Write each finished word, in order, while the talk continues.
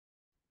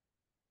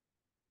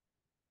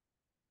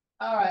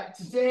All right,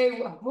 today,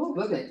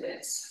 look at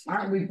this.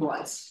 Aren't we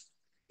blessed?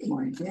 Good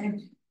morning,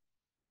 James.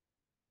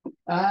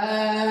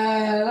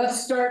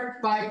 Let's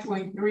start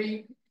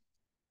 5.3.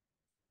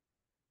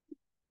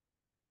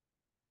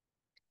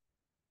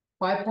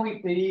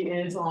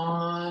 5.3 is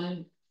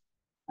on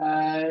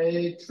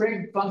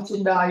trig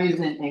function values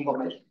and angle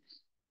measurements.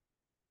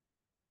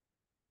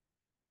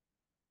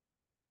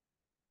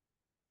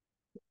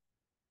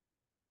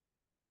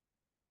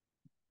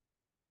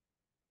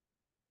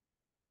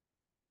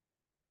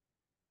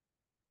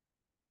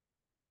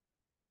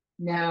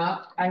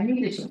 Now, I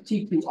need to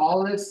teach you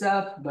all this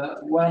stuff,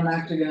 but what I'm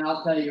actually gonna,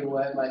 I'll tell you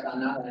what, like, I'm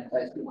not gonna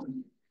test you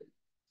one.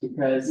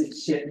 Because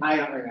it's shit I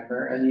don't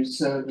remember, and there's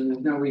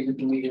no reason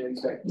for me to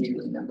expect you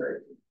to remember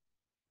it.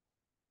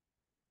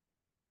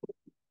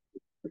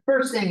 The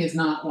first thing is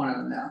not one of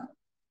them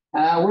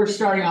though. We're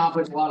starting off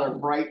with a lot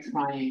of right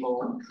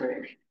triangle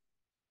trig.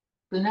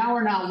 So now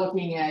we're not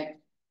looking at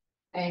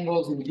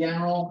angles in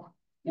general.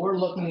 We're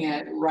looking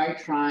at right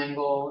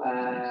triangle,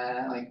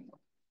 like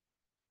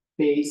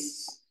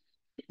base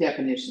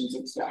definitions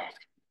of stuff.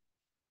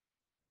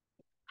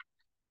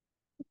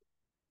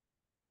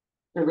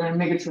 So we're going to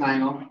make a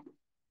triangle.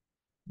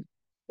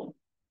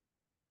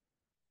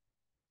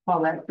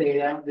 Call that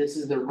theta. This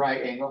is the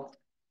right angle.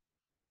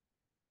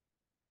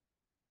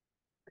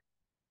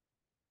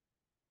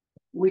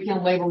 We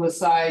can label the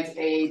sides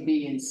A,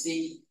 B, and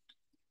C.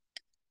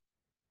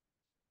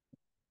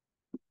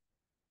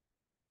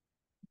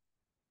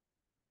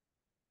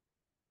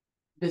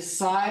 The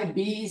side,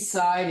 B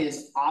side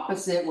is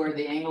opposite where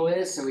the angle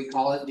is, so we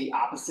call it the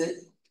opposite.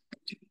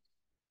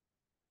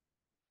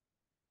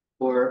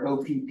 Or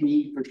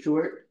OPP for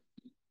short.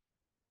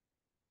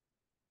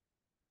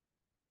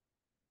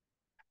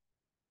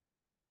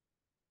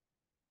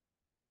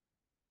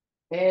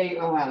 A,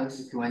 oh wow, this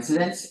is a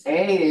coincidence.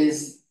 A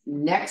is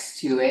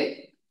next to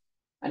it.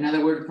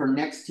 Another word for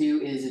next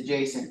to is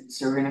adjacent.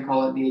 So we're going to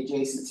call it the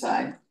adjacent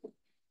side.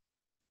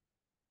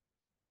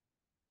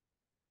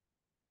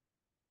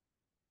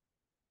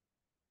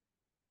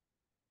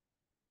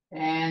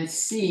 And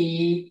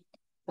C,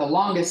 the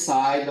longest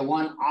side, the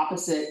one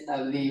opposite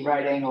of the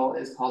right angle,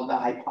 is called the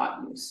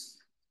hypotenuse.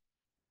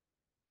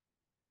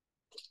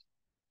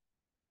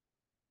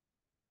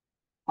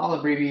 I'll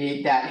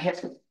abbreviate that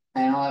HIP,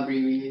 and I'll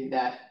abbreviate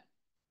that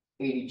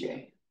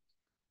ADJ.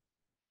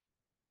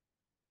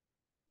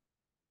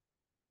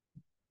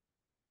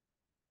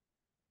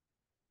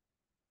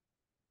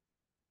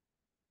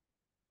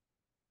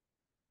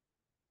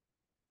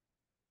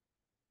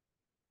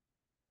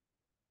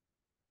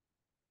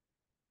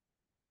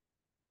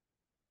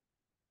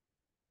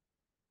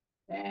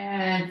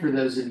 And for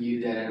those of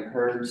you that have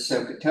heard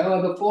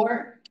SOHCAHTOA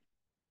before,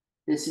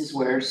 this is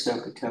where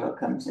SOHCAHTOA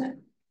comes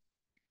in.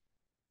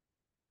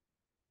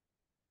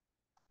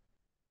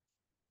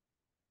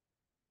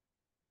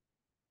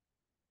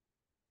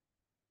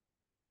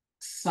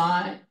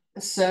 Sine,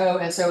 so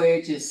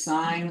SOH is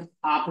sine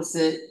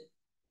opposite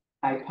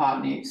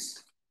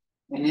hypotenuse.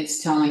 And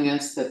it's telling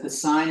us that the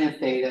sine of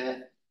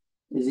theta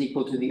is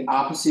equal to the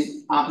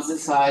opposite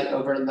side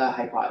over the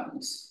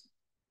hypotenuse.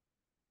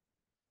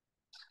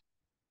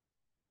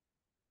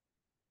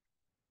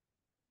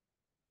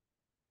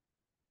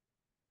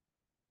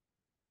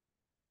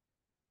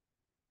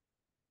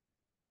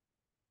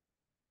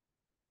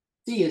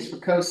 C is for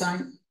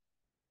cosine.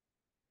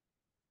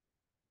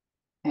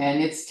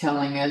 And it's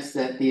telling us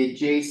that the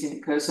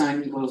adjacent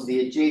cosine equals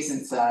the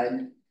adjacent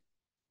side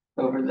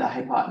over the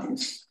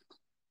hypotenuse.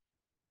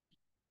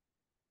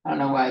 I don't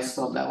know why I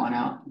spelled that one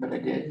out, but I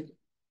did.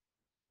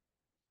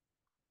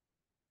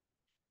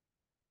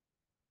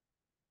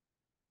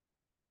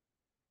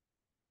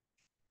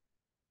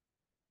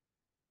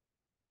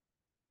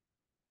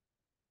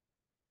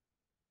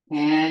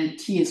 And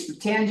T is for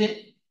tangent.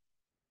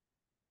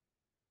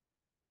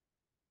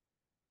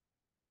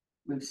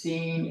 We've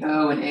seen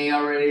O and A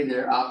already,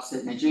 they're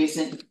opposite and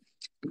adjacent.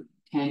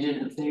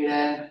 Tangent of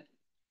theta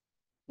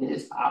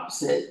is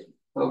opposite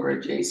over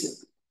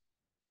adjacent.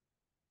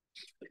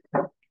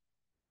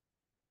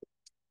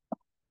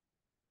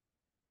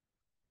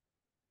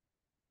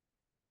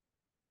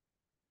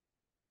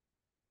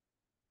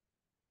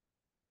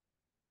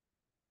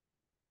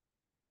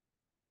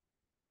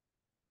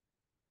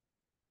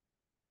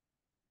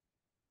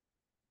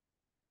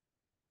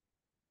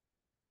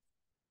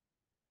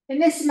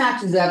 And this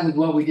matches up with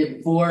what we did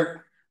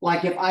before.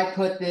 Like if I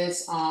put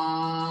this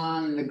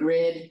on the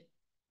grid,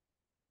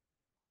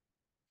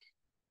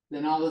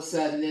 then all of a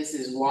sudden this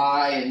is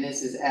Y and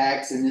this is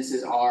X and this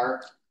is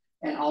R,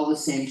 and all the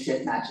same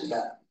shit matches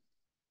up.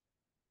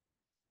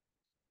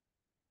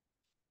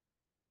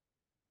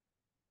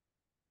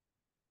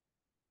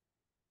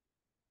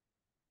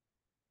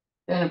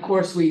 Then of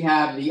course we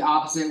have the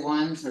opposite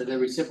ones or the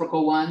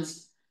reciprocal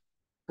ones.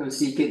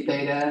 Cosecant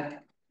theta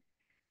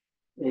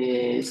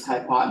is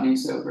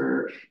hypotenuse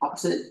over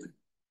opposite.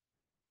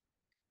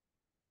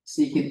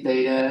 Secant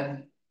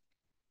theta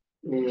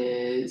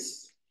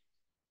is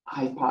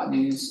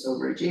hypotenuse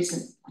over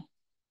adjacent.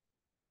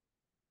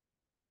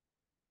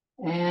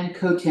 And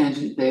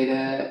cotangent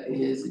theta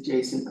is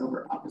adjacent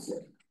over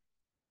opposite.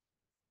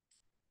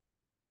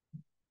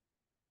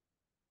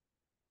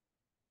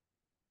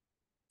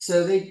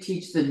 So they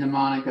teach the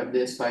mnemonic of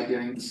this by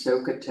doing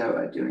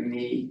SOHCAHTOA, doing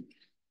the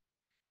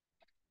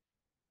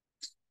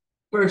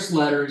first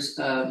letters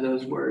of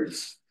those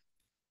words.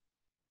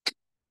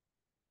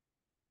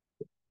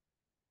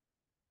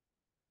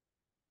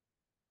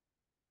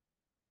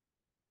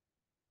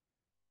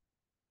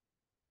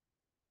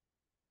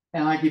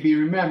 And like if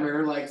you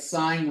remember, like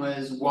sine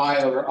was y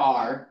over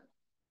r.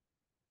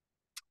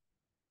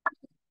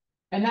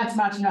 And that's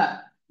matching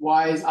up.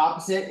 Y is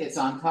opposite, it's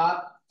on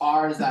top.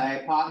 R is the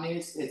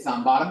hypotenuse, it's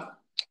on bottom.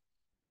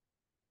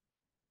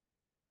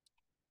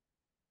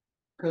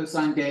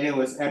 Cosine theta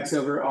was x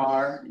over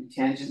r, and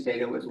tangent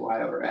theta was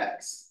y over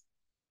x.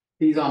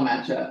 These all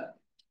match up.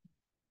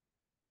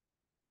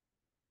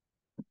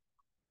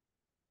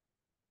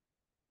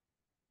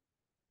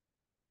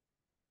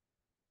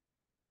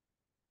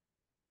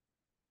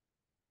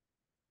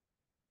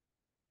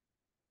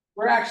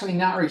 We're actually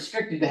not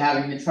restricted to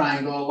having the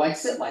triangle like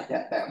sit like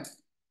that though.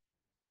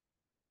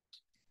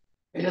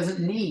 It doesn't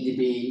need to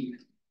be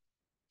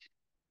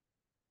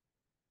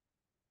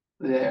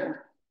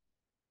there.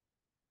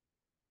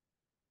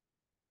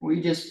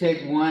 We just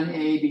pick one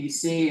A, B,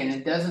 C, and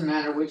it doesn't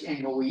matter which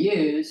angle we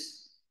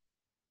use.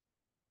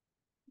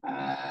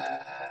 I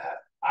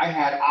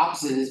had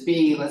opposite as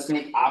B, let's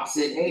make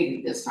opposite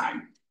A this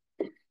time.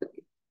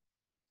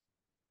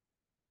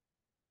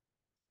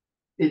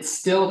 It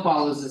still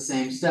follows the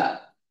same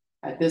stuff.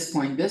 At this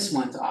point, this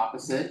one's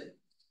opposite,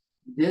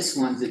 this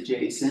one's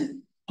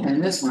adjacent,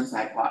 and this one's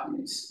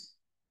hypotenuse.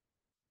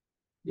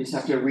 You just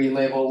have to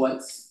relabel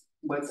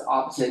what's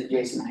opposite,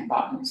 adjacent,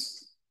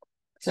 hypotenuse.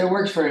 So it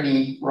works for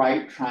any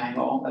right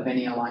triangle of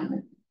any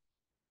alignment.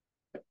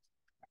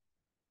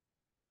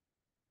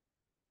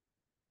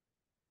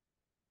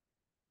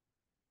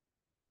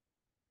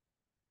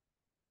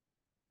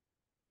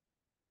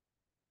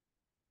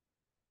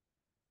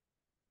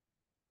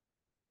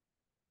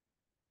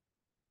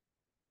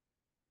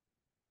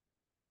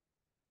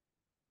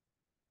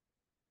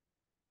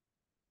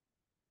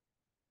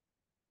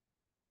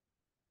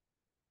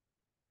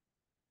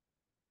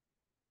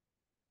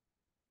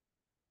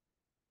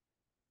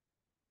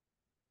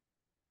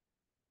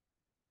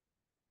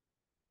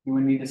 You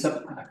want to need this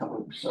up a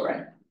couple of so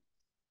right.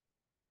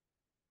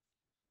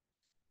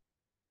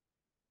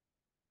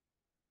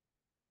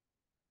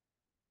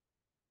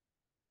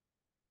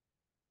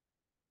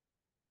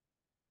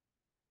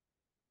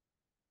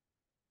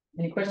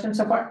 Any questions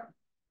so far?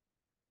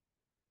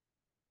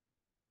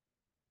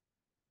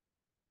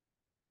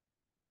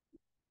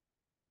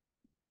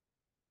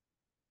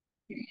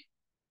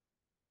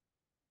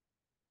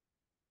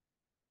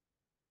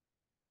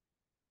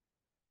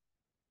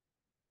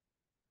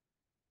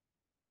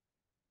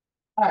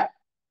 All right.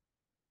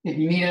 If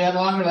you need it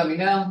longer, let me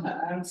know.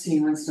 I don't see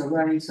anyone still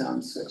running, so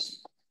I'm switching.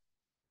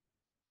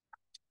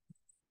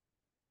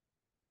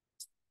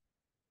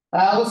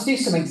 Let's do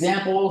some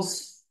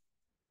examples.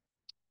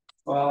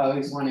 Well, at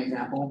least one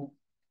example.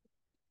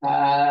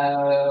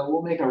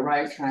 We'll make a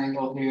right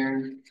triangle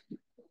here.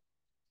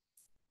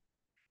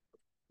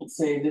 Let's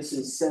say this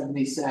is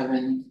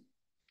 77,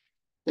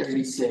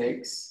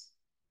 36,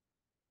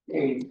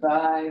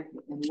 85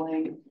 in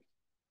length.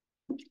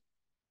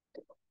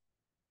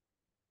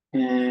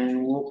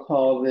 And we'll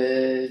call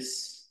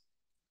this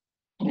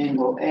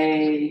angle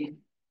A,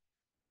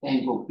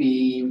 angle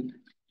B,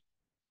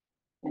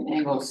 and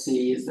angle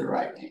C is the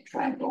right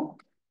triangle.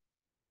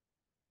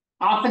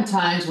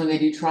 Oftentimes when they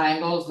do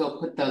triangles, they'll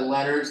put the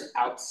letters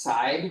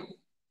outside,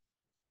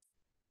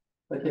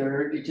 but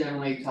they're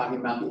generally talking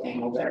about the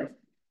angle there.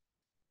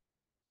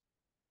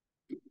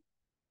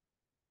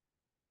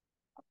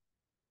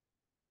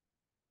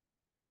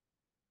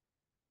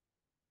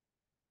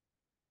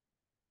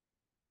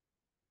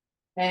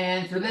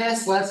 And for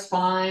this, let's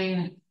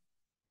find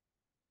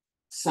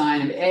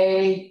sine of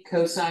A,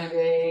 cosine of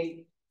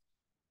A,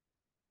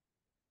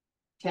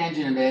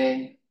 tangent of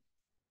A,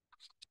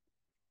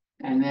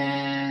 and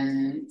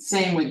then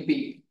same with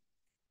B.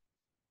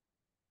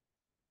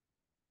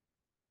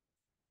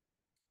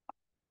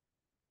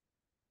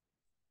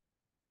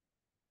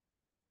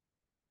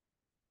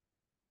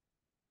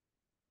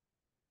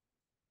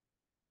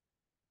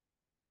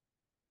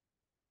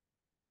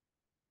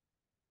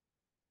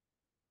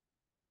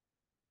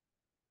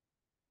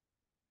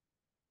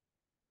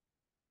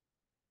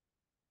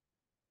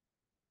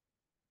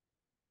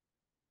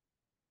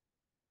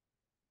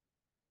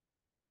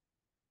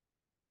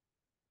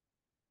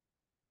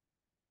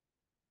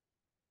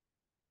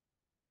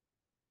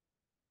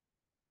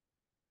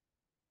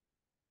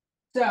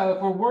 So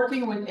if we're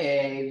working with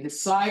A, the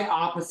side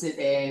opposite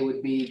A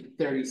would be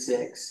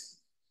 36.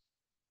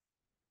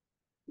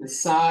 The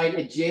side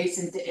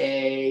adjacent to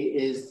A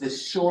is the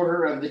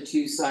shorter of the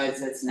two sides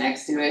that's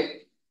next to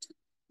it.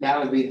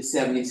 That would be the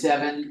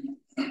 77.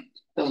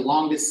 The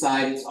longest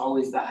side is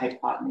always the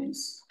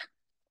hypotenuse.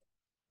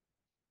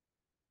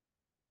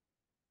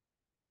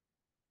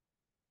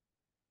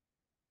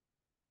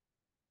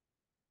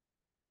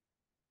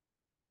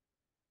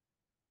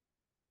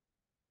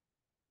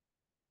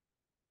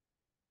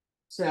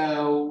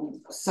 So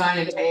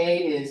sine of A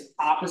is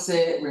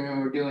opposite.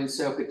 Remember, we're doing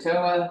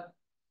SOHCAHTOA.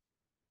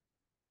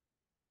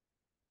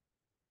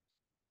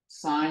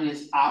 Sine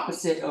is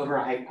opposite over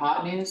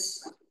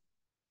hypotenuse.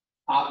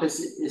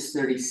 Opposite is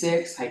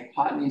 36,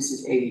 hypotenuse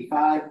is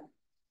 85.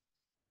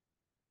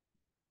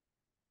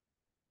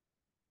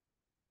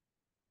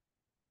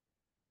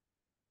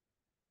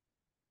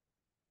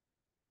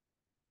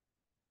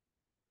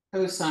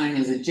 Cosine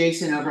is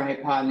adjacent over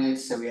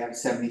hypotenuse, so we have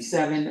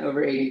 77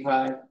 over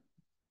 85.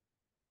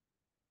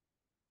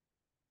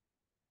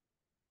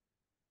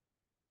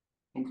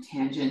 And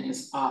tangent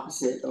is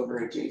opposite over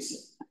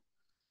adjacent.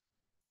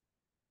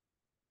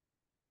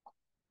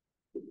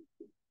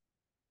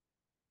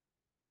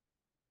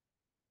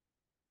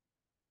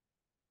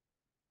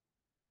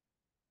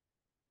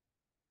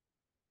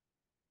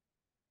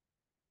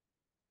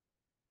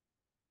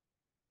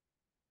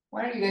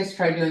 Why don't you guys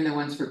try doing the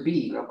ones for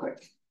B real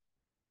quick?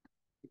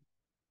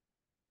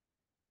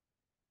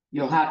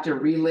 You'll have to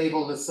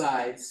relabel the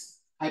sides.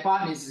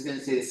 Hypotenuse is going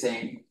to stay the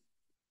same.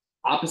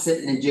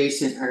 Opposite and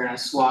adjacent are going to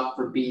swap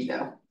for B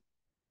though.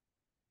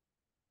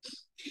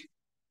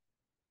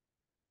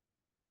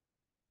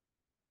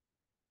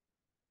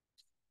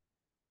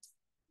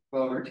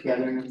 Go over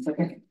together in a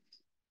second.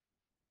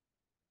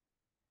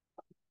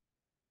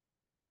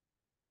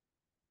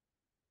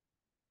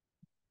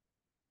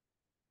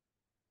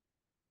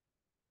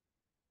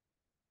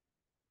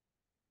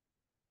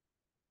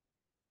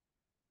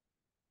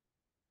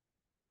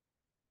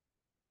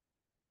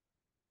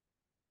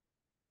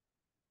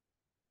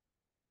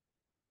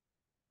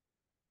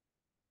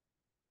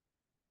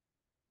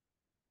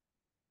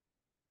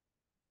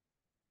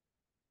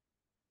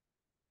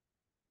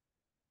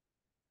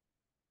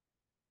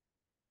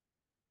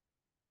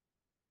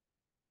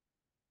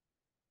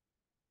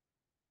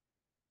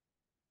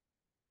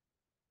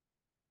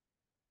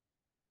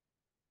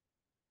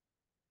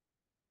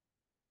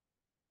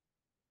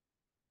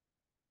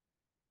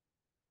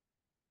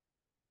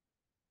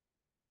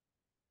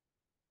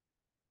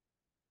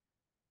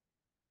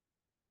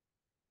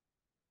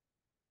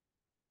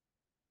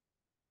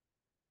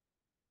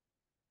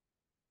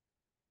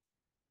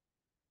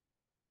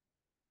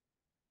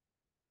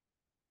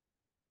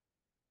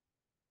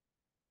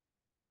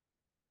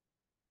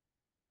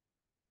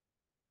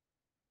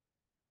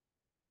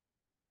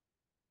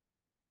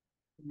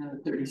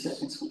 Another 30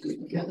 seconds, we'll do it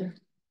together.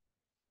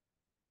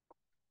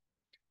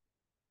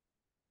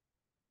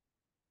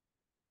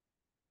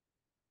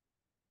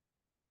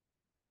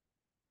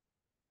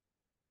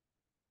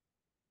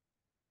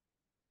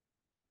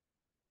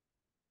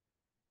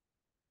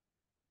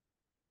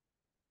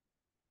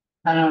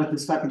 I don't know what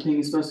this fucking thing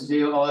is supposed to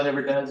do. All it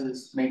ever does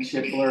is make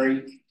shit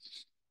blurry.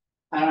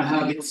 I don't know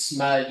how it gets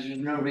smudged. There's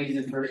no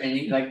reason for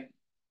anything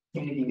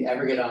to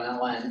ever get on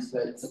that lens,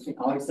 but it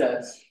always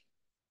does.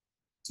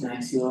 And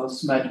I see a little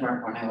smudge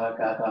mark when I look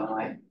up. I'm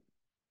like,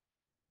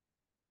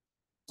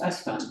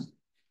 that's fun.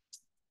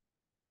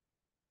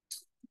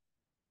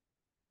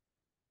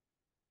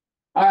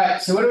 All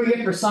right, so what do we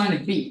get for sine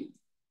of B?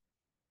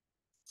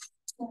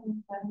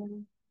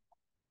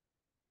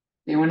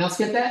 Anyone else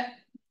get that?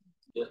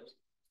 Yep.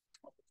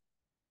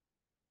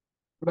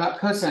 What about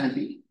cosine of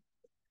B?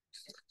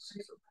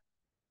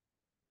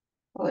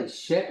 Holy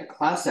shit, a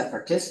class that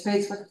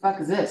participates? What the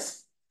fuck is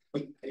this?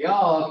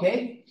 Y'all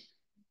okay?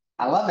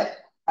 I love it.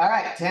 All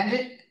right,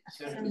 tangent.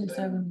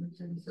 77.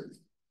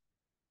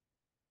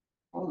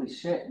 Holy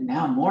shit,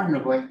 now more than a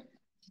boy.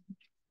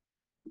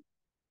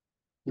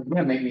 You're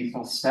gonna make me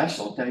feel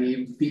special. Tell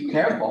you, be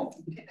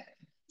careful.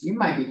 You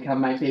might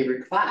become my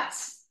favorite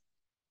class.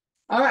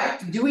 All right,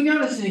 do we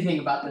notice anything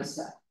about this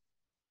stuff?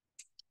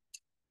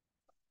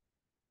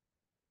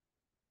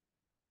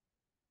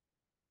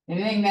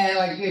 Anything that,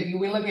 like, if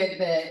we look at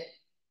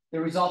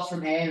the results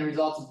from A and the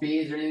results of B,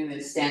 is there anything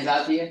that stands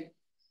out to you?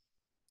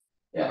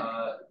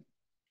 Yeah.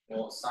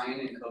 Well, sine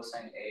and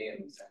cosine A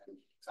and sine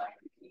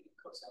B and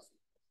cosine.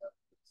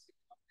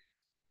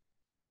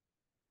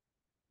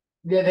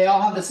 Yeah, they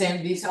all have the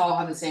same, these all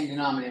have the same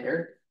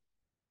denominator.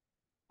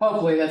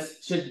 Hopefully that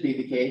should be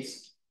the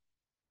case.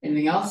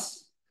 Anything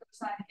else?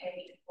 Cosine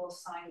A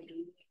equals sine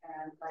B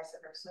and vice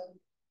versa.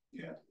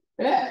 Yeah.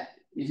 Yeah,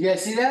 did you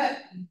guys see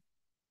that?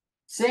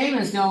 Same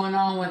is going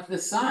on with the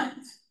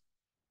sines.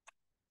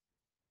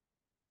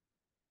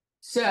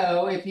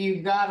 So if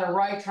you've got a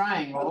right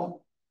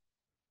triangle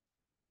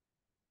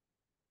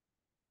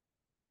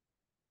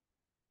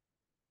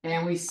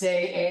and we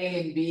say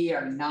A and B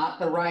are not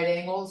the right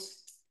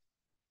angles,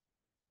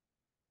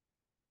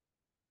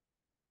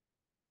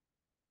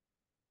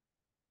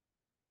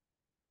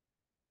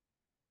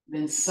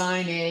 then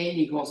sine A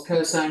equals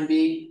cosine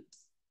B,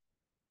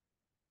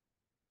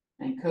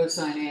 and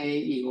cosine A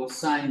equals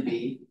sine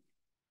B.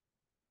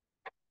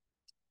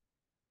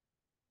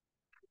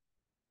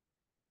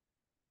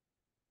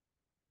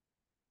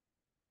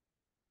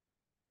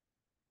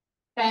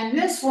 And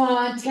this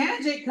one,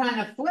 tangent kind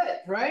of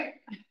flipped, right?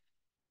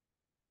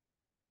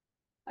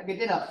 Like it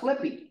did a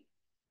flippy.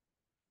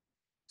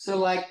 So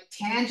like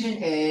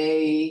tangent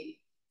A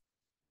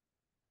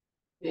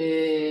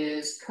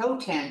is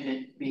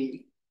cotangent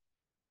B.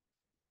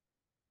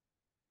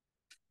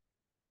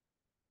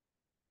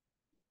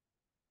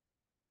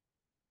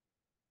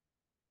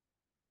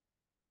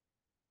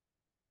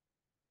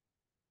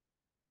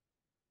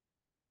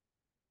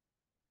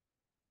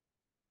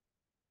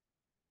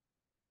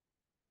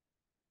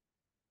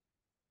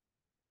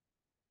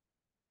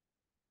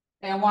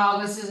 And while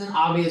this isn't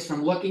obvious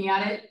from looking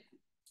at it,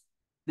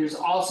 there's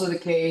also the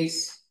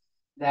case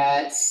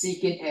that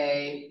secant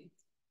A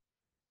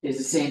is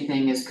the same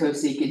thing as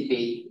cosecant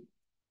B.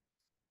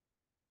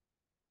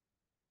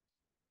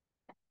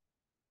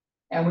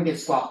 And we can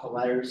swap the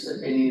letters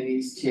of any of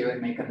these two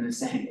and make them the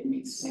same. It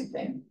means the same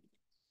thing.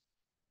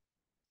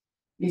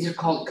 These are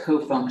called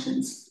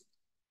cofunctions.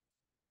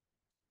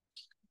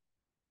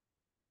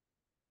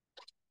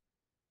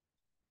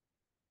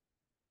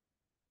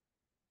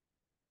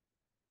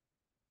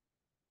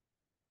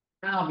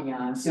 I'll be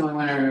honest, the only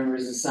one I remember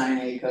is the sine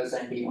A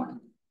cosine B one.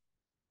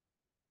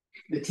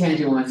 The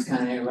tangent one's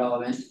kind of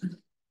irrelevant.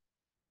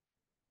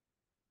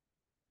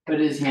 But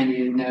it is handy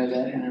to know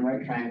that in a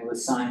right triangle, the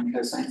sine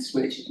cosine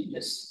switch, you can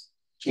just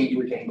change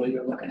which angle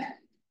you're looking at.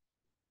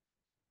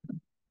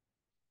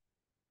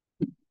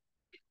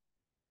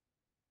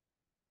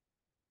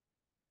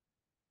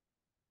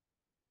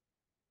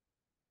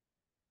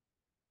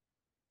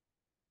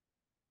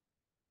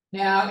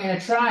 Now, in a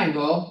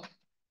triangle,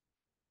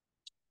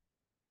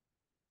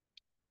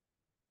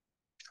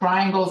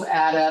 triangles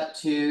add up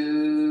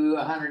to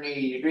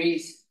 180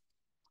 degrees.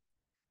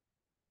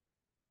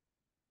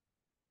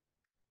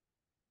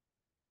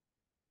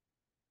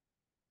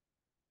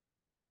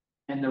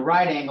 And the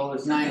right angle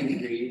is 90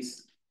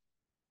 degrees.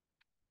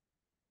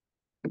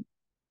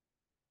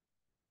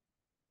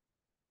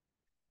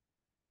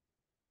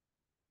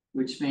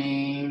 Which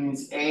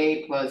means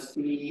A plus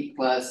B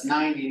plus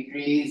 90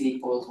 degrees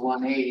equals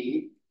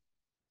 180.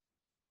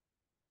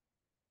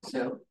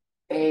 So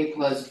A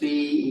plus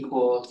B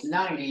equals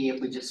 90 if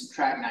we just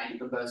subtract 90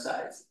 from both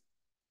sides.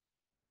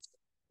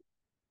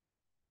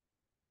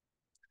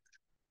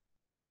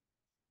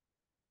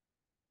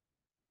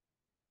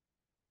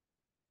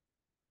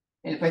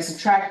 And if I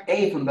subtract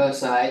A from both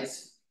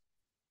sides,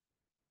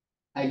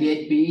 I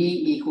get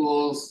B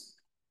equals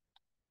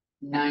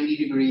 90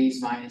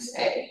 degrees minus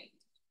A.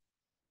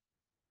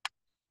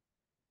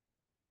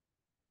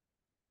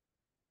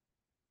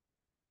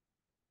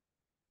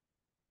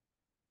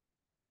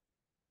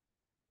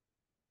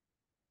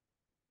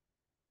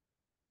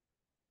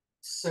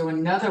 So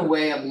another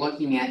way of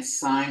looking at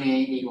sine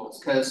A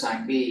equals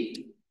cosine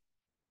B,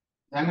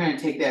 I'm going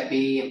to take that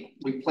B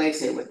and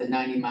replace it with the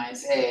 90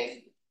 minus A.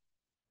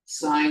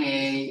 Sine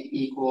A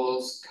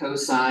equals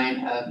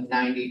cosine of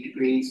 90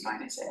 degrees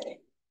minus A.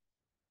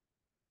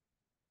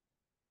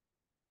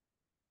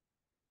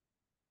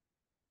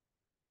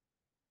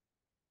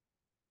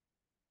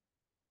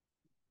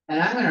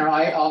 And I'm going to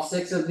write all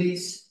 6 of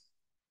these.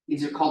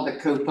 These are called the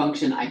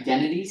cofunction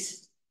identities.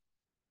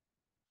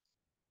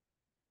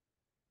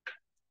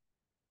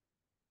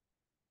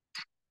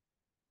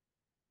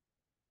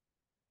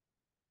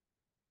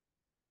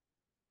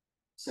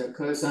 So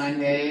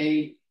cosine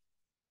A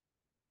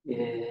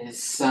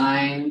is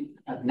sine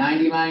of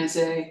 90 minus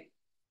A.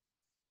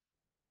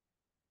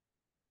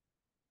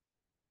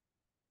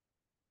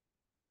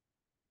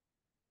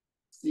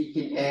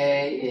 Secant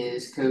A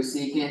is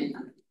cosecant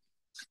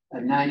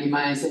of 90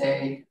 minus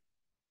A.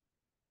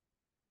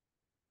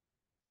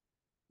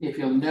 If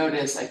you'll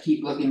notice, I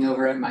keep looking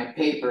over at my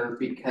paper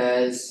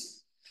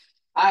because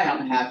I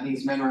don't have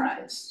these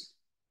memorized.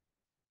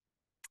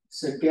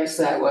 So guess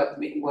that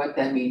what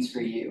that means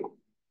for you.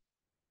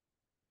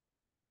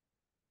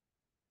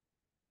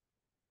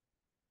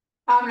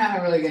 I'm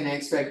not really going to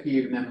expect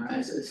you to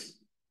memorize this.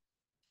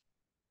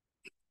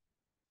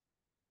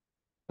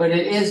 But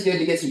it is good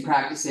to get some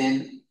practice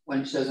in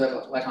when it shows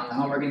up like on the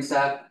homework and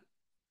stuff.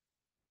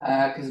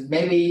 Because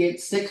maybe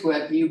it sticks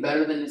with you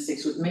better than it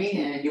sticks with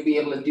me, and you'll be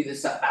able to do this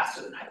stuff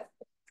faster than I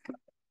will.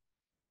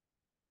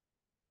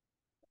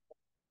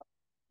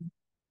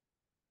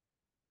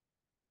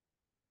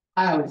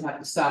 I always have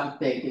to stop and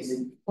think, is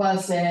it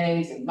plus A,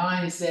 is it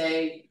minus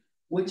A?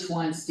 Which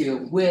ones do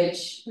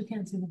which? We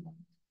can't see the ball.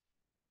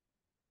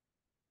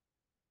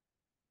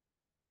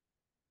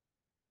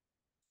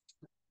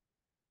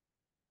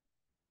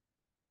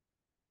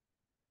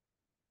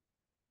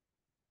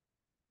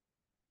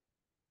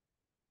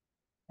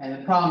 And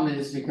the problem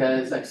is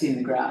because I've seen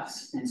the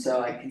graphs, and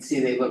so I can see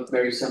they look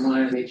very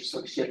similar, they just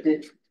look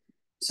shifted.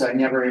 So I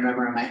never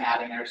remember, am I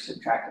adding or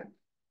subtracting?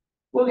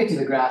 We'll get to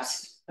the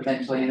graphs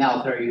eventually, and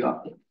that'll throw you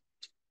off.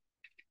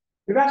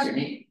 The graphs are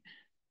neat.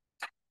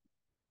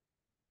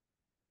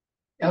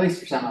 At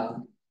least for some of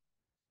them.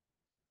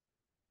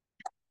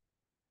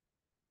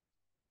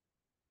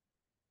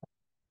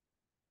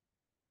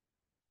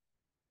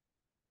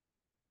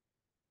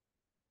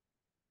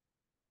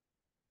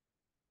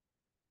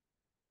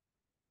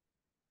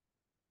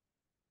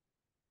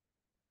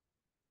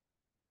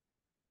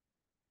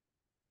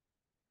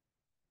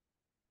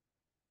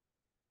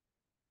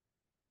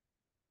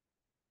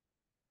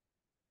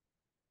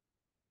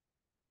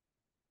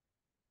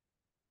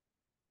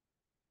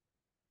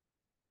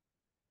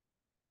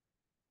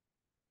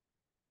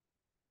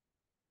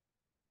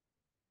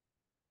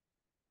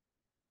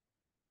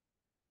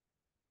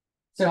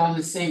 So on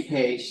the same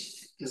page,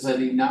 because I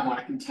do not want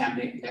to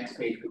contaminate the next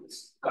page with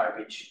this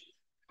garbage.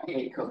 I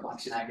hate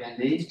cofunction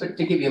identities, but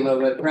to give you a little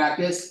bit of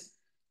practice,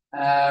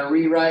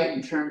 rewrite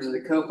in terms of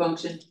the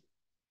cofunction.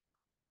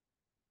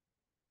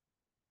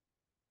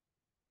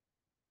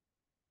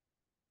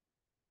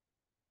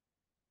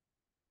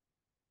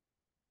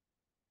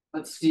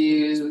 Let's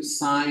do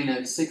sine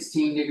of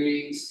 16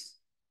 degrees.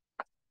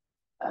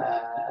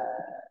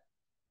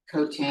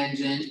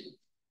 Cotangent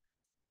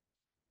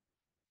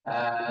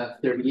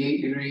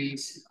 38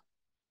 degrees.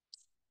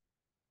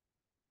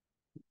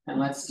 And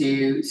let's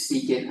do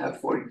secant of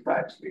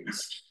 45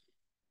 degrees.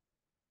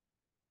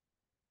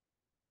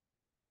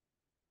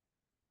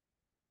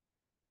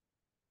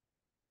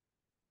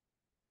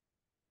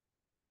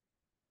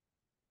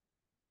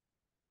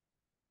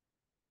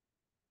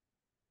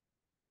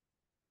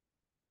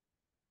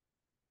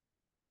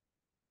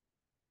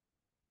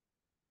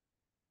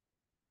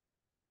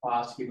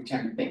 I'll ask you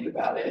time to think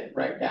about it,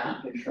 write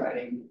down, finish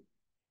writing.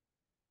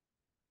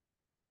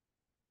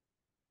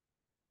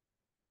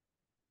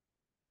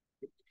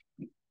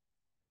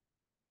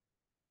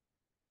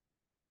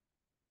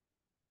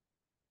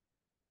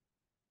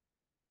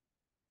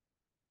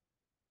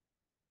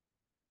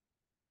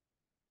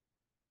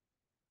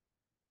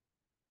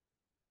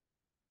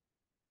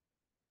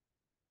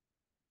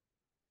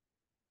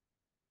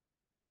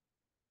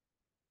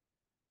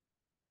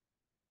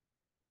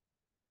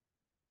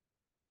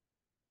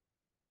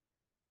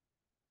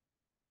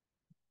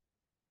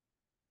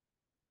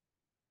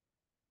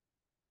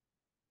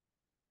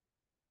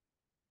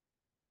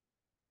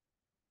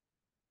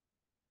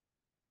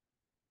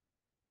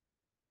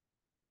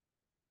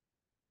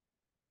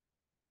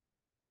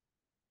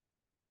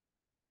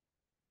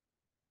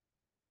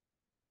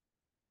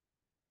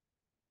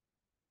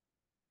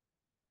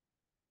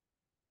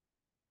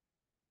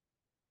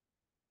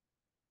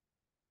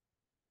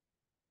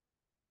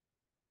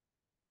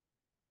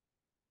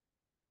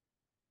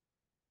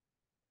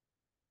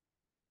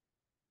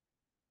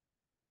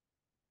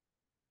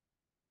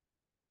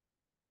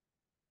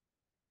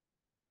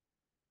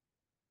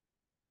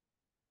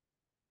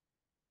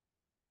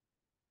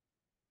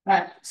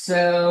 Alright,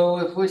 so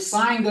if we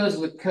sine goes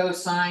with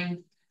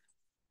cosine,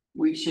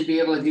 we should be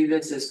able to do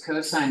this as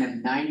cosine of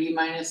 90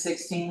 minus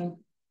 16.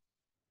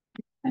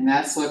 And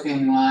that's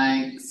looking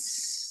like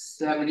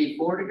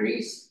 74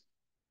 degrees.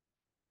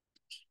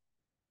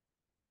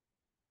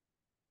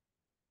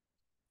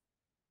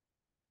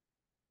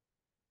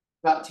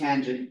 About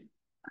tangent.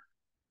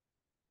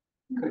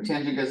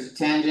 Cotangent goes to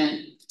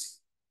tangent.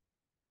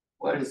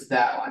 What is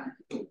that one?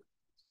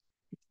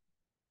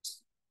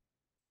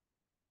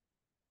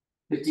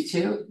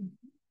 52?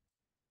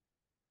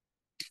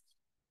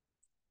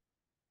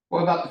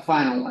 What about the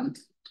final one?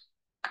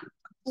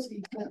 It's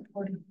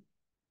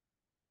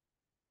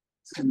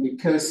gonna be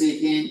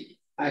cosecant.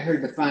 I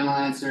heard the final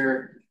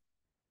answer.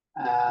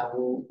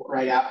 We'll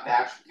write out the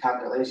actual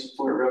calculation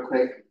for it real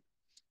quick.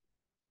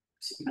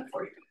 Secant of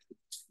 40.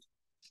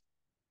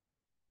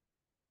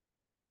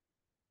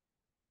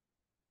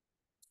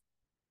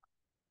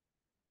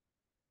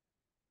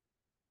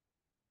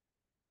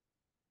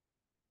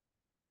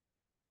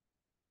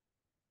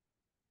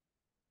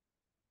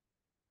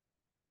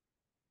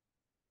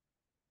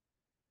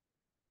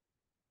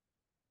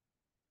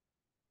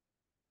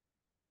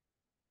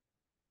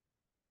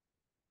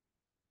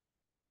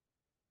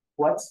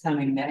 What's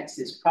coming next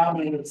is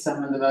probably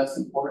some of the most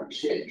important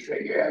shit in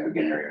Trig you're ever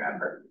gonna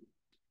remember.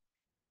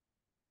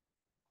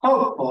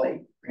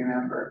 Hopefully,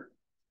 remember.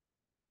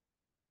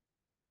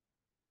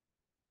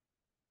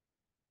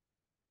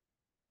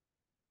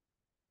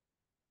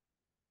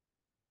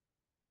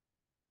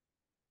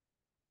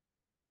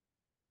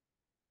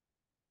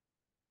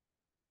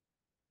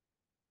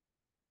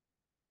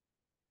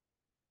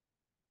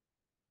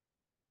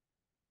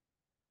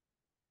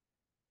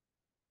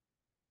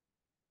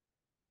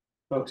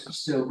 Folks are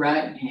still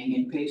writing,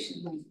 hanging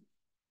patiently.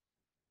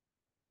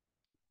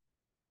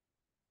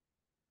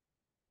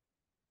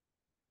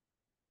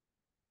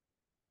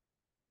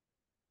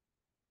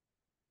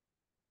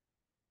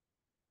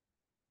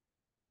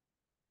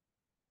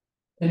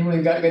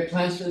 Anyone got good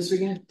plans for this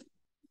weekend?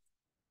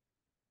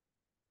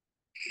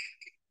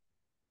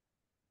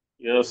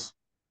 Yes.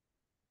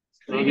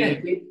 What are you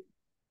gonna do?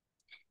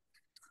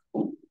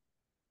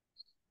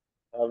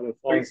 Having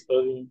fun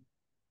studying.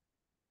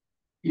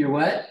 You're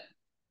what?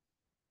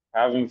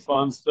 Having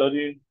fun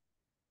studying.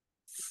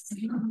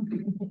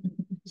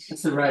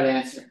 That's the right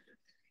answer.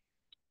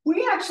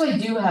 We actually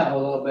do have a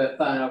little bit of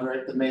fun over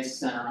at the Mesa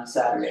Center on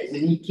Saturdays,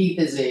 and Keith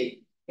is a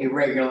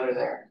regular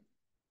there.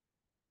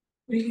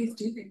 What do you guys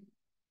do there?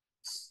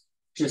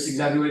 Just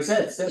exactly what it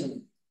says.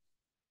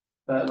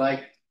 But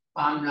like,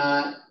 I'm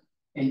not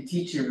in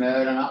teacher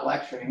mode, I'm not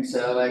lecturing,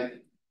 so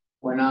like,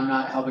 when I'm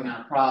not helping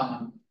on a problem,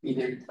 I'm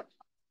either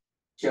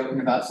joking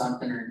about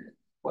something or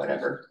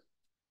whatever.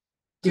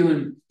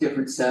 Doing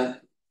different stuff.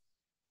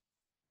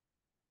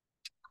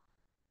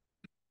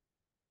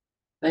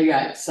 They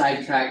got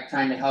sidetracked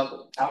trying to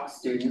help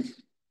students.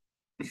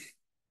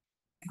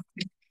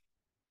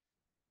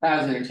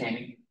 That was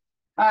entertaining.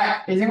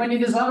 Alright, does anyone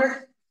need this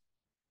lumber?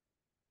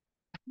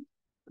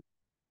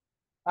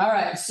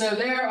 Alright, so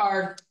there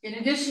are, in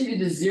addition to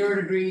the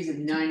 0 degrees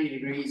and 90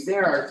 degrees,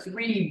 there are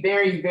 3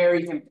 very,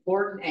 very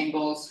important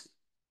angles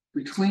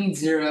between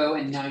 0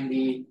 and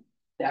 90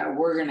 that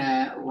we're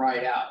gonna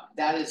write out.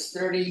 That is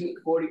 30,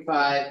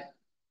 45,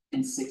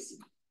 and 60.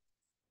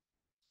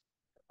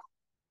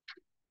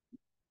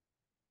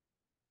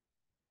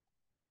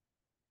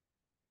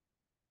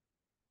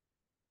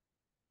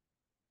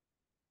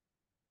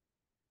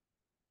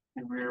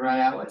 And we're gonna write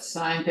out what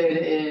sine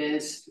theta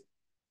is,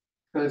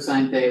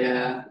 cosine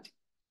theta.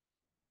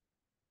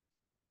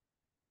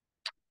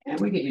 And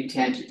we can do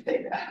tangent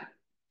theta.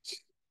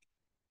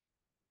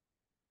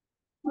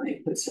 Let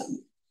me put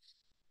some.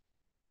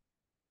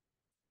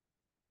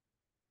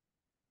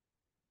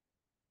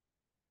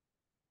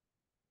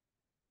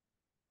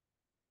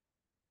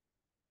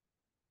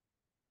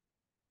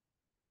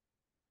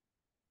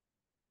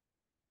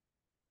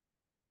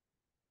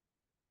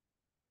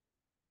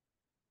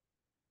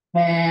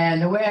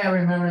 And the way I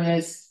remember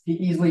this, to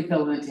easily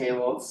fill in the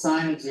table,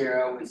 sine of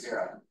 0 is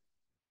 0.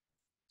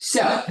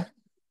 So,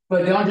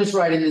 but don't just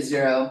write in the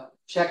 0.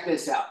 Check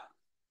this out.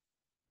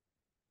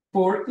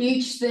 For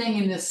each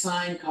thing in the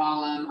sine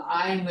column,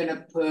 I'm going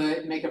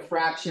to make a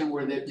fraction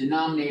where the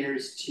denominator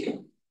is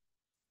 2.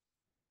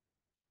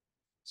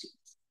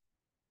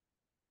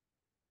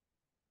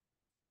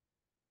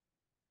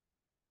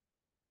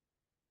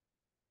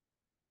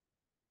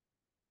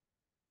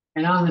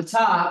 And on the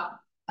top,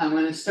 I'm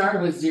going to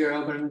start with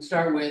 0, but I'm going to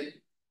start with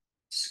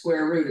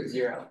square root of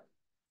 0.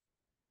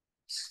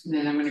 And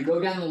then I'm going to go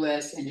down the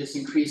list and just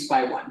increase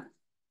by 1.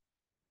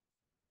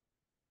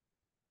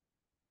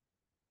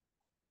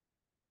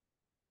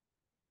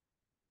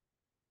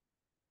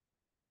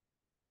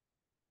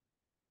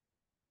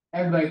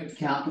 Everybody can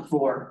count to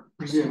 4,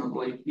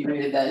 presumably. You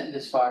made it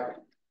this far.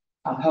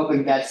 I'm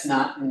hoping that's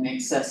not an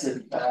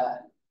excessive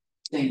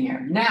thing here.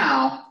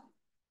 Now,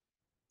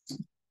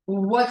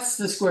 what's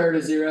the square root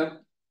of 0?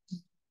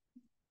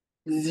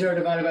 0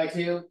 divided by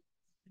 2?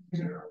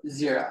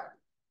 0.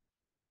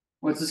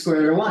 What's the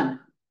square root of 1?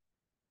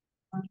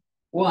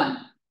 1.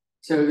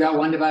 So we've got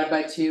 1 divided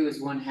by 2 is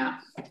 1/2.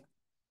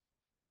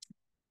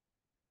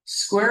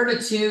 Square root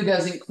of 2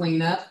 doesn't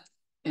clean up,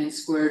 and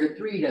square root of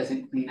 3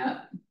 doesn't clean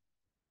up.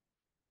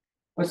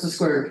 What's the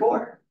square root of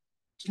 4?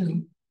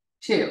 2.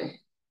 2.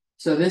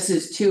 So this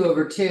is 2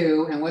 over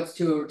 2, and what's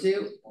 2 over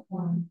 2?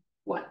 1.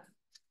 1.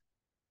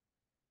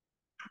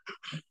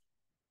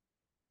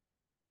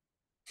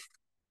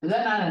 Is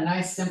that not a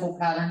nice simple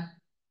pattern?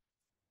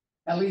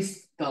 At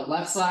least the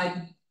left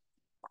side.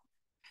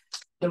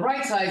 The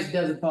right side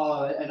doesn't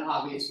follow an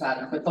obvious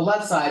pattern, but the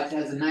left side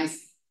has a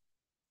nice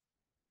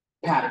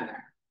pattern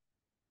there.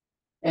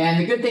 And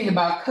the good thing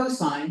about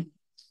cosine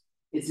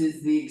is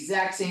it's the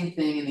exact same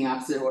thing in the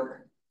opposite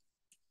order.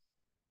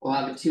 We'll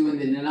have a 2 in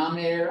the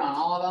denominator on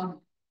all of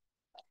them.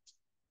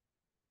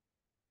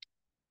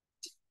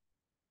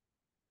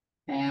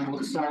 And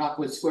we'll start off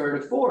with square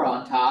root of 4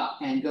 on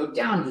top and go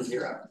down to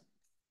 0.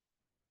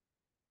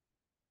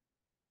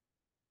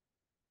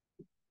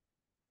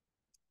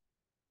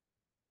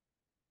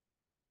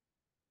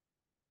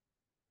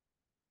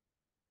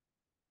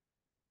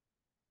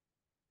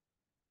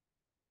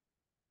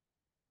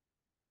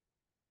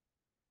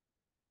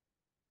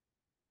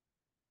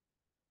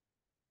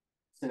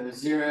 So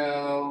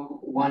 0,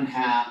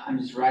 1/2, I'm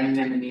just writing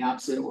them in the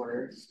opposite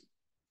order.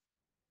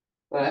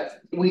 But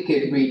we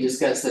could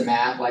rediscuss the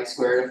math, like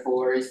square root of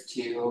 4 is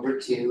 2 over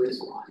 2 is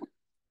 1.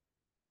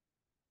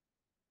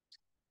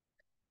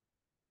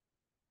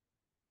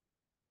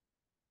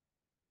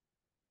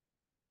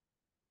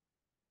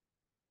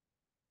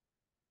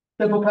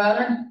 Simple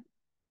pattern.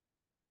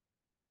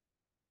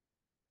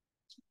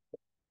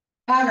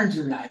 Patterns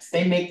are nice,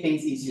 they make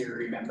things easier to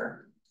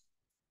remember.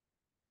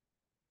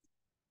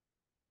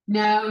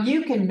 Now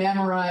you can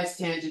memorize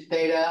tangent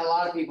theta, a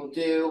lot of people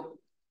do.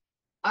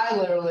 I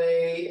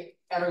literally,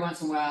 every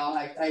once in a while,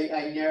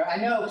 I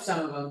know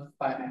some of them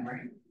by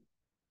memory.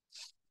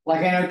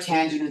 Like I know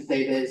tangent of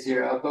theta is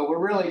 0, but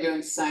we're really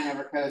doing sine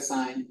over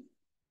cosine.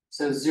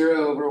 So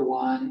 0 over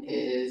 1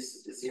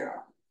 is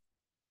 0.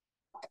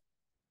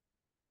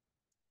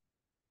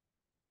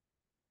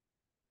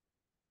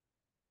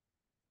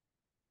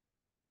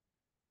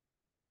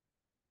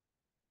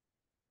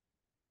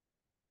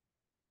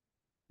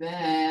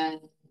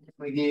 Then if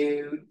we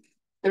do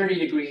 30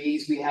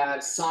 degrees, we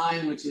have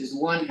sine, which is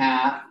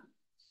 1/2,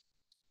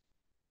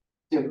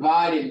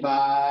 divided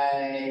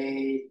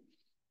by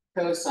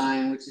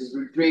cosine, which is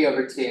root 3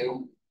 over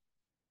 2.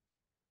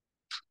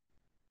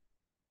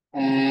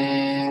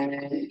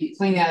 And if you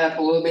clean that up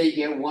a little bit, you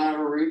get 1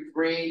 over root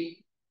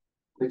 3,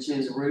 which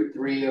is root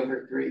 3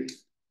 over 3.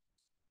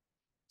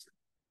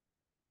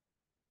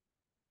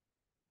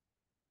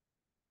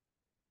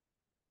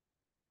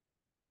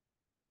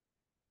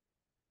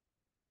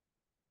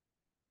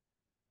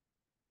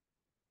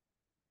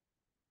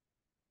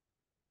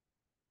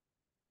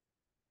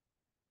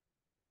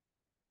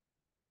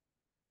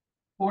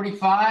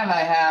 45, I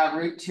have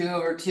root 2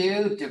 over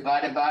 2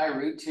 divided by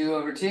root 2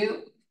 over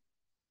 2.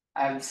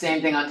 I have the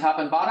same thing on top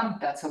and bottom,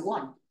 that's a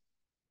 1.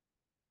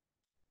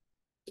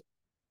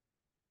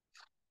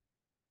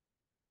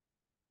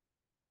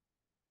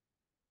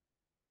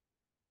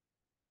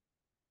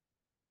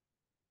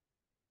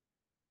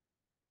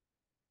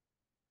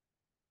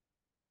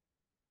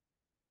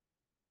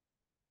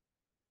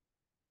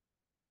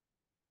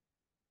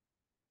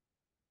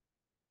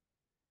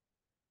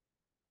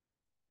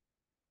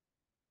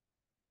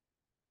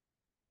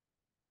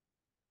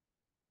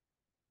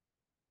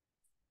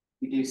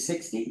 We do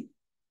 60.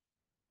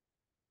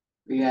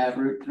 We have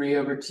root 3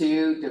 over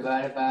 2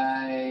 divided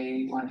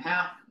by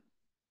 1/2.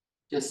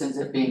 Just ends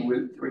up being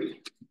root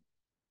 3.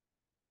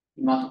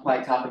 You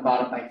multiply top and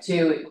bottom by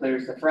 2, it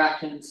clears the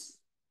fractions.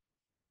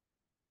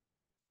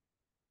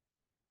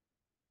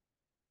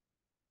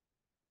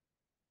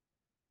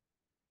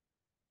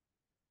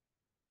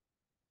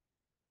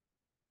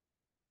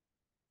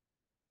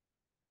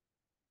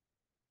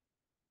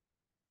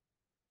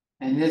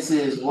 And this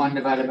is 1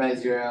 divided by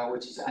 0,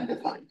 which is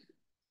undefined.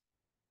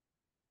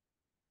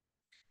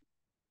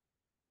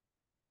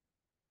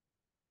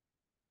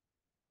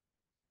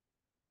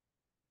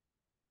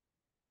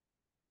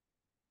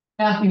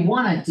 Now, if you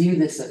want to do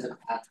this as a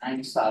path, I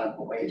just thought of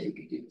a way that you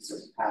could do this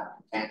as a path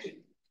tangent.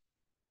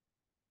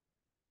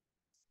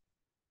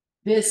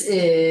 This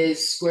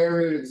is square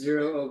root of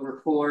 0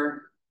 over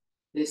 4.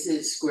 This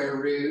is square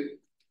root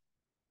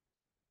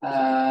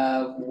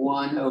of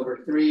 1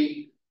 over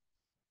 3.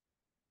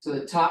 So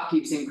the top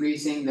keeps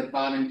increasing, the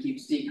bottom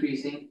keeps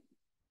decreasing.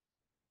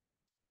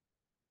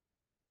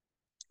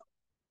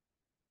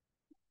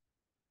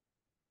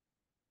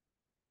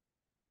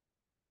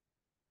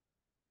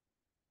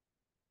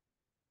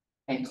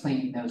 And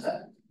cleaning those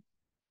up.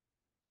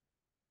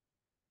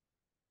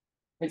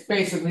 It's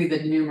basically the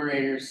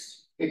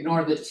numerators,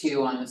 ignore the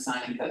 2 on the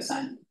sine and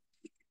cosine.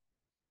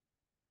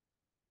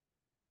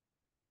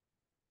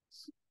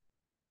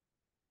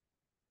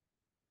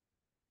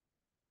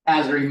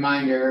 As a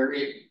reminder,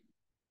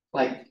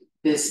 like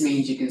this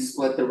means you can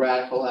split the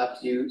radical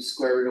up to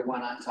square root of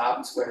 1 on top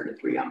and square root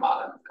of 3 on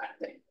bottom, kind of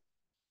thing.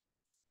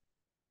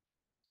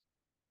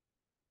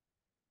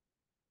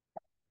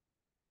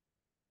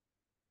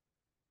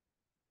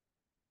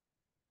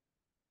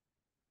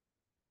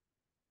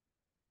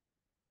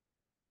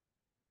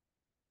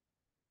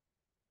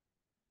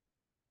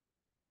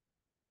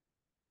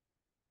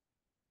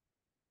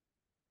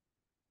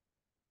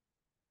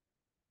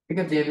 Pick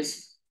up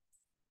Davis.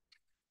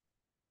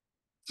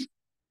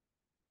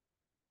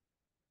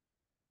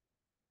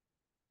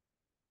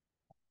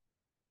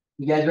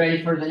 You guys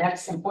ready for the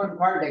next important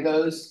part that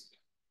goes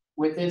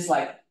with this,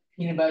 like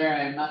peanut butter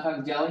and not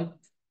talking jelly?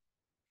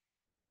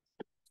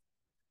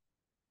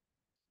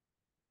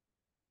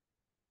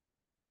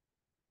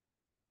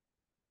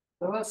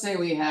 So let's say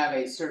we have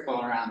a circle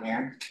around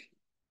here.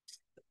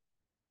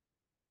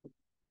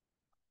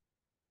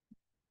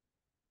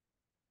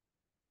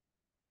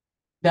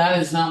 That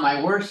is not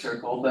my worst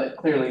circle, but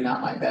clearly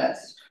not my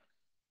best.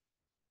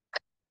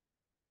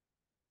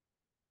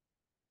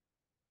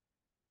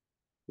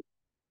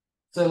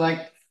 So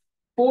like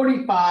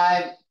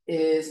 45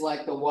 is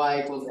like the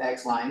y equals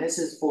x line. This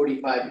is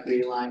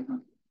 45-degree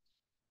line.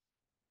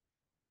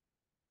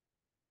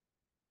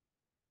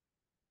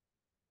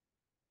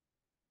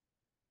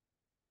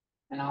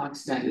 And I'll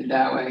extend it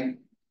that way.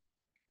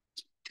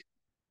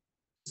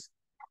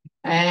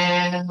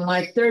 And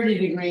like 30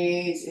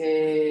 degrees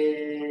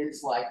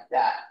is like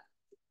that.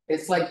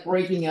 It's like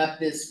breaking up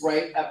this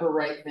upper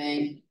right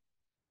thing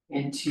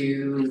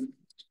into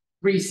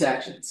 3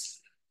 sections.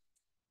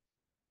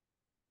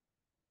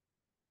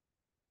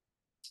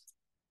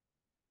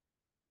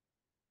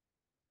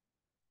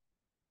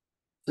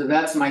 So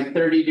that's my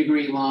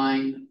 30-degree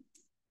line,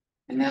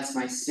 and that's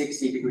my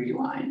 60-degree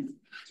line.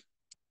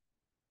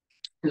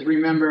 Because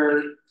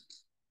remember,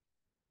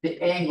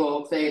 the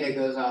angle theta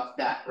goes off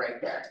that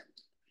right there.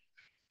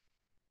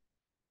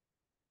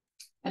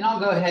 And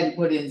I'll go ahead and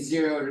put in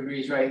 0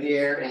 degrees right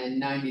here and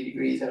 90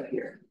 degrees up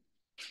here.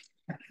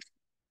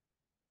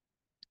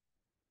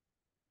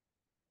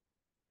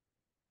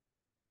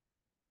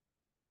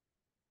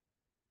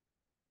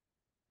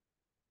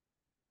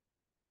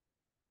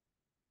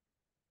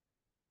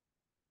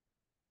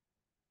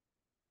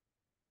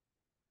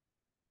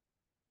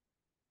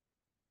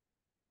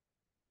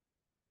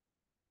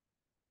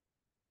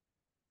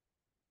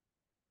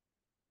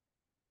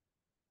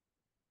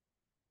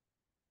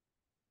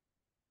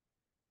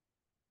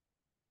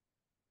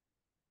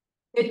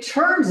 It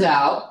turns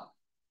out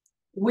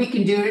we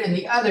can do it in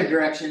the other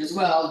direction as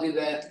well. Do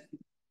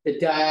the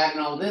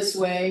diagonal this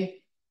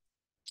way.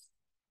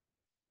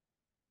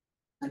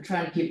 I'm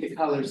trying to keep the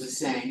colors the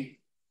same.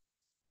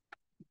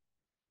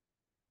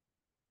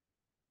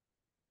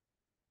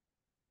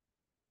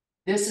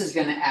 This is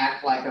going to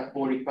act like a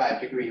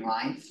 45-degree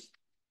line.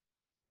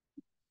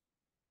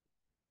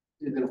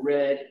 Do the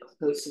red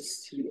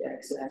closest to the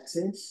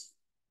x-axis.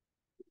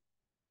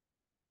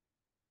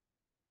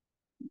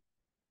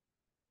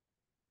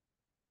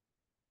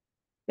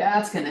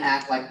 That's gonna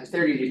act like the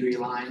 30-degree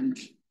line.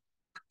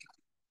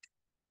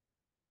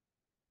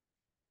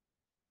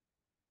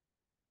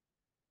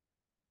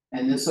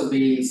 And this will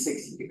be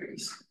 60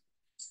 degrees.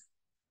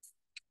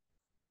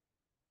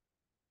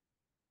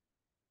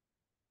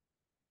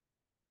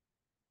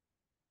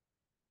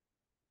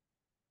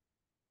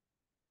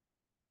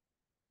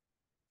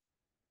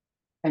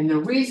 And the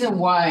reason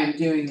why I'm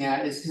doing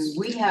that is because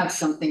we have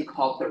something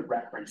called the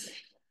reference angle.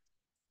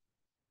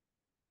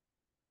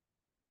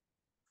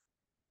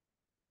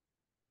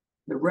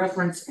 The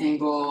reference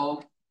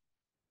angle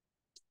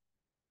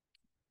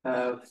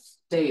of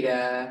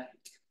theta,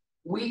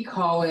 we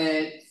call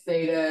it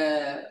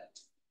theta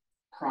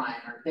prime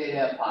or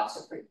theta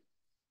apostrophe.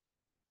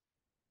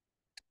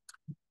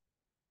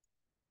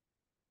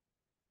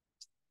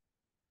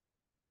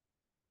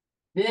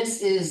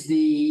 This is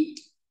the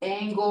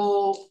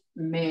angle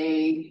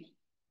made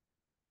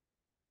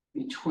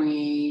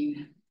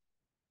between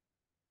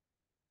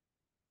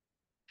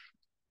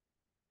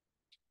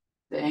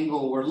the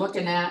angle we're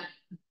looking at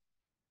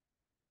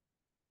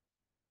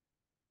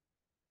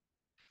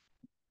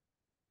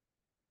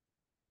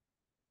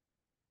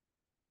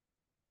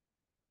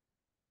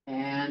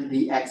and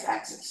the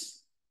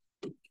x-axis.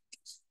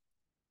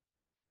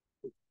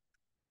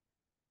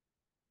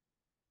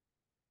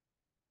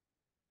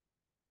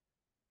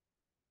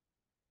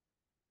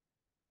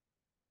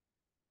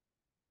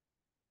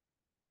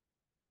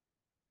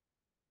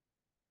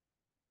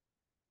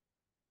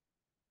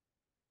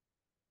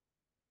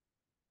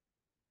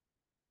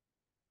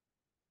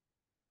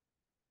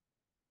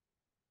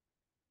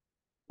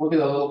 We'll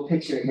do a little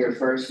picture here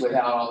first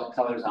without all the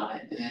colors on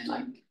it,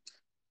 and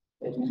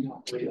then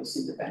hopefully you'll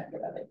see the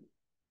benefit of it.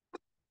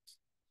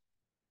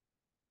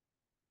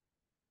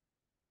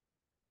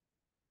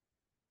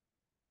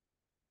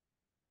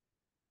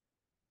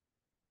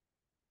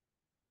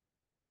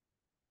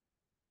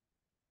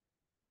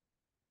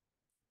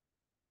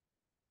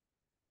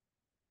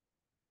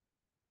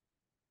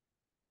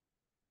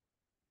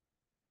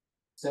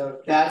 So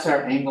that's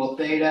our angle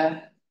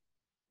theta.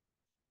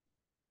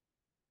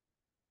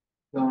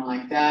 Going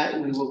like that,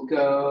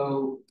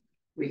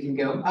 we can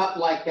go up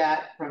like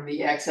that from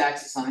the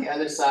x-axis on the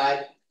other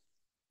side.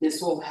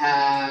 This will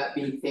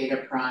be theta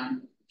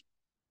prime.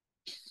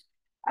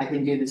 I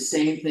can do the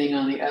same thing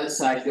on the other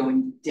side,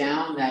 going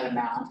down that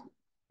amount,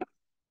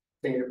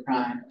 theta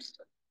prime.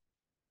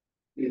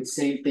 Do the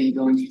same thing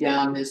going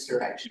down this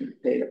direction,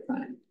 theta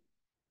prime.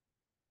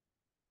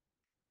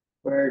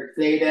 Where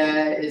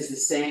theta is the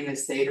same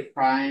as theta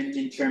prime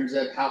in terms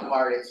of how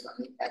far it is from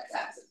the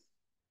x-axis.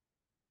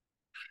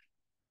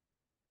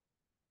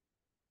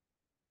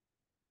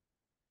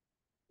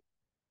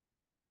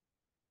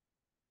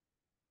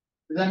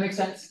 Does that make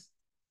sense?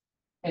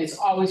 And it's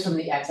always from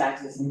the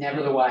x-axis,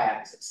 never the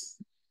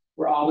y-axis.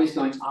 We're always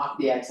going off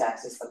the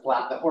x-axis,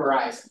 the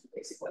horizon,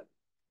 basically.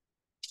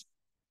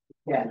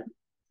 Yeah.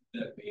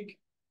 That big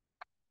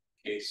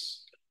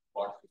case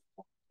part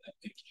that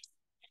big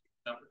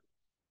number.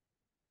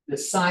 The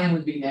sign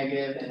would be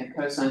negative and the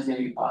cosine is going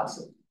to be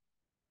positive.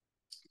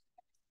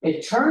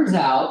 It turns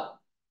out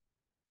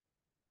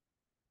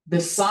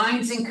the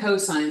sines and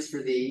cosines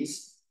for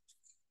these,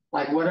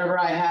 like whatever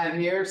I have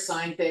here,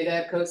 sine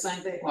theta,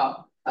 cosine theta,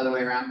 well, other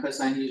way around,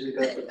 cosine usually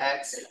goes with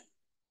x.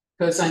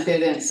 Cosine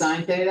theta and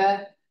sine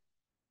theta,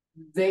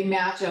 they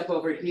match up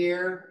over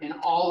here in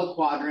all the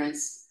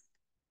quadrants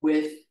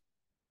with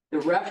the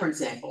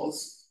reference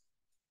angles.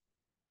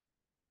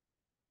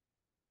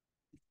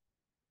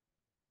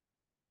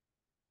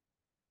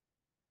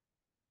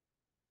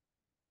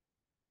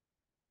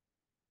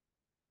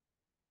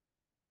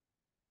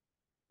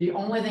 The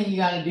only thing you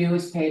got to do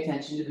is pay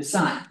attention to the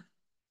sign.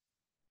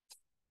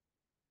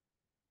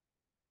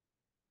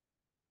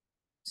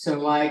 So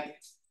like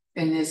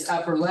in this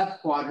upper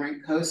left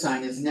quadrant,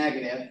 cosine is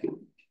negative,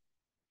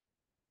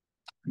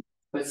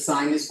 but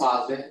sine is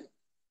positive.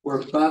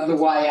 We're above the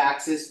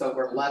y-axis, but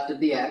we're left of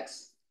the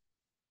x.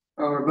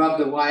 Or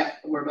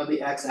we're above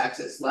the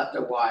x-axis, left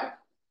of y.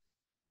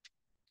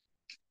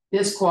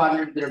 This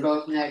quadrant, they're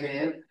both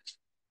negative.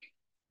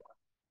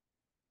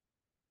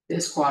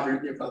 This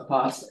quadrant, they're both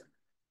positive.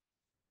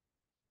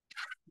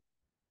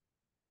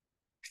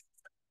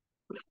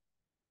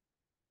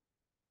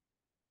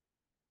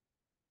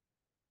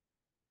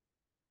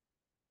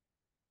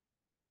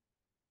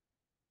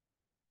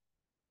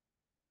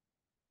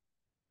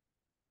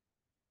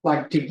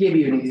 Like to give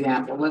you an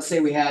example, let's say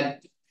we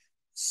had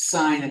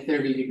sine of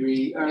 30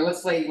 degrees, or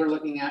let's say we're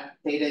looking at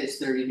theta is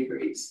 30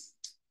 degrees.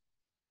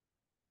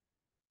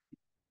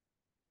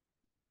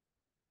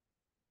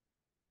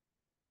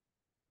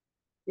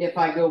 If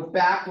I go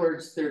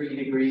backwards 30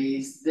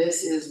 degrees,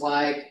 this is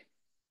like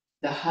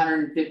the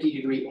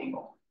 150-degree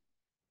angle.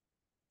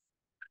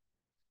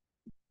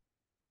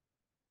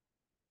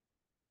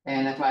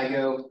 And if I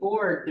go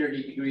forward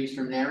 30 degrees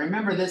from there,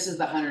 remember this is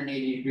the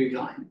 180-degree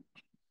line.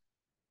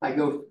 If I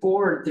go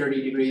forward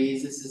 30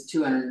 degrees, this is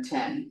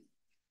 210.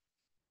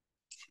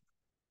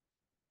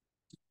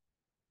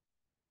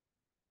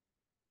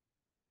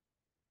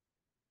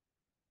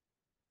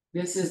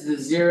 This is the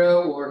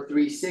 0 or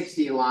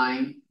 360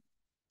 line.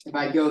 If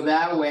I go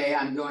that way,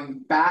 I'm going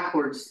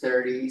backwards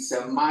 30,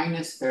 so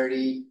minus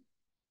 30.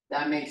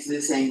 That makes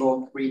this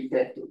angle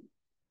 350.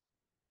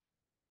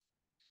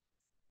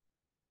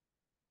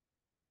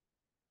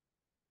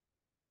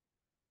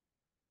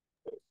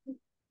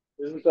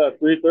 Isn't that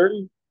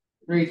 330?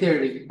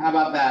 330. How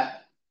about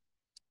that?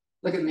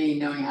 Look at me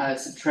knowing how to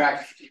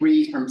subtract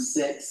 3 from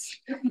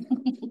 6.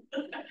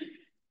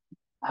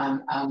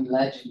 I'm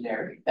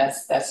legendary.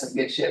 That's some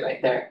good shit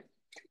right there.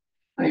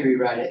 Let me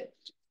rewrite it.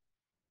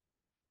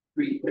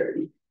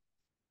 330.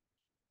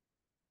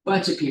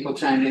 Bunch of people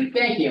chiming in.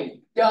 Thank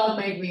you. Don't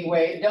make me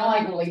wait. Don't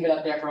like to leave it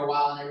up there for a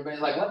while and everybody's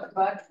like, what the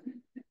fuck?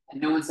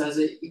 And no one says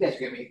it. You guys are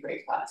gonna be a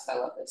great class. I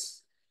love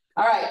this.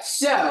 All right,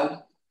 so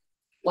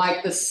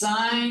like the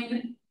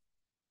sine,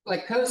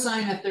 like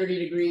cosine of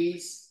 30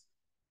 degrees.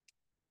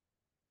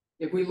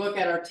 If we look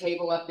at our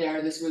table up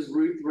there, this was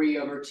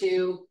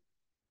 √3/2.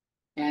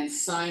 And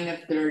sine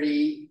of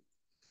 30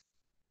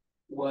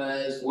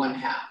 was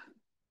 1/2.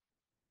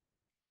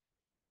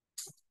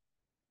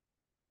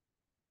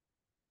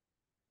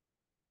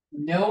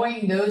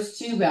 Knowing those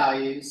two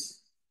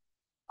values,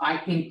 I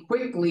can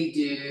quickly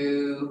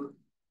do,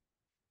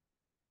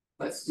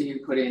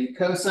 put in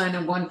cosine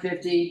of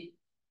 150,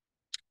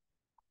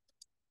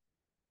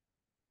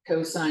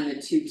 cosine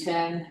of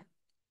 210,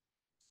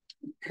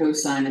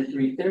 cosine of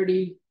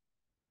 330.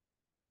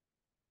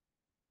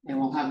 And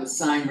we'll have the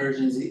sine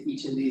versions of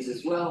each of these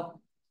as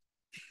well.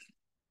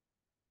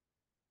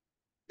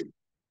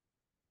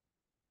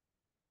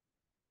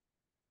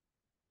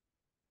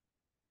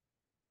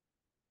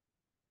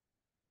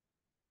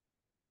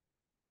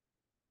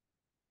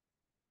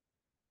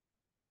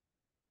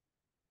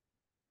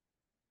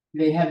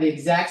 They have the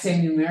exact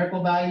same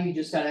numerical value, you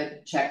just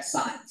gotta check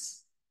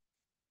signs.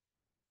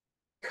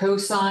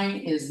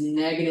 Cosine is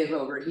negative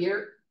over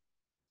here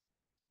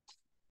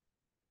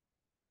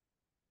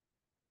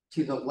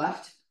to the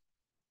left.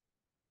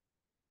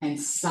 And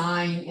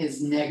sine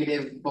is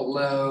negative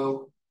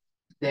below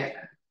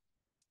there.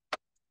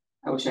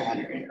 I wish I had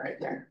it right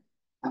there.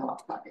 I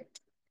lost pocket.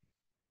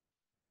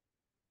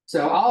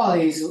 So all of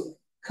these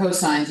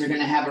cosines are going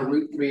to have a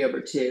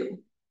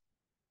 √3/2.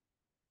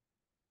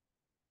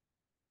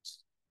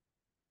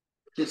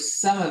 Just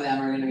some of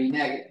them are going to be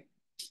negative.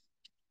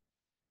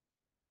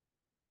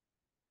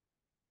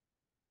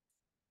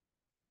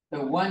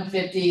 The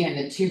 150 and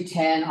the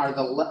 210 are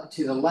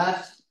to the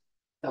left.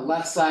 The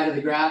left side of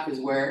the graph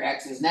is where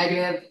x is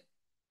negative.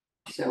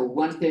 So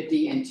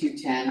 150 and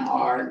 210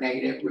 are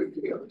negative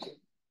 √3/2.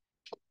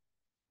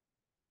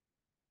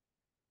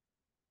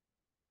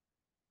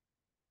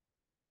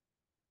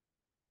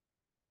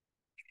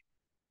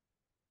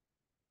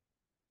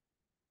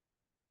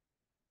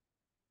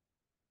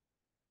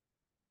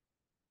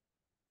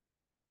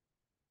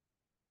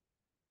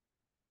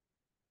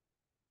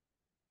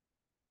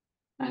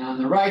 And on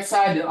the right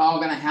side, they're all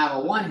going to have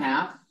a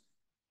 1/2.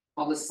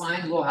 All the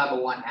signs will have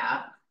a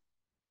 1/2.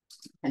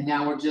 And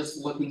now we're just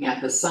looking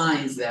at the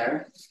signs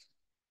there.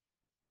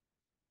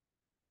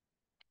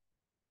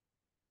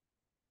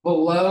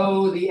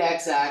 Below the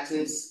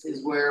x-axis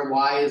is where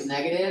y is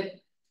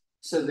negative.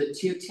 So the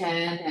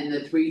 210 and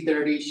the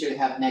 330 should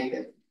have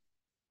negative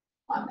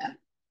on them.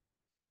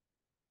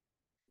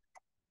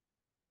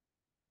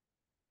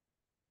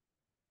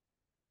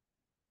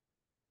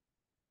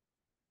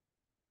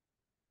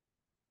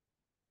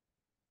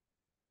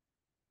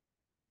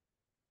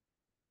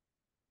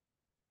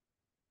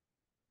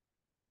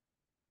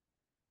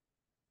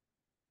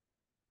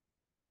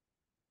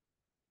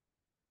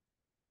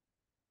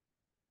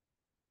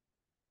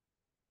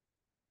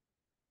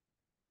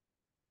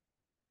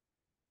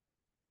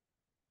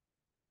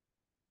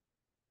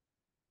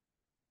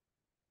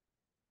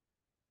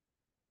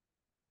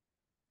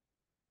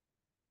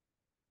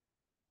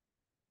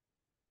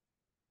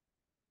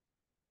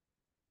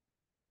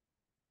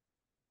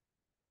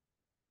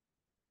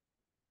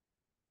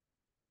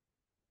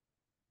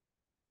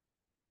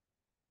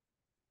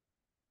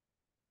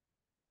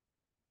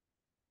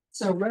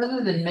 So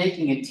rather than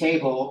making a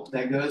table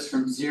that goes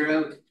from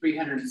 0 to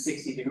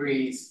 360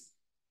 degrees,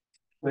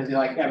 with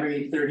like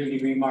every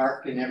 30-degree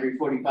mark and every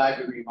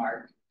 45-degree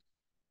mark,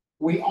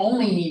 we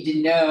only need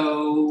to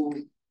know,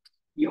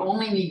 you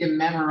only need to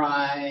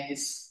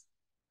memorize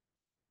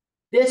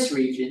this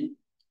region,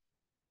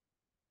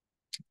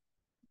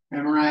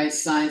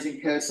 memorize sines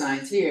and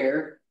cosines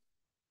here,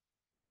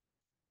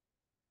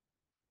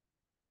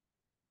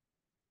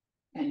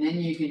 and then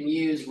you can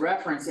use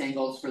reference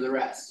angles for the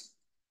rest.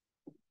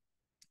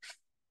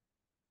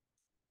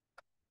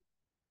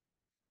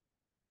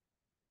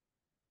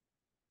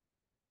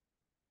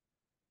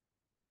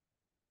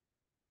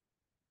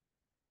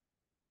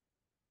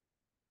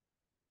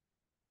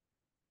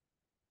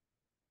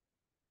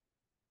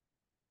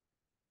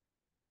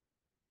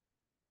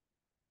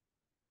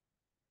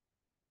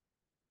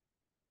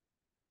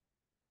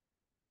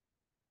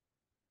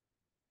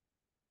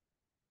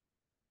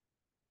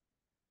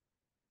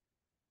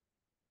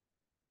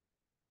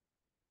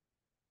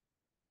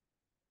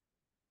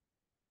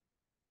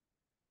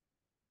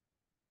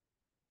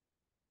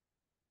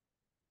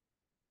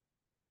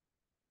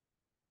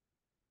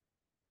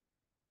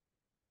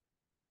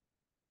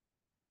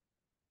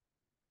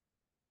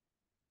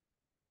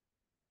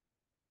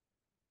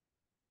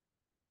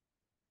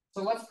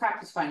 So let's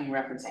practice finding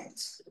reference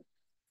angles.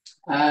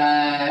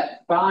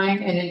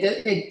 Find, and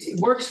it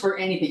works for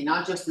anything,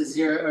 not just the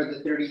 0 or the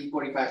 30,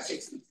 45,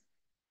 60.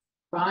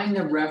 Find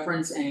the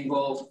reference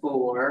angle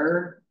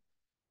for.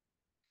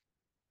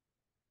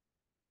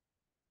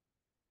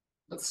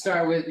 Let's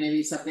start with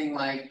maybe something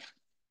like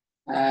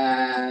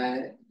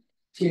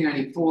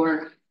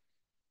 294.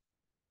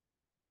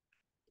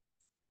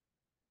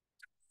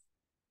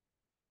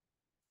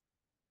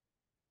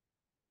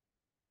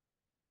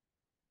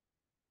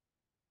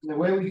 The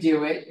way we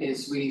do it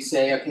is we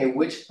say, okay,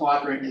 which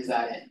quadrant is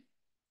that in?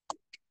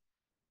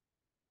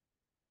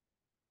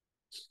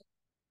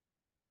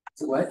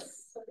 So what?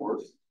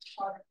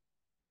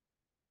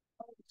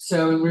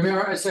 So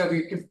remember, so if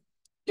you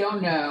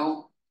don't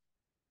know,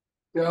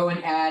 go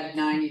and add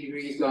 90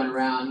 degrees going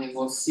around, and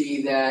we'll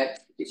see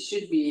that it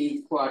should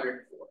be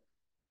quadrant 4.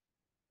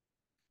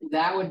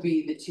 That would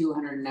be the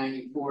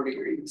 294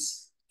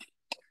 degrees.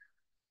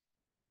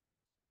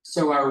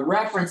 So our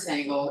reference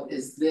angle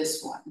is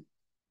this one.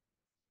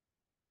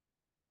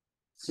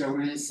 So we're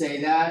going to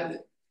say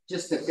that,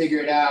 just to figure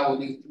it out, we'll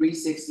do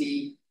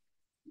 360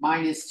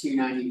 minus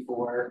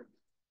 294.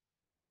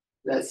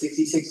 That's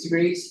 66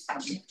 degrees.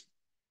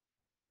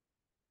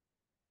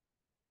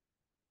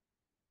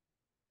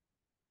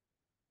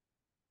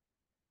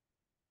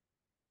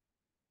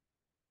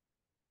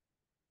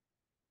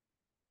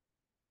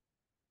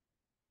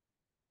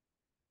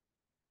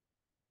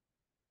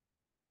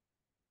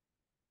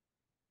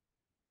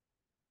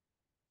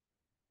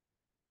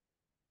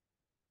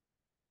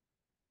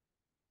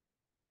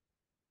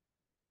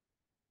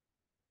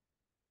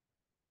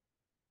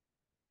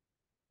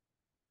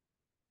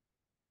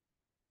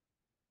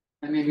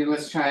 And maybe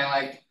let's try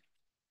like,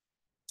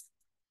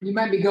 you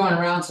might be going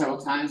around several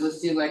times. Let's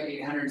do like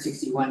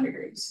 861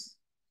 degrees.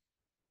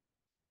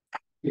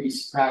 Maybe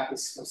some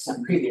practice with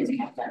some previous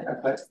math,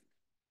 but.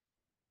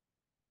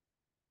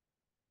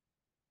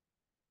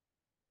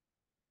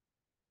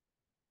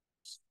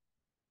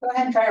 Go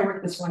ahead and try to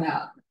work this one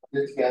out.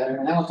 Do it together,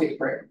 and then we'll take a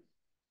break.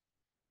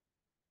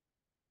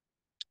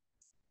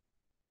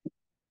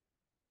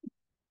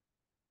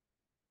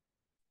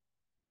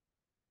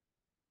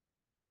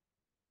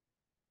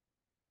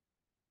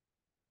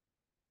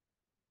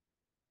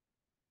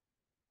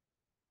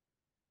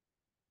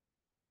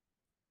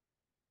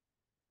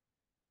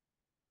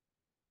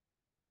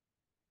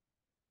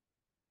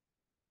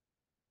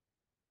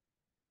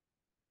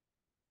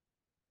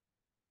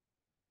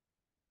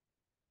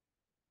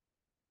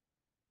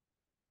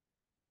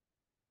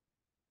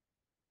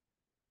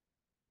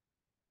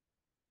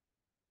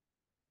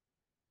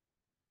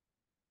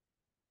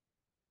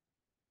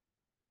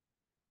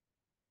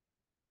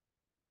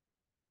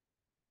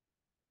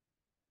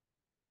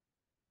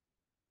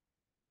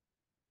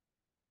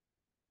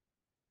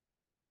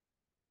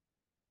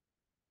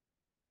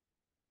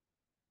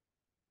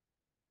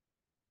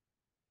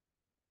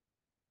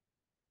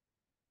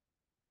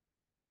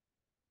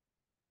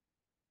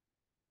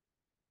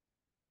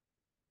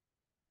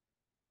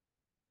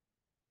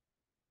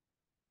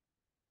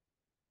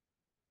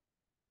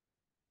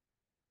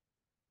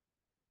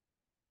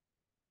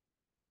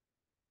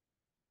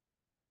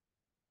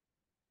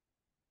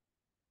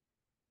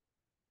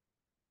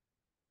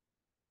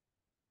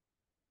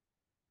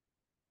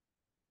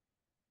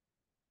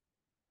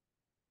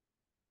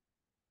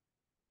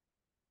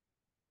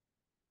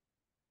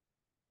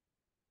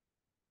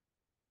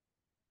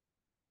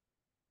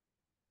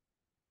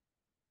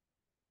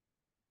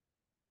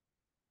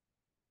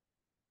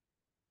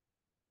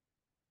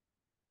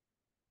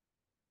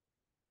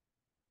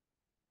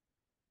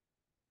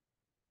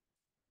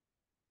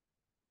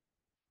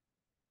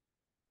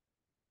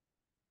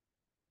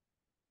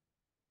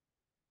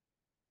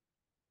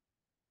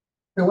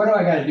 So what do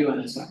I got to do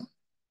on this one?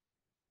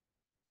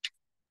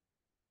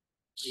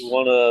 You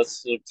want to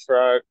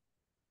subtract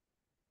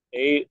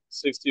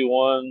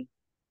 861,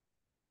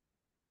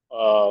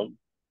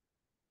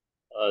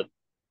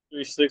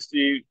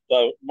 360,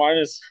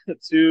 minus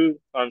 2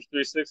 times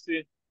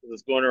 360, because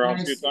it's going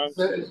around 2 times.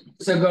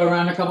 So go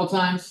around a couple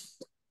times.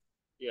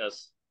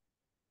 Yes.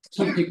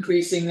 Keep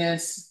decreasing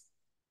this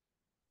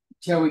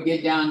until we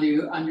get down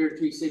to under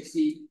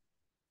 360. Is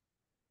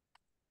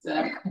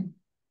that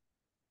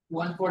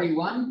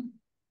 141?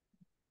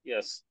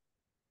 Yes.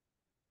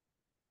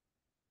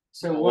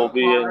 So what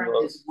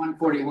quadrant is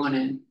 141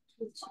 in?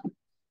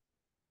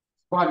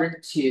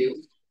 Quadrant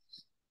 2.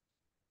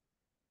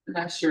 I'm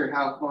not sure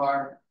how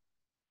far.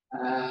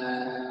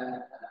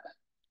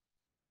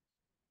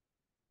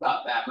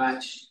 About that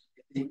much,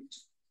 I think.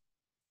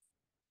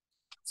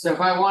 So if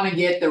I want to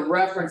get the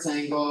reference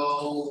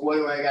angle, what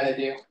do I got to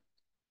do?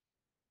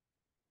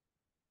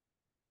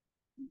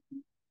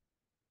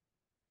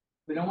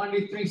 We don't want to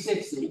do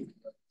 360.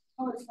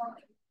 Oh, it's fine.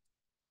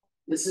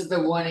 This is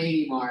the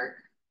 180 mark.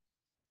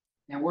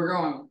 And we're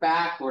going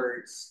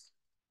backwards.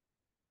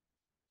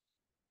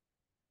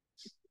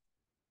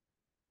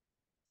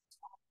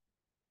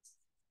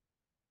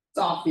 It's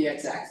off the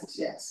x-axis,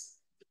 yes.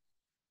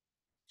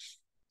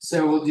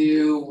 So we'll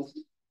do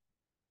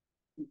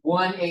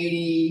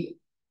 180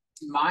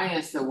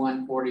 minus the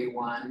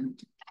 141.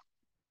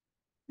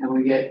 And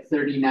we get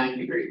 39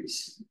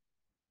 degrees.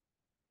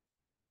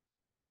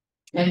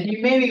 And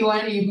you may be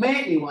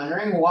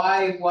wondering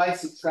why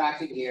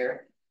subtract it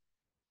here.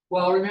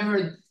 Well,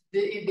 remember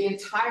the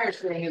entire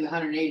thing is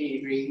 180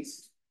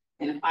 degrees.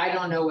 And if I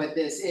don't know what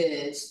this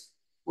is,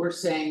 we're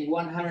saying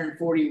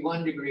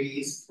 141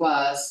 degrees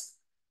plus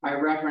my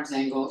reference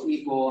angle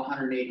equal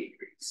 180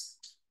 degrees.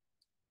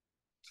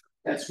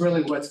 That's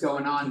really what's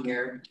going on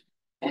here.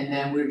 And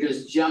then we're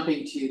just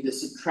jumping to the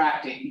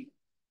subtracting.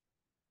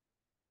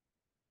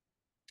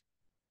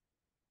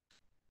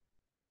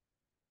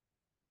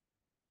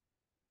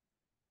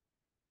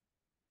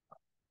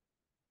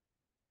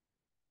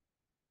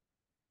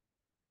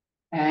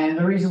 And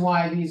the reason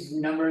why these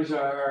numbers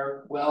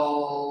are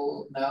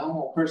well known,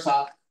 well, first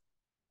off,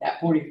 that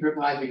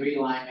 45-degree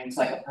line makes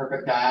like a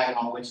perfect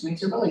diagonal, which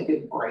makes a really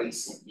good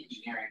brace in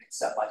engineering and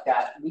stuff like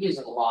that. We use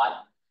it a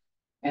lot.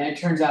 And it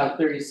turns out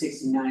a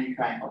 30-60-90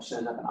 triangle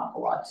shows up an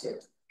awful lot too,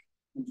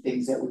 in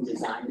things that we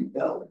design and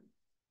build.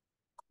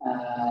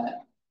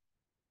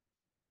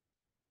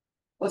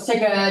 Let's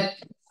take a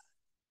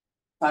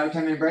 5 or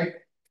 10 minute break.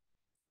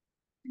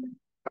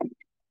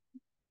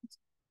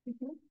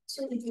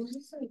 So if you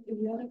just like if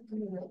you are at the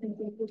and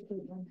go to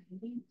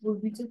 190,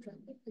 would we just try to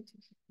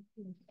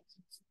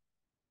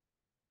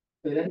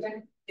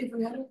if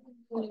we had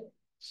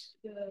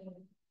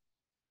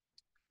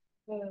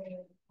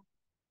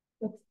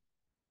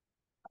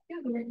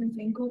the reference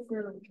angle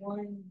for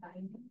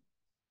 190.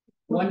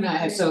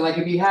 190. So like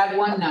if you had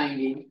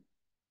 190,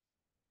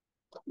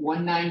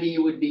 190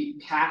 would be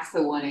past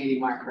the 180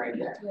 mark right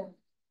there. Yeah.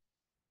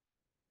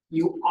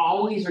 You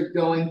always are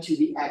going to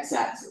the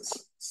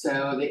x-axis.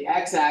 So the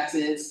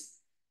x-axis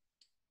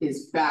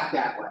is back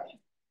that way.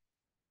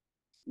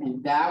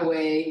 And that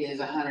way is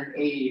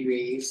 180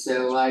 degrees.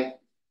 So like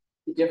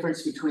the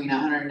difference between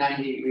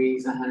 190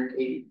 degrees and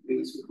 180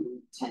 degrees would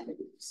be 10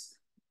 degrees.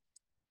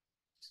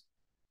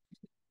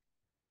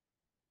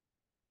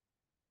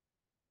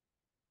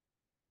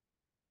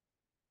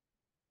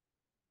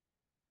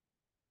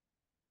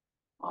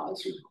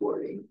 Pause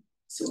recording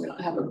so we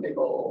don't have a big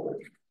old.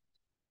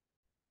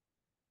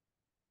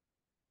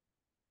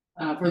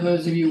 For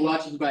those of you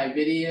watching by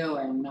video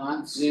and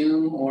not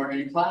Zoom or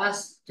in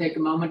class, take a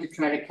moment to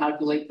try to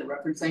calculate the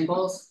reference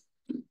angles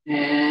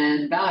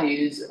and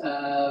values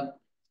of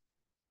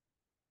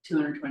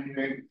 220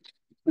 degrees,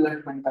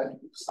 225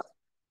 degrees.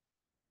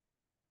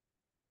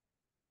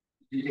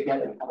 Do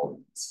together in a couple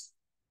minutes.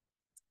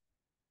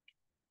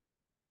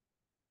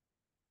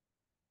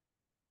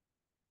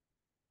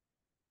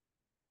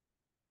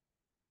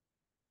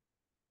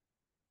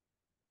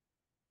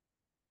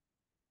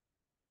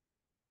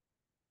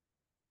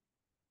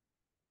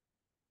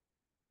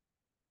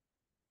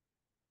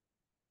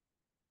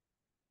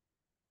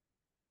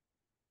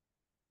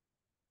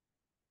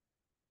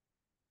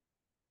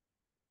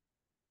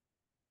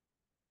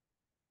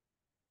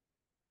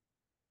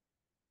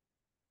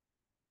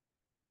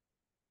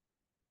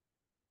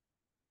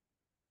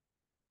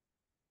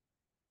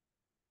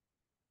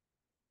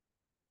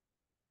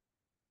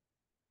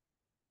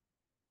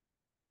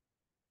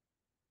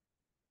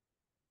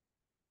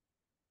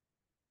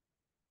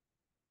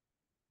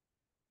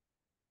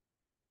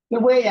 The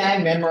way I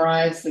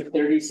memorized the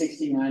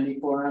 30-60-90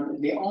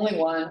 form, the only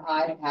one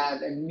I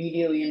have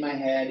immediately in my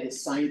head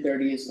is sine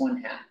 30 is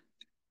 1/2.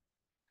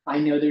 I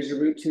know there's a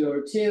root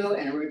 2/2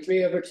 and a root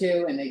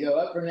 3/2, and they go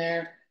up from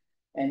there.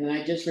 And then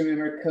I just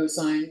remember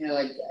cosine, you know,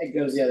 like it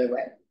goes the other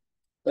way.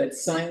 But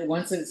sine,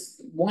 once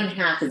it's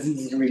 1/2 is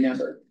easy to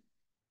remember.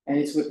 And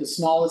it's with the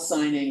smallest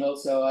sine angle,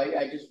 so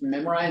I just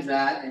memorize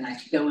that and I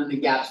fill in the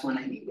gaps when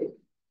I need it.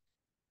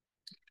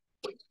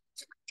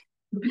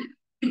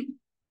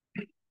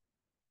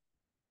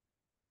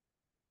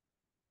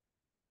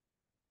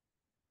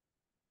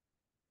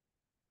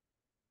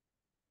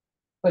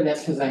 But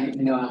that's because I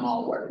know I'm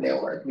all work,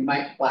 they'll work. We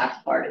might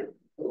flash part it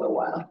for a little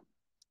while.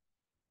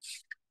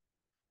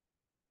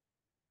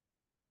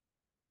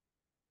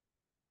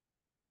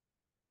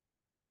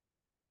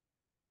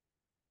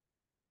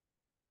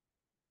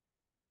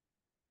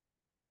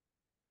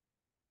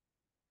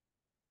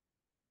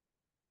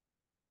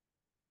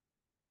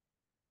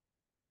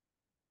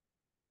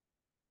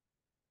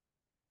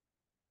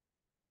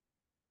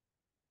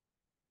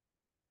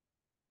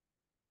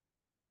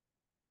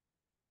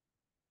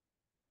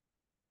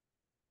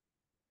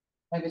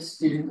 I have a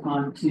student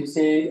on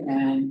Tuesday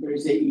and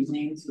Thursday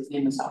evenings. His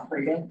name is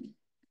Alfredo,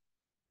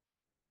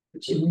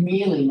 which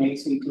immediately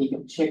makes me think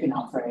of chicken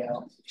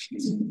Alfredo.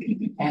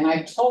 And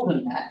I told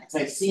him that because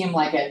I see him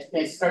like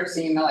I start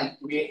seeing him at like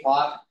 3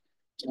 o'clock,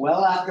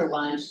 well after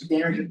lunch,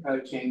 dinner's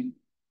approaching.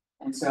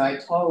 And so I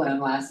told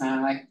him last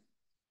night, like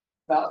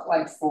about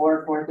like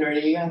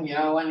 4:30, you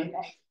know, when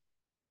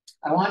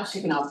I want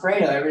chicken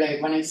Alfredo every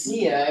day. When I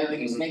see it,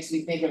 it just makes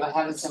me think of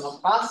having some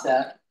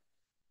pasta.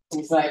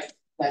 He's like,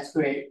 that's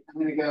great.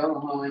 I'm gonna go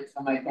home and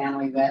tell my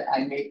family that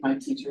I make my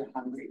teacher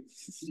hungry.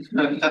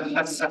 And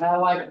I'm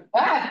like,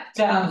 that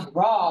sounds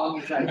wrong.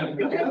 He's like,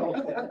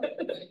 no.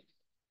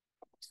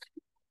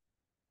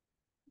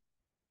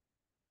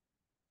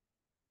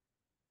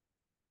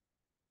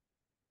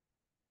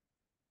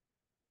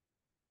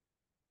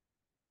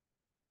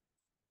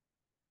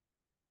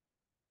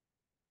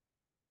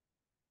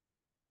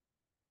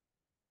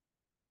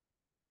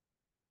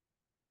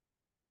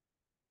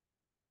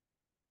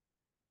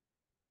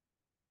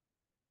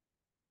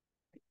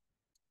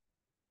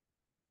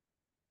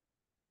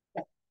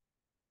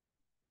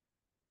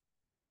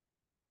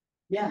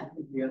 Yeah,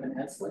 do you have an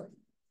ad slip?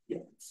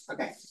 Yes.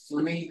 Okay, so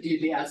let me do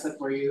the ad slip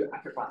for you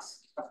after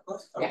class. Of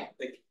course. Yeah.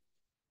 Thank you.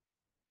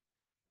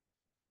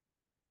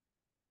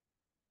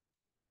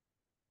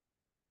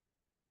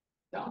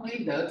 Don't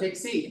leave though, take a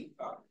seat,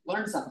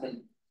 learn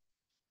something.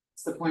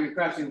 It's the point of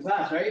crashing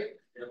class, right?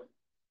 Yep.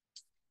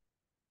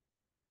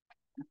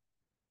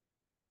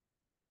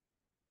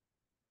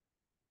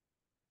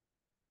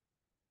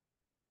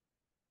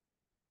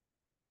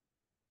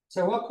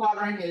 So what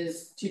quadrant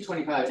is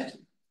 225 in?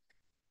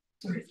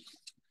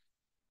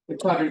 The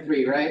quadrant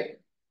 3, right?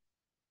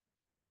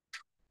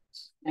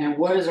 And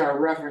what is our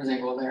reference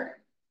angle there?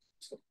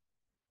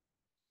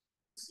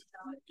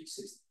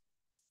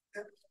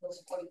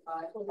 Was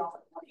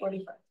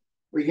 45.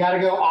 We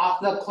gotta go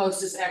off the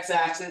closest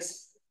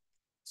x-axis.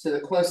 So the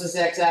closest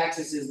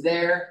x-axis is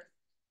there.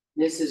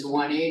 This is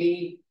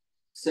 180.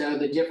 So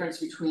the difference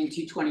between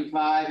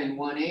 225 and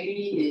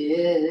 180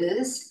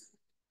 is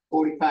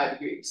 45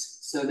 degrees.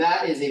 So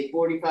that is a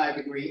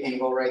 45-degree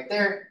angle right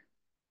there.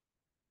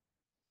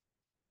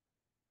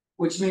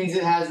 Which means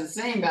it has the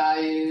same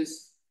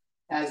values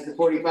as the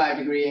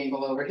 45-degree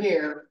angle over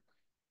here.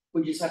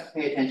 We just have to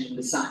pay attention to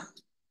the sign.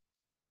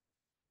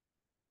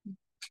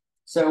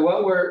 So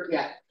what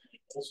yeah.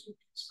 Also,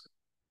 it's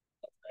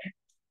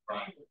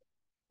triangle.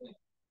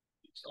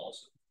 It's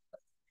also.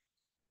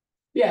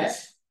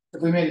 Yes,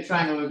 if we made a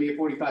triangle, it would be a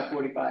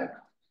 45-45.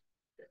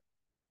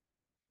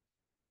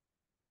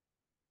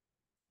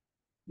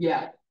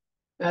 Yeah,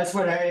 that's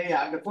what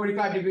the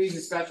 45 degrees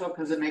is special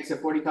because it makes a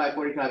 45,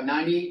 45,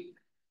 90.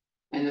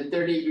 And the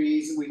 30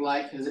 degrees we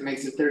like because it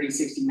makes a 30,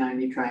 60,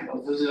 90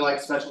 triangles. Those are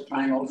like special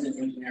triangles in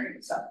engineering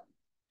and stuff.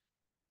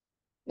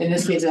 In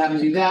this case, it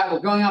happens to do that. We're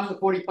going off the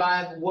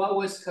 45. What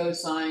was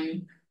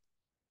cosine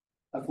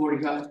of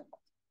 45?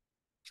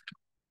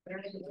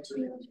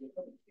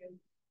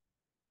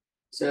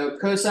 So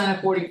cosine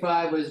of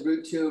 45 was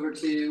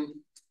 √2/2.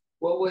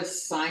 What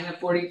was sine of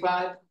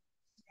 45?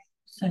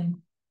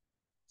 Same.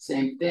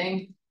 Same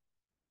thing.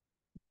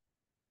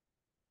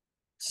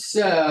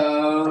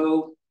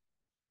 So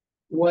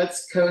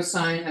what's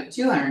cosine of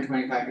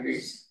 225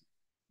 degrees?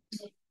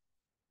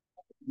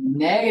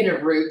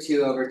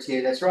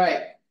 -√2/2. That's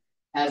right.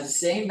 Has the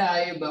same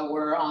value, but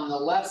we're on the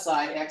left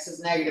side. X is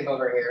negative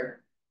over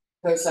here.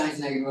 Cosine's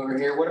negative over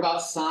here. What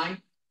about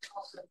sine?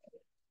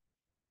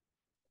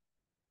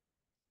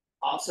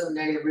 Also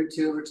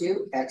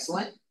 -√2/2.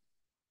 Excellent.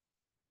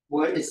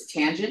 What is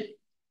tangent?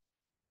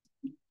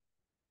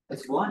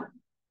 That's 1.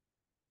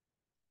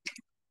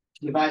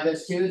 Divide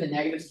those two, the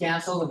negatives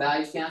cancel, the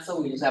values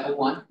cancel, we just have a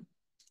 1.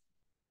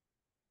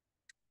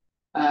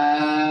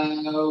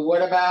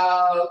 What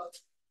about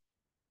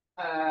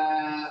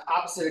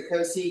opposite of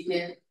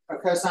cosecant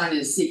or cosine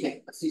is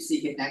secant? Let's do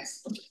secant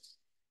next.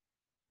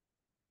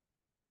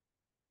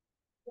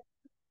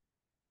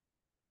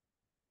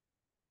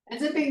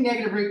 Ends up being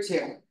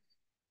 -√2.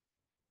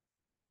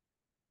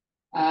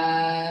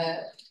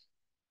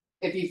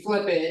 If you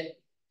flip it,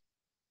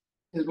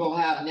 because we'll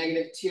have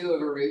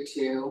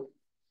 -2/√2.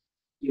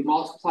 You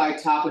multiply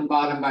top and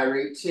bottom by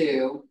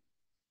 √2,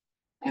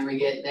 and we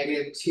get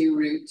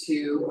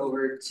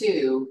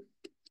 -2√2/2.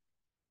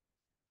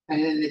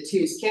 And then the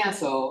 2's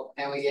cancel,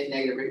 and we get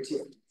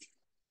 -√2.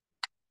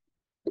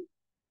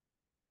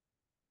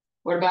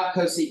 What about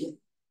cosecant?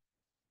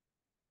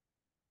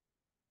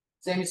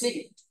 Same as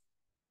secant.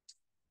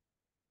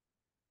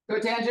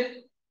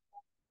 Cotangent?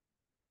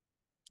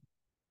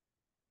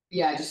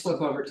 Yeah, just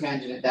flip over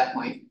tangent at that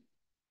point.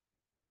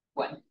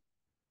 What?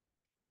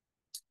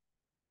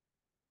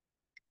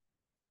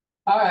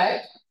 All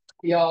right,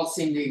 y'all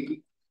seem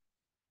to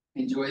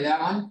enjoy that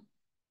one.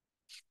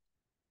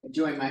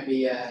 Enjoy might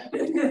be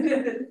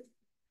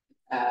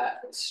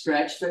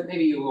stretch, but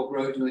maybe you will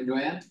grow to enjoy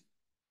them.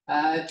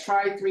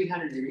 Try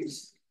 300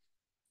 degrees.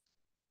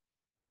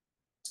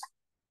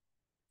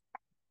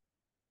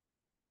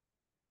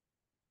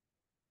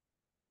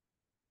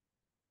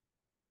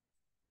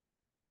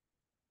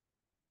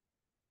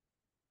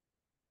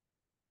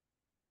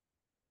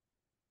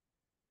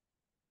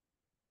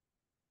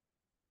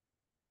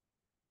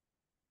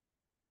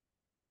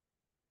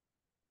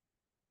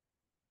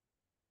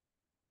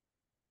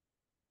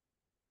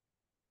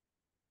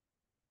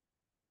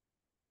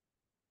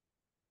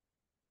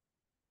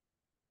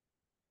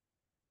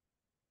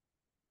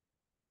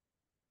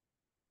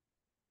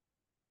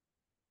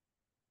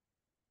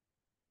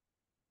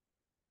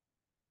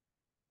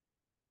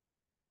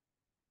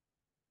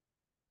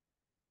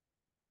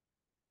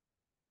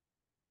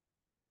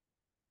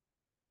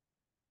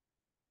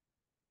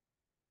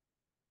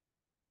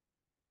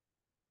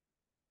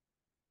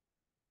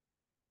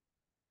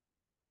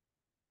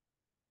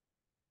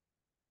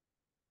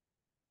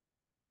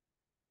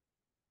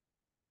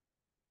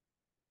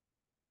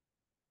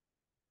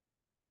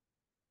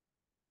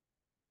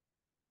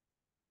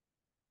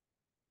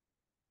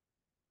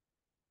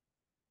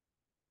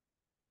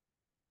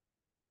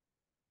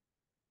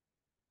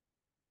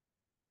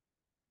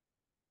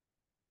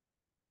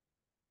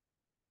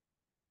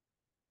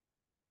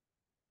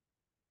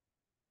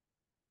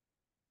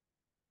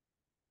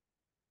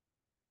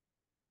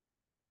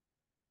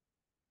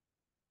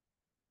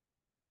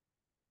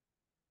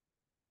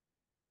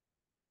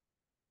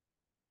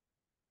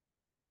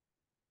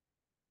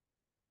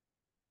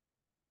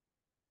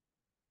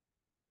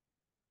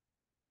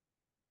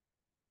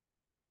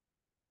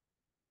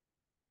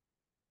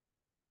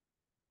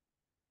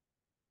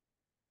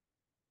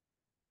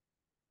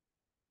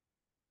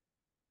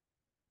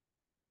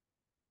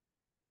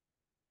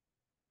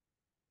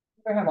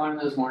 I have one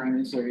of those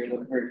mornings where you're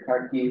looking for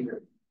car keys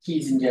or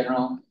keys in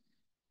general.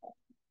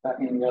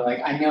 And you're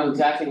like, I know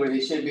exactly where they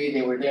should be,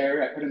 they were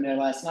there, I put them there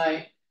last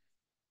night.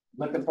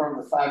 Looking for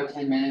them for 5 or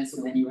 10 minutes,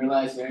 and then you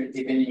realize they've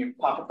been in your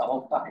pocket the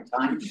whole fucking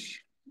time.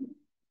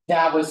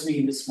 That was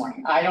me this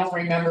morning, I don't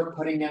remember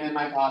putting them in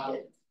my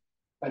pocket.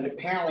 But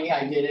apparently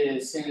I did it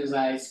as soon as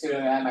I stood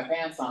and had my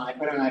pants on, I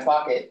put them in my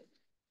pocket.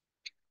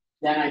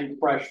 Then I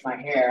brushed my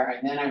hair,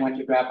 and then I went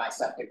to grab my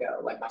stuff to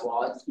go, like my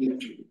wallet.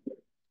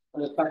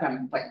 What the fuck,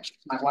 I'm like,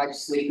 my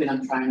wife's sleeping,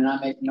 I'm trying to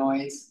not make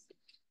noise.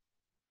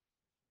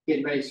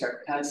 Getting ready to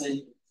start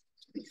cussing.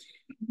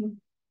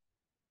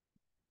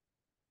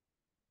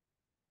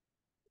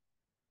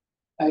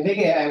 I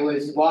think I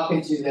was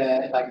walking to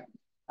the, like,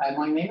 I'm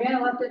like, maybe I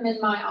left them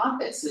in my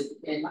office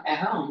at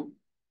home.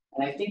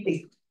 And I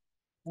think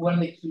one of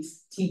the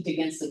keys teeped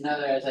against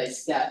another as I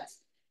stepped.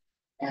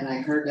 And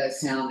I heard that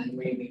sound and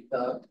made me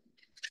go,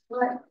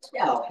 what?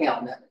 Oh,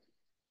 hell no.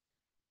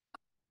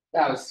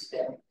 That was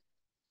scary.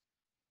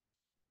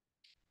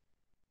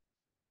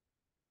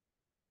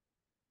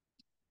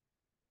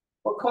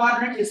 What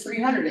quadrant is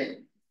 300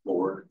 in?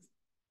 4.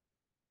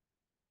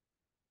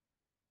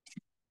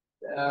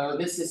 So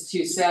this is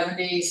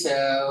 270,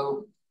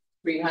 so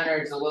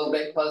 300 is a little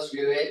bit closer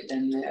to it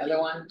than the other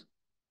one.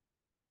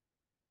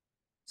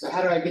 So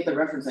how do I get the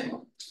reference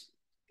angle?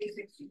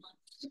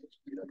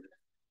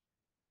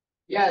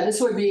 Yeah, this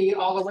would be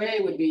all the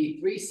way would be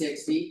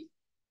 360.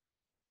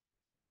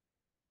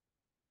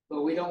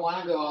 But we don't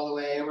want to go all the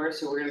way over,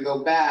 so we're going to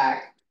go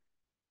back.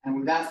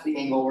 And that's the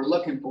angle we're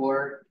looking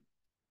for.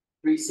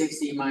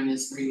 360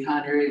 minus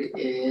 300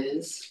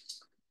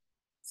 is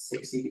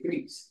 60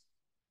 degrees.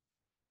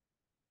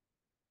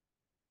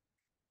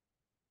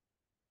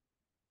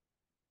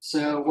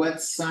 So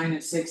what's sine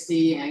of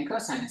 60 and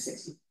cosine of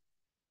 60?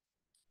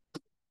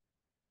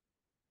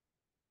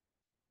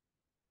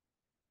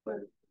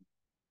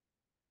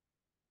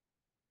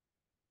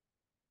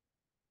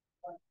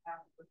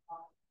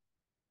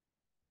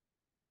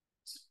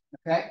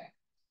 Okay.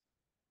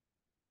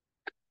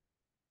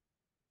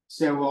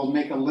 So we'll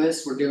make a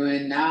list. We're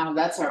doing now,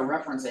 that's our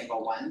reference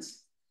angle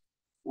ones.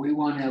 We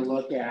want to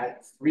look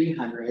at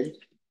 300.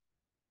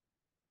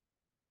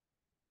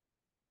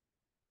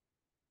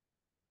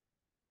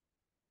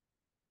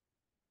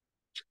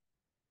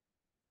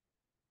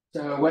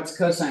 So what's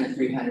cosine of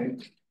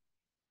 300?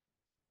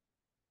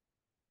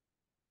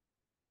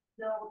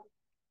 No.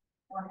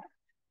 One,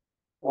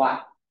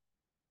 Why?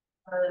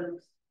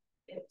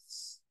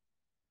 it's.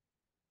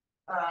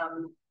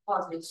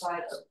 Positive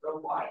side of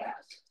the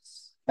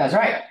y-axis. That's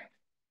right.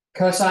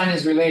 Cosine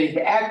is related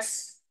to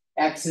x.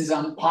 X is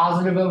on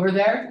positive over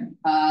there.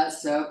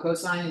 So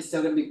cosine is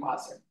still going to be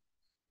positive.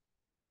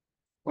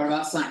 What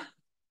about sine?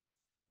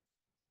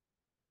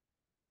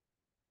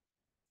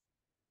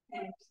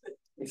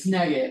 It's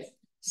negative.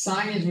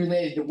 Sine is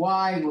related to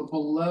y. We're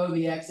below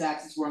the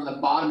x-axis. We're on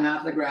the bottom half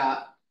of the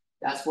graph.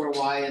 That's where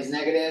y is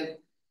negative.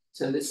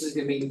 So this is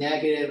going to be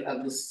negative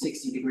of the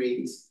 60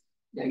 degrees.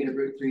 Negative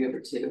root 3 over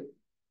 2.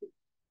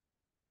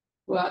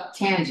 Well,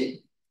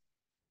 tangent.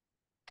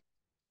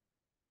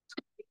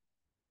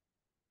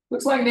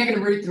 Looks like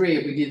negative root 3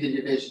 if we did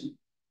the division.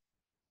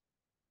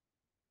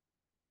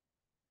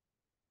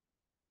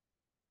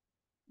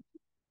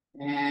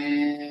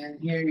 And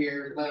here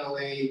you're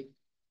literally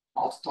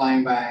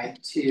multiplying by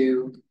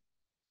 2.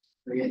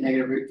 We get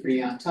negative root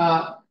 3 on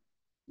top,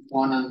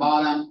 1 on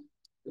bottom,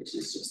 which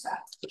is just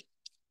that.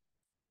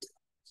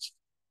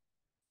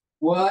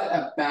 What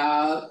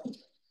about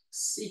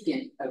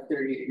secant of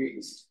 30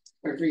 degrees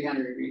or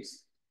 300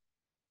 degrees?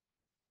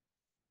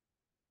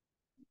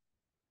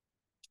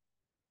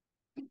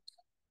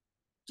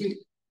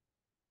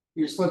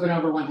 You're flipping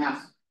over 1/2.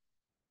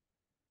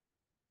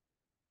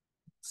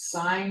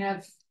 Sine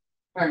of,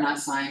 or not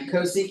sine,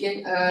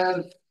 cosecant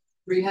of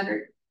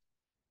 300.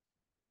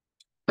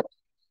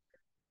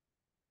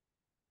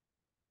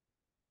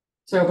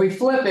 So if we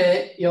flip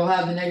it, you'll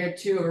have the negative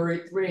 2 over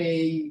root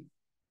 3,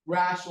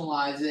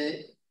 rationalize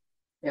it,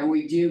 and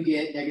we do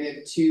get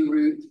negative 2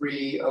 root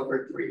 3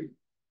 over 3.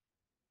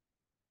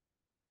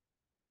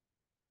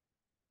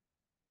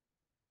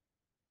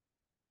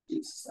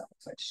 Jesus, that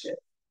looks like shit.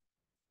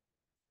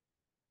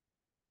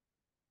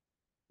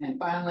 And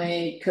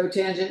finally,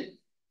 cotangent.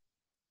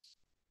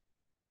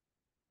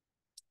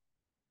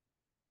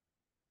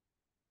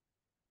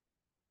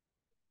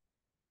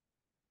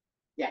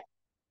 Yeah.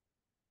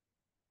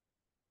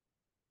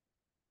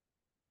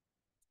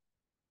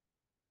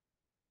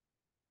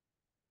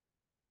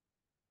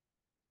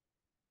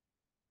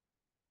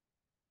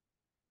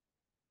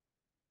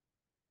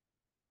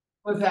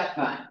 What's that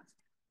time?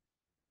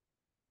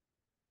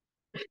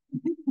 It's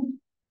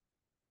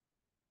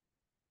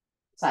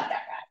not that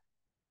bad.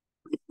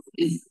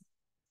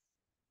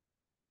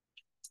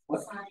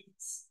 What?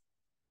 Science.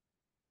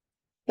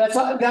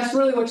 That's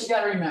really what you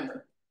got to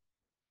remember.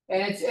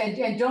 And it's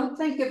and don't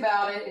think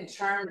about it in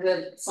terms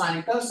of sine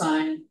and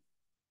cosine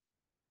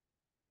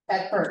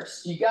at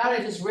first. You got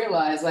to just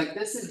realize like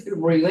this is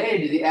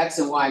related to the x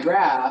and y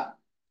graph.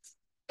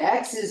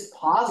 X is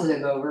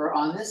positive over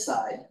on this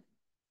side.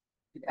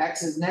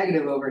 X is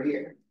negative over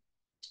here.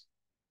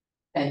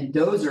 And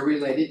those are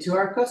related to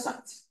our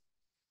cosines.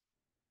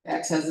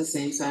 X has the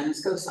same sign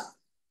as cosine.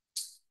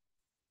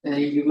 And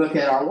if you look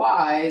at our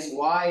y's,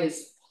 y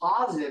is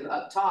positive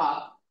up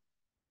top,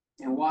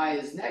 and y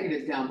is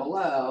negative down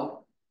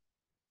below,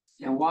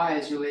 and y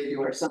is related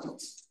to our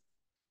sines.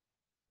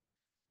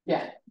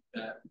 Yeah.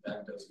 That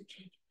doesn't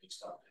change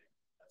based on A.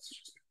 That's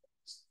just.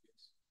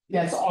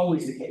 That's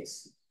always the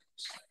case.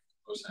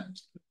 Cosine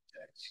to the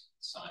X,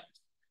 sine.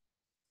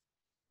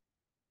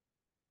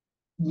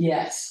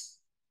 Yes.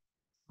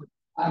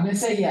 I'm gonna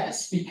say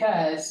yes,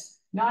 because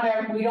not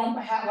every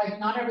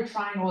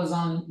triangle is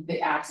on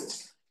the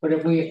axis. But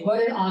if we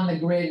put it on the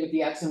grid with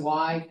the X and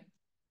Y,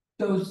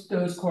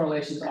 those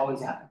correlations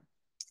always happen.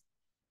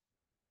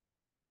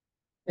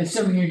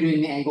 Assuming you're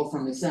doing the angle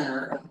from the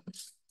center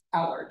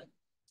outward.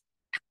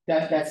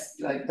 That's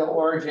like the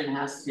origin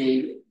has to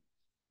be.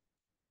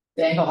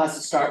 The angle has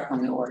to start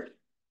from the origin.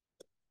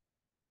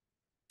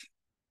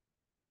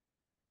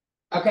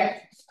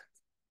 Okay.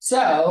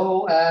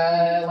 So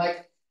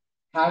like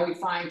how do we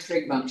find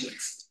trig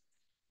functions?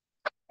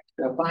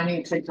 So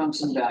finding trig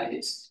function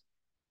values.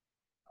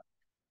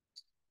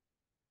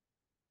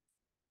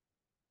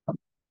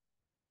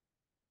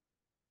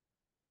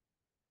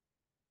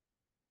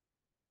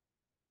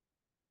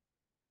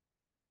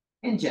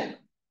 In general.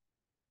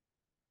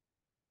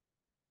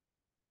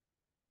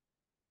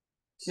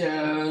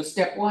 So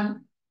step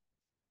one.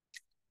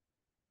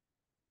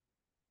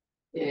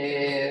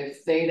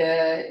 If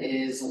theta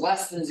is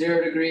less than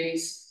 0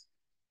 degrees,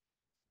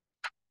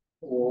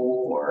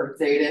 or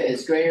theta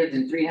is greater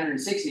than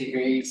 360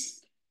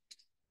 degrees,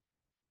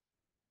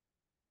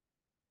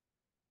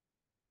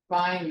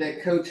 find the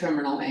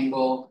coterminal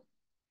angle.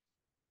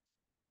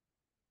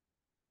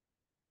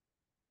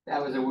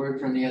 That was a word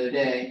from the other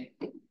day,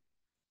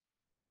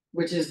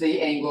 which is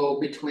the angle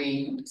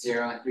between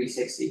 0 and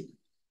 360.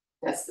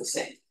 That's the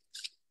same.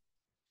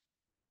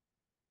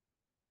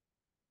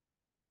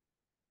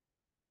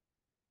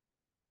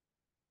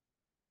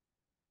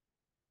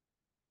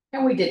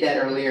 And we did that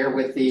earlier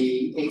with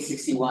the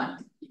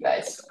 861. You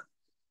guys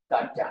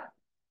got it down.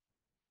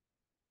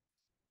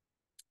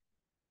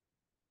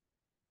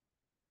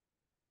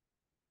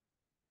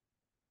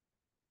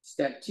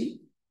 Step 2.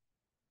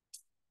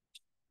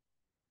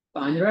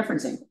 Find the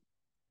reference angle.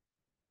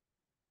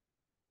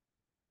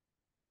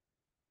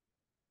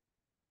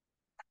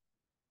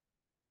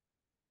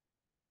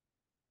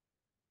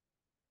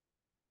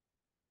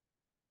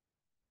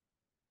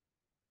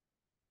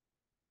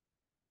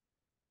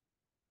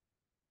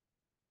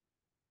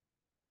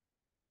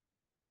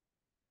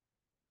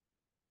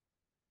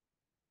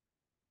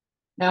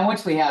 Now,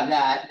 once we have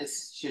that,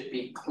 this should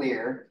be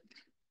clear.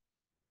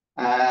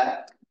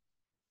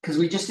 Because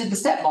we just did the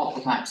step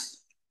multiple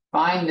times.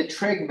 Find the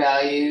trig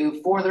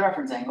value for the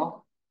reference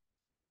angle.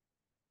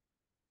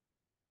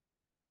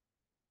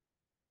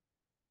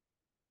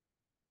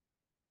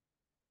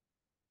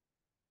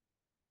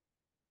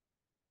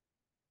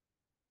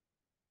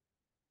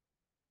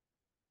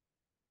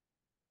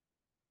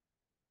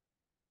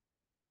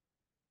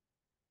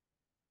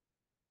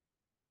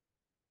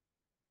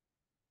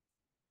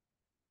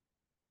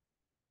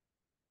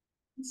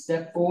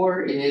 Step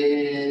 4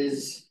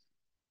 is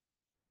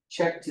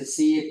check to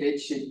see if it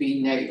should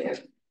be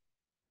negative.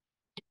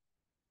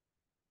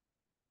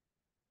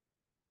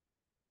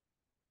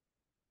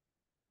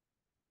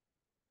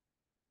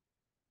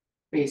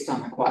 Based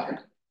on the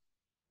quadrant.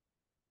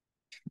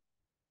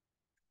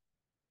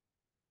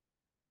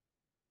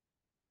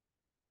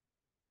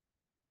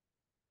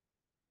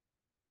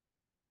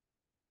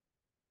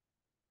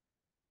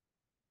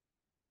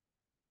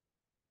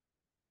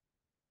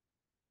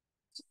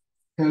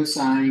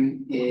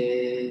 Cosine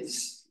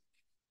is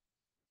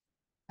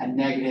a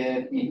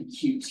negative in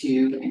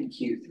Q2 and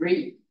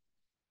Q3.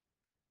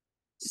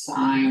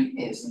 Sine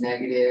is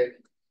negative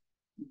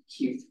in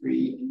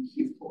Q3 and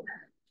Q4.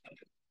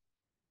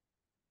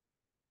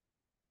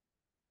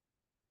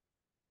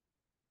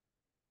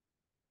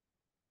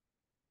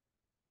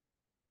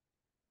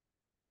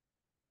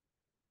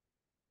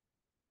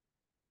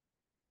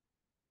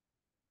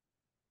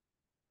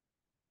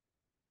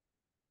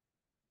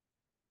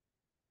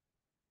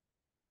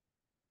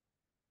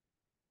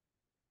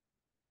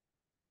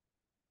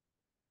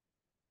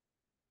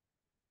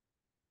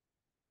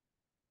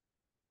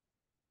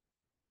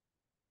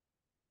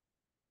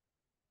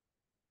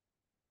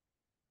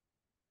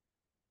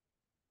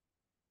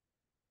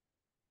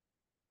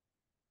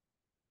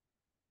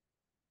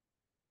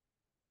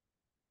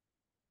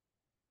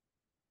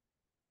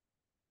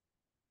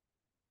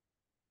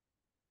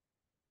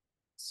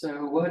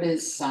 So what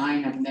is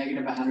sine of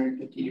negative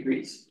 150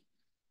 degrees?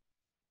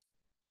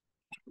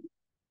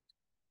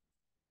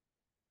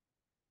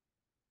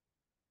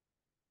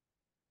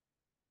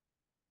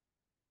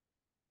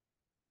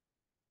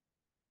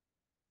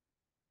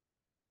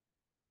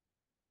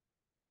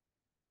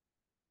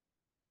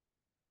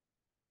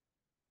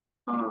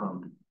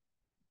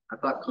 I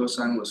thought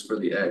cosine was for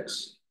the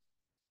X.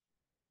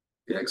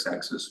 The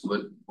x-axis,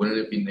 wouldn't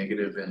it be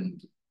negative in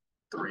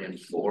 3 and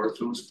 4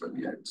 if it was for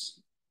the x?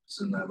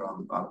 Isn't that on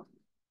the bottom?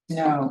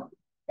 No,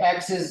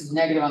 X is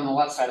negative on the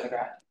left side of the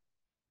graph.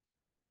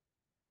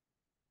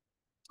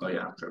 Oh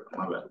yeah, I'm tripping,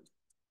 my bad.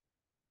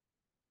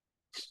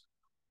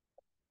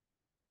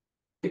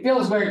 It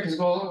feels weird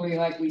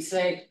because we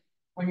say,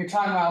 when you're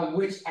talking about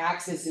which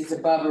axis is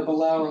above or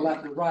below or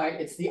left or right,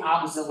 it's the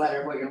opposite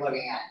letter of what you're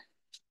looking at.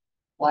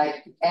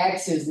 Like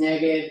X is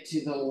negative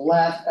to the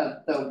left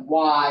of the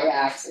Y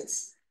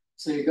axis.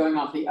 So you're going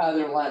off the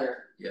other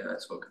letter. Yeah,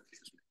 that's what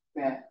confused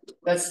me. Yeah,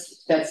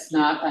 that's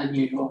not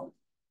unusual.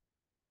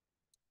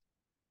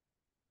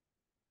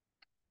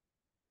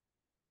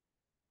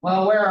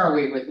 Well, where are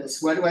we with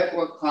this? What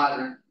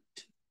quadrant?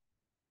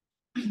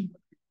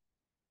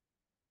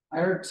 I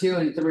heard 2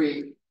 and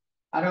 3.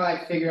 How do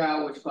I figure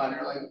out which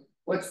quadrant? Like,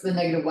 what's the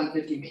negative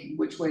 150 mean?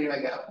 Which way do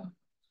I go?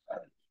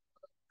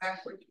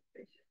 Backward.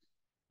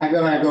 I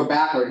go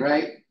backward,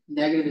 right?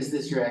 Negative is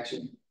this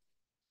direction.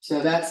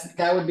 So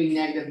that would be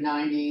negative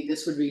 90.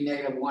 This would be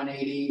negative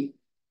 180.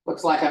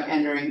 Looks like I'm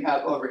entering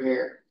up over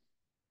here.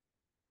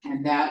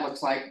 And that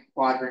looks like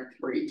quadrant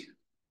 3.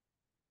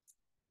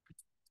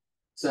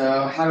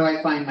 So how do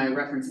I find my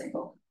reference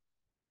angle?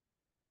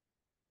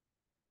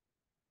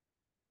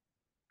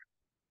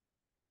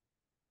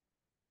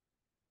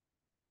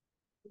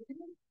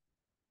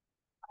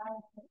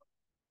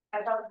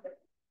 I thought that.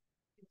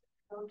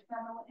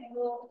 Terminal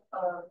angle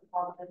of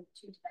all the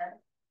 210.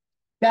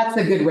 That's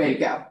a good way to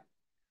go.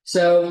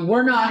 So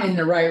we're not in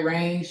the right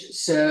range,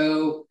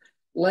 so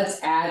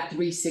let's add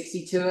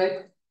 360 to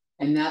it,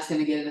 and that's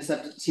gonna get us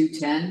up to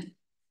 210.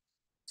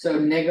 So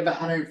negative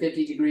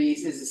 150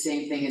 degrees is the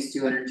same thing as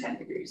 210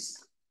 degrees.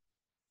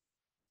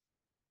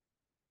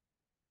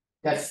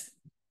 It's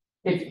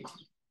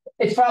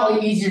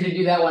probably easier to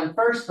do that one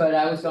first, but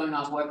I was going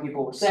off what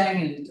people were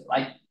saying, and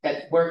like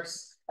that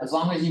works as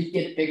long as you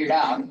get it figured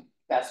out.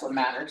 That's what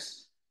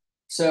matters.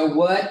 So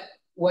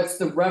what's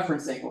the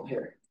reference angle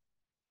here?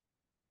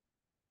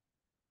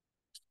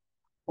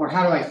 Or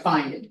how do I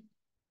find it?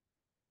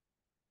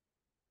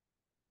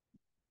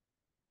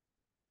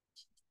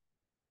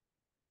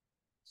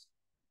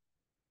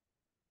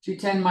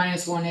 (210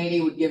 minus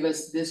 180 would give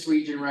us this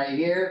region right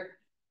here.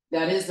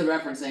 That is the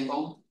reference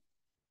angle.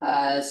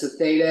 So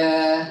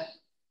theta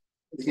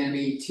is going to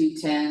be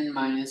 210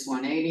 minus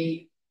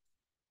 180,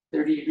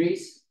 30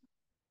 degrees.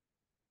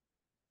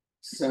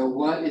 So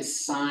what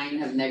is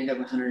sine of negative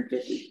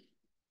 150?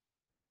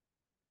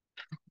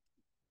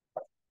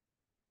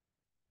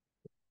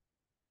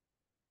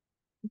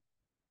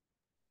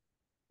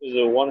 Is it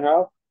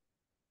 1/2?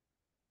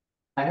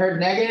 I heard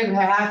negative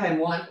half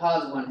and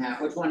positive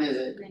 1/2. Which one is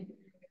it?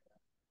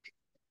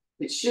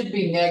 It should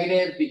be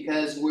negative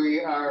because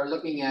we are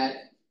looking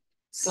at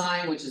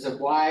sine, which is a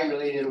y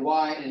related to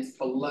y, and it's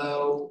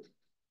below,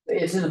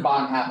 it's in the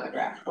bottom half of the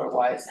graph where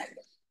y is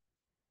negative.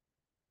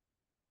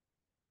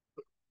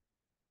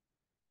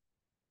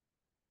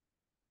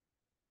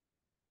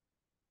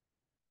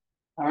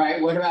 All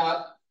right, what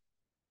about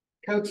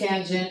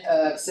cotangent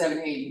of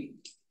 780?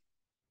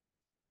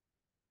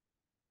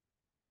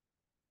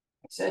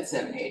 I said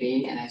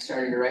 780 and I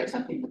started to write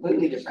something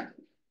completely different.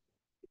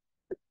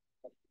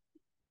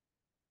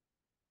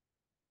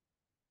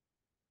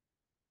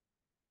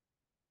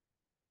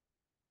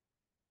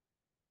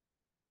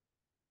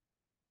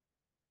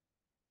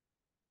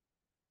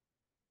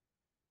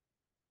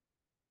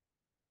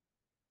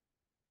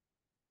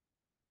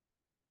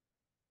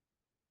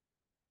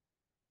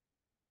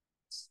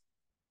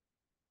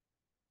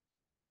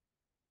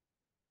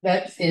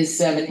 That is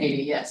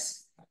 780,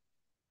 yes.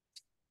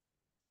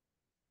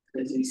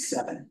 This is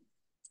 7.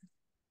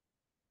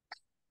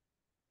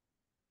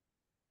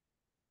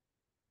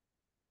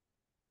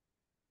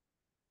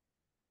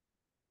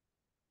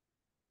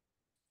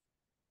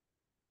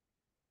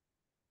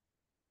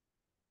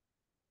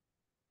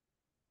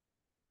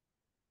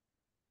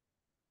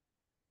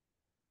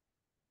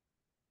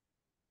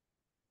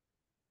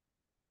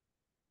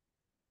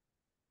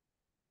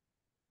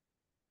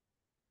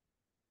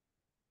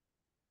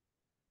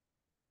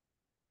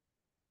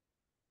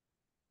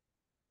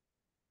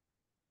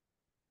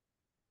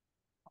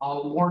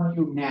 I'll warn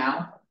you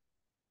now,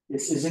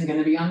 this isn't going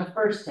to be on the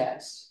first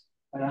test,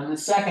 but on the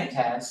second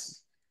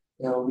test,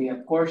 there will be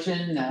a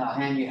portion that I'll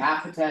hand you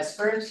half the test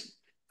first,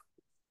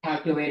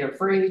 calculator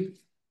free.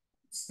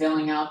 It's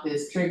filling out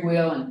this trig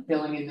wheel and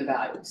filling in the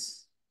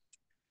values.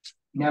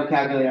 No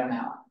calculator on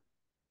that one.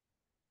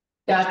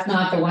 That's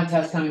not the one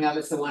test coming up,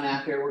 it's the one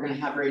after. We're going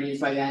to have radians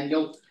by then.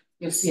 You'll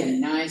see a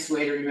nice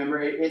way to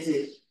remember it.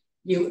 If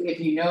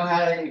you know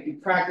how to, if you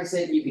practice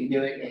it, you can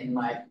do it in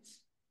like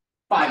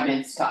 5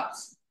 minutes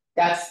tops.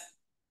 That's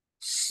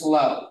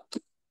slow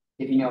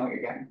if you know what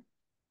you're doing.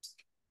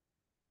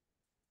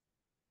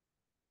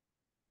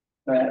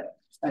 But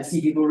I see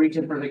people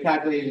reaching for the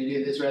calculator to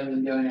do this rather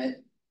than doing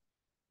it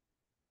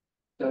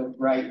the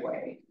right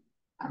way.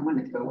 I'm going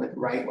to go with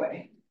right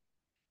way.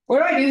 What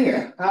do I do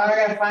here? I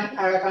gotta find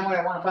what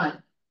I want to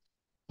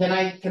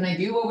find. Can I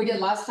do what we did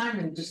last time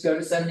and just go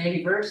to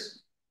 780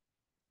 first?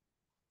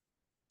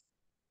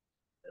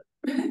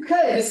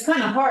 Cause it's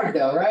kind of hard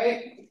though,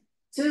 right?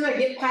 As soon as I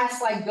get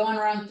past like going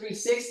around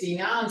 360,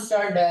 now I'm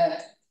starting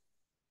to,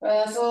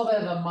 well, that's a little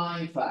bit of a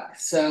mind fuck,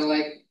 so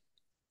like.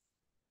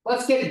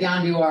 Let's get it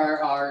down to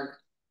our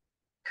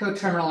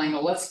coterminal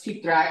angle, let's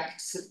keep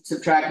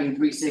subtracting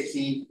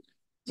 360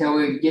 till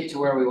we get to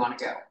where we want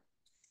to go.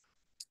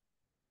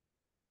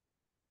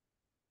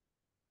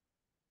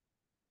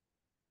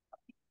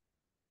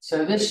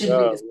 So this should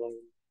Yeah, be,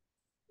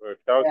 or a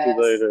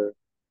calculator.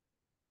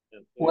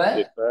 And What?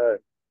 get back.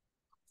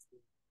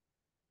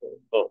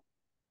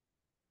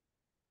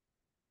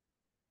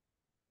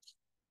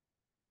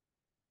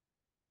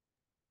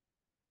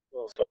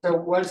 Oh, so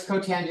what is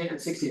cotangent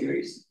of 60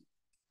 degrees?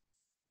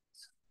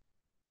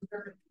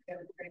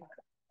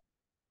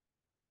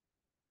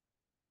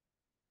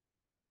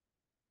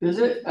 Is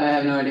it? I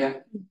have no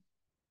idea.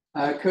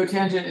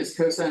 Cotangent is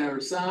cosine over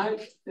sine,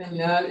 and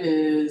that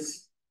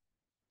is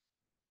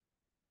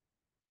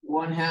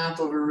 1/2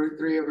 over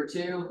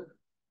 √3/2.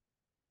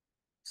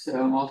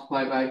 So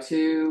multiply by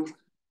 2.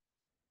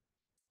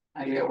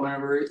 I get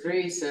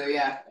 1/√3, so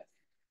yeah,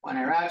 when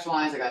I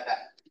rationalize, I got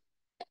that.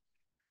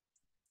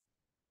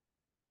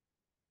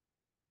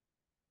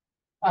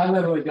 I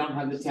literally don't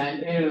have the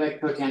any like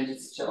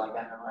cotangents, shit like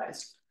that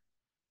memorized.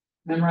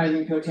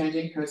 Memorizing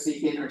cotangent,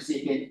 cosecant, or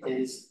secant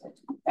is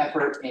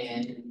effort,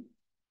 and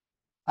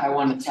I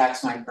want to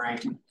tax my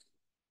brain.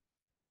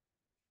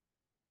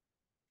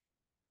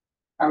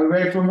 Are we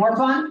ready for more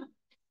fun?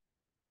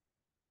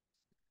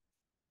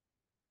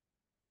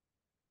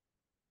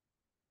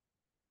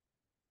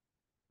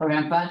 Are we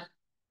having fun?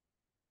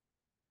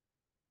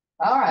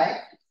 All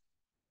right.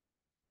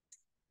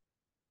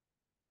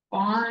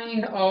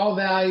 Find all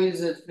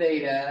values of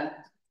theta.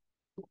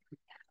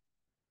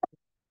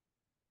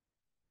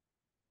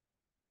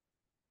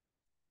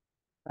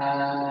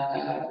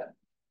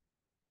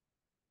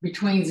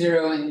 Between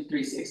 0 and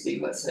 360,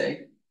 let's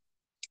say.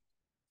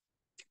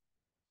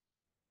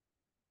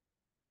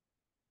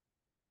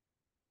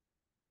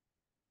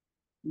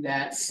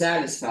 That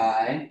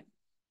satisfy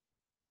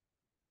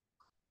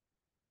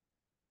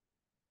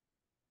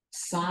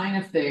sine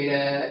of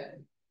theta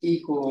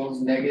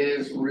equals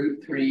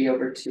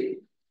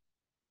 -√3/2.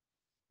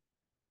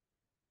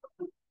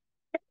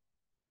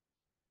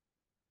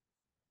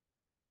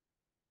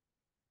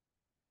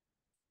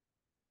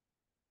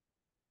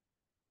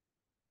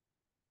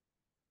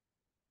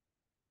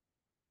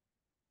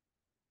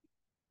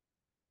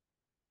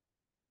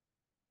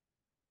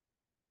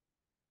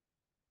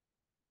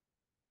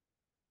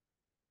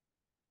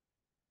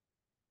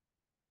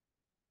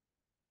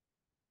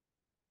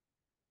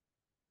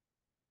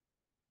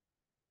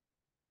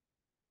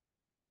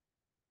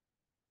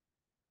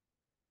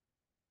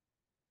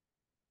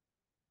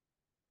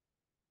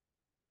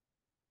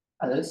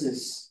 Oh, this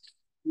is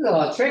a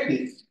little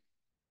tricky.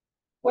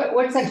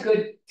 What's a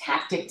good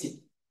tactic to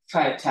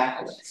try to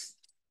tackle this?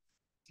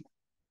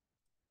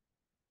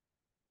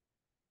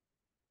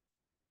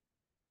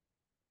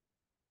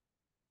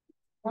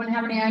 Anyone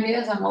have any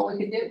ideas on what we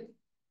could do?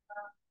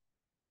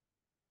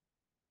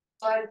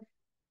 So I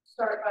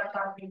start by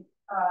talking,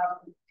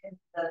 in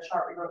the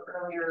chart we wrote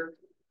earlier,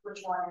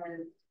 which one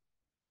is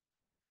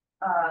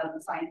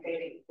sine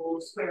theta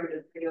equals square root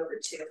of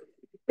 3/2.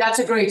 That's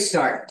a great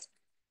start.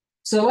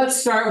 So let's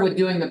start with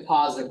doing the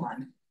positive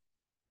one.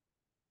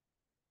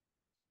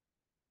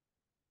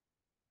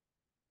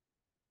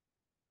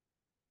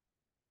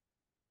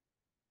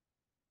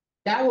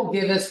 That will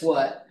give us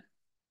what?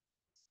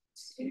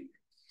 60.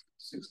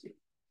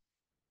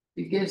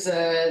 It gives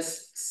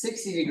us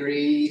 60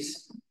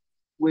 degrees,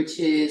 which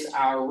is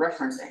our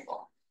reference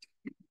angle.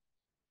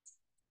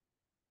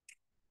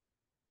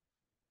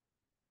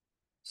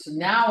 So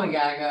now we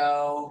gotta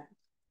go.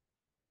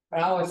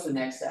 Well, what's the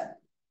next step?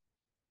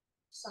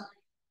 Sine.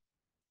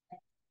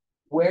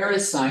 Where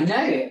is sine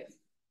negative?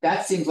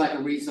 That seems like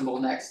a reasonable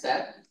next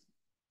step.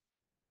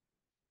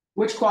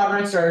 Which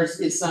quadrants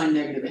is sine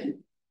negative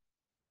in?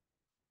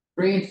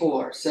 3 and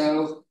 4.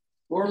 So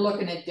we're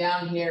looking at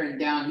down here and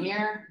down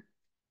here.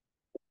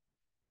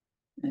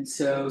 And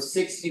so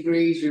 60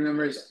 degrees,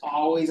 remember, is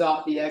always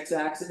off the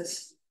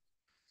x-axis.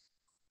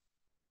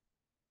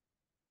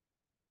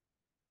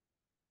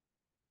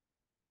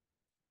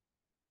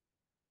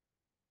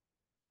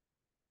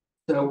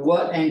 So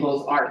what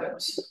angles are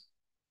those?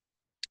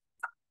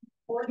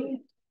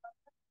 40,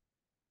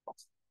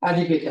 How'd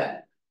you get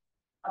that?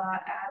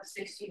 add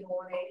 60 to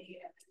 180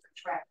 and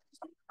subtract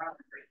from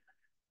 3.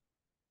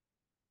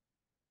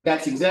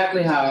 That's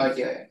exactly how I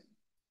do it.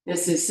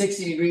 This is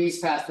 60 degrees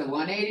past the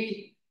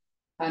 180.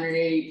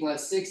 180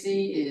 plus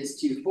 60 is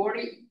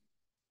 240.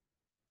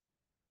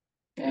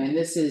 And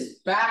this is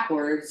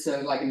backwards,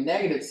 so like a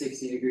negative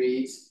 60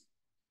 degrees.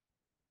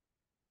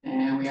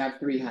 And we have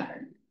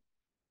 300.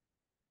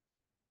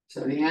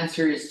 So the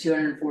answer is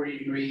 240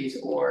 degrees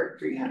or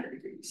 300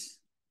 degrees.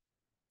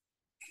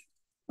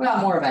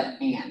 Well, more of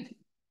an and,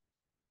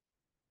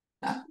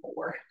 not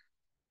or.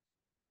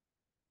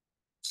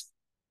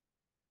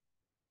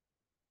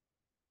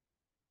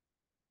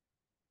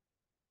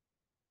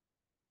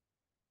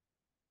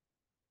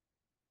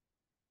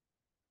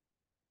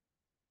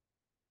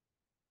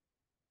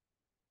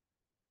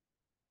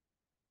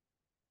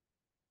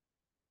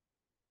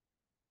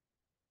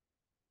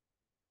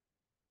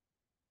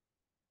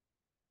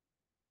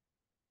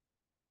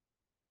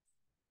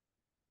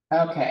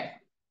 Okay.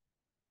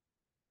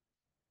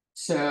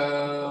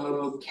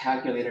 So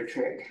calculator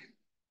trick.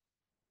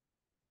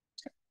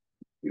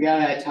 We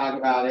gotta talk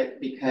about it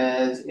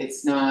because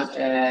it's not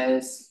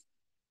as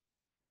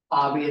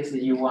obvious as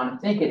you want to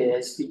think it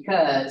is,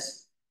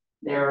 because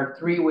there are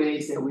three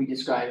ways that we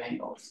describe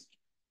angles.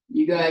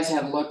 You guys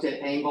have looked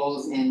at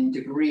angles in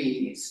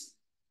degrees.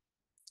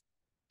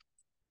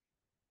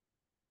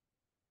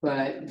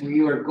 But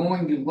we are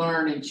going to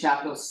learn in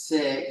chapter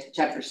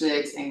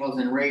six, angles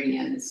and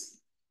radians.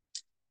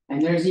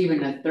 And there's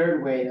even a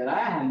third way that I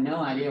have no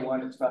idea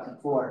what it's fucking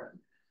for.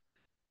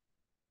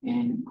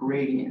 And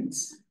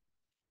gradients.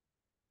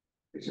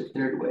 There's a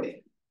third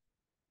way.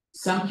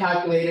 Some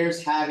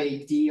calculators have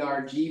a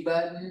DRG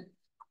button,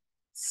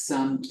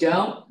 some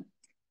don't.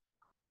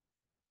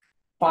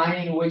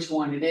 Finding which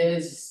one it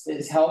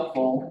is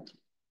helpful.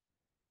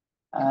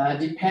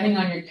 Depending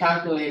on your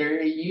calculator,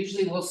 it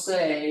usually will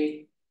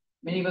say,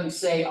 many of them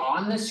say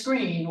on the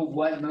screen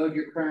what mode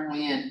you're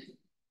currently in. Let's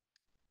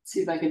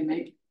see if I can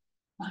make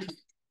mine.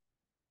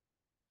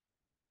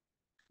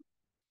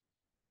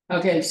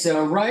 Okay,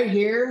 so right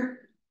here,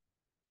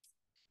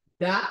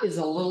 that is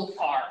a little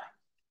r,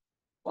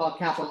 well,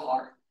 capital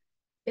R.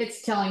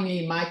 It's telling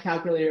me my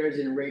calculator is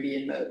in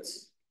radian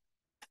modes.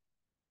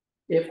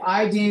 If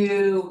I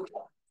do,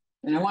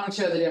 and I want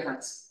to show the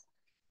difference.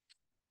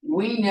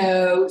 We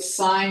know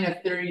sine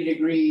of 30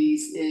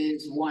 degrees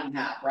is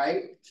 1/2,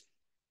 right?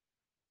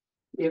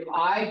 If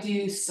I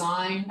do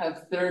sine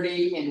of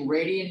 30 in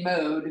radian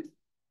mode,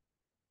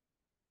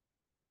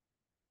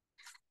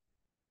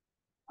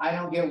 I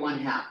don't get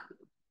 1/2.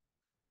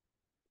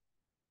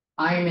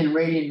 I am in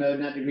radian mode,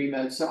 not degree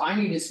mode, so I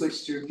need to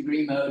switch to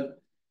degree mode.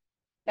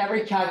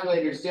 Every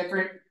calculator is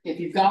different. If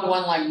you've got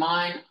one like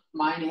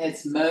mine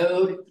hits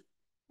mode,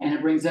 and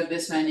it brings up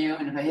this menu,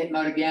 and if I hit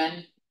mode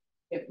again,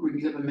 it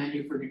brings up a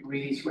menu for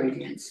degrees,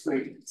 radians.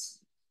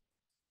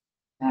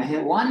 And I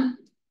hit 1,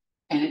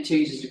 and it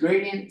changes to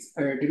gradients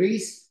or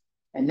degrees,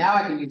 and now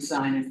I can do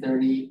sine of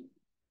 30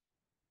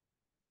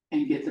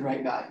 and get the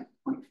right value,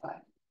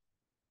 0.5.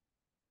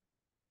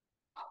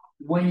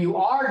 When you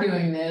are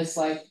doing this,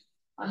 like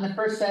on the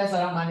first test,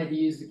 I don't mind if you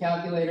use the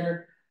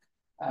calculator,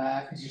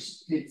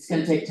 because it's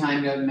going to take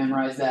time to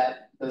memorize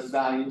those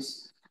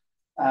values.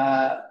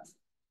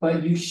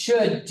 But you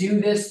should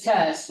do this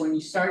test when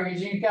you start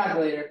using your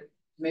calculator to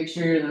make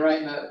sure you're in the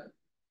right mode.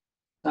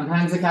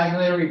 Sometimes the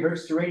calculator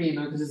reverts to radian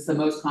mode because it's the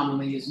most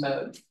commonly used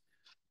mode.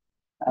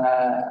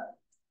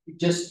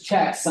 Just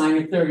check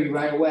sine of 30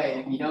 right away.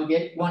 If you don't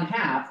get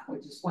 1/2,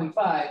 which is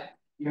 0.5,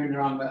 you're in the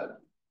wrong mode.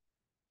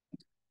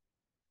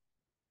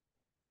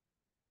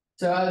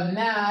 So other than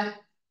that,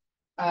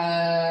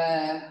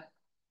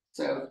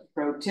 so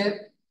pro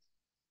tip,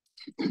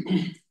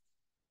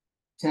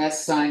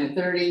 test sine of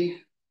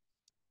 30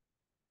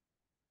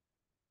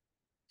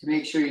 to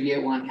make sure you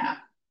get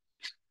 1/2.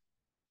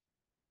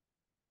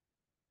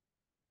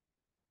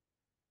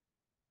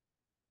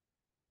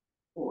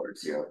 Or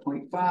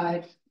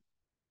 0.5.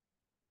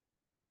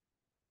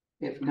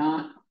 If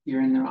not,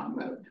 you're in the wrong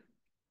mode.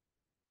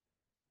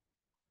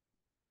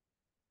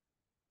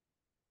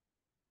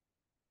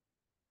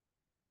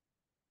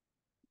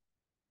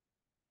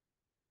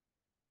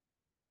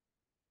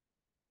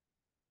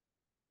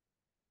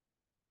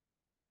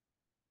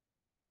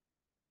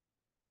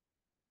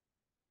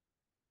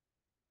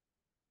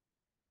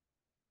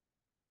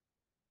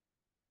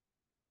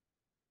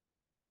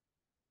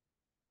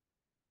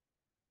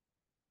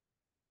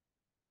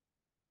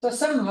 So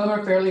some of them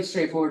are fairly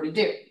straightforward to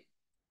do.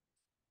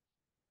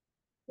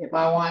 If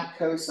I want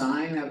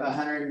cosine of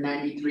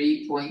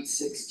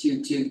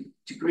 193.622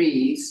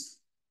 degrees,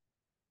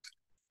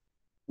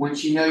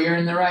 once you know you're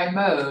in the right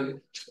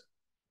mode,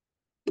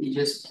 you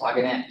just plug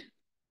it in.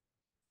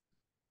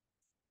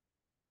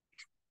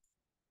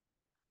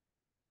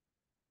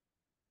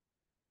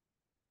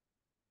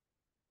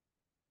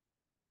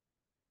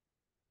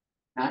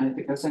 Not hit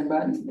the cosine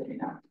button, there you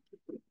go.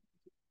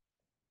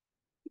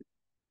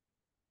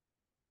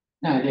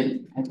 No, I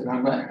didn't. I hit the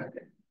wrong button.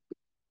 Okay.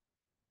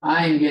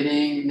 I'm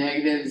getting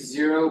negative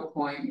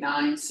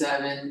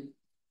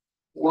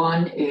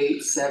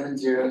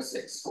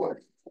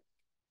 0.97187064.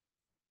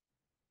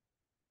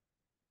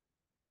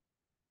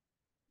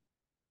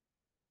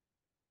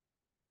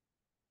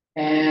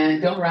 And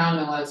don't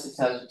round unless it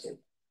tells you to.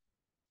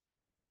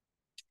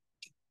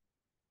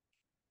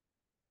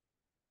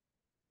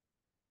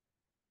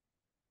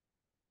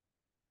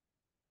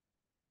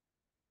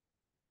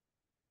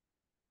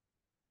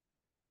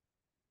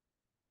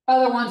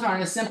 Other ones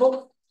aren't as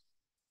simple.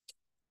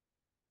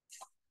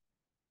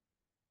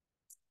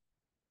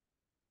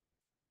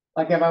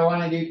 Like if I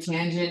want to do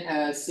tangent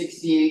of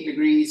 68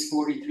 degrees,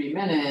 43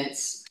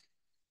 minutes.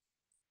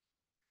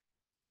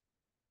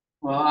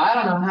 Well, I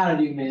don't know how to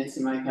do minutes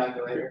in my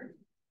calculator.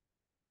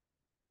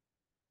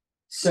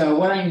 So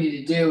what I need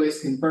to do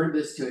is convert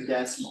this to a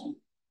decimal.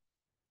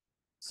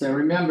 So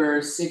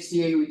remember,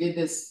 68, we did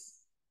this,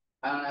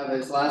 I don't know if it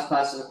was last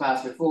class or the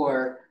class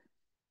before.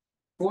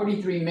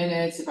 43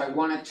 minutes, if I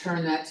want to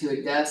turn that to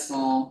a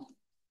decimal,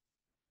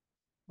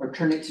 or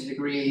turn it to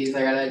degrees,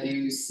 I gotta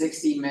do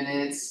 60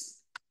 minutes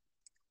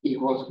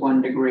equals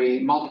 1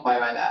 degree, multiply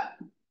by that.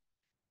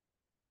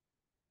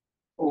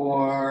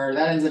 Or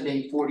that ends up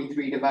being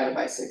 43 divided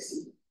by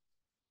 60.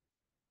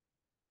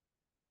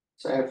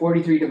 So I have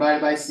 43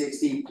 divided by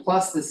 60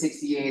 plus the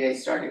 68 I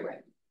started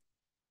with.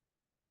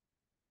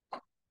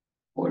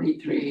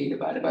 43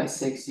 divided by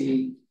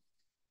 60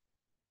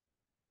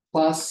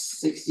 plus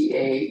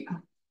 68.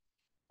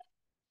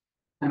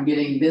 I'm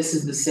getting this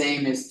is the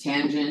same as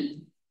tangent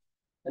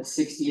of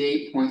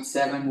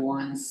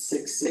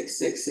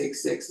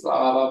 68.7166666,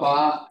 blah, blah,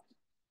 blah.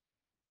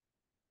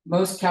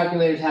 Most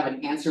calculators have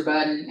an answer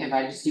button. If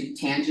I just do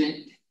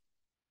tangent,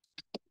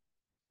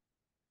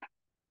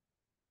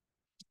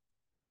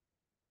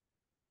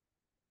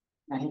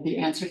 I hit the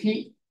answer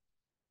key.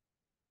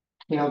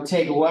 It'll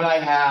take what I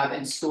have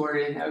and store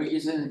it in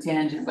using the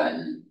tangent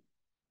button.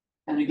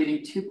 And I'm getting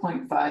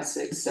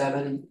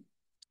 2.567.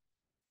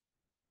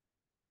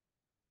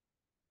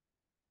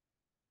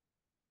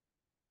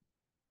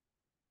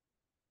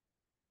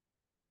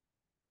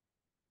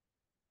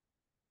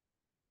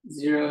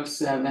 Zero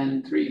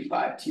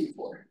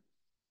 73524.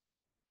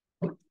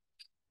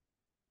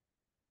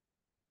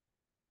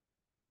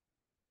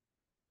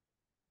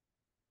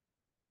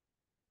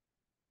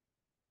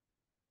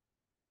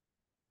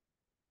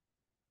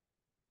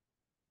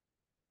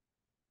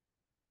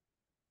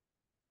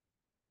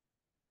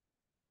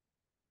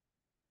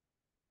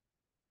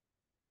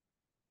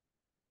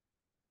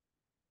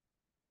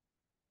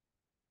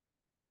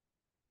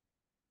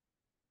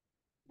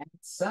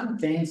 Some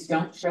things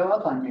don't show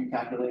up on your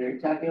calculator. Your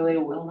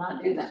calculator will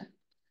not do them.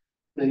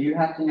 So you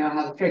have to know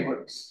how the trig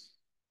works.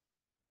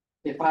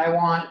 If I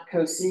want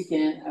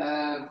cosecant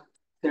of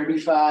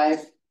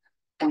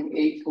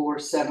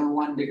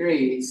 35.8471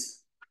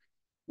 degrees,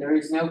 there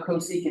is no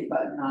cosecant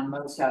button on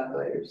most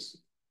calculators.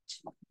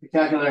 The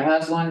calculator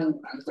has one,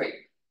 wait.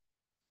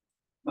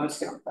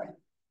 Most don't, right?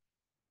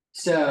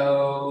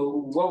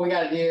 So what we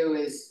gotta do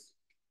is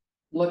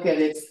look at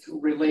its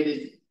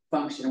related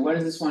function. What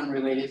is this one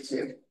related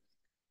to?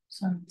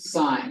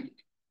 Sine.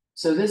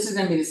 So this is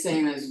gonna be the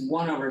same as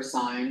 1 over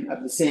sine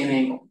of the same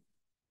angle.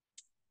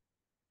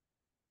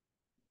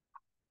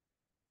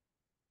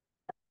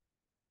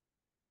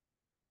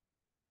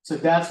 So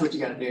that's what you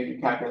gotta do in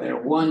your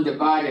calculator. 1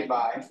 divided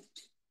by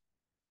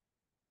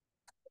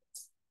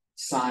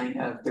sine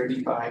of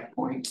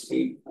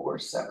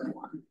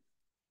 35.8471.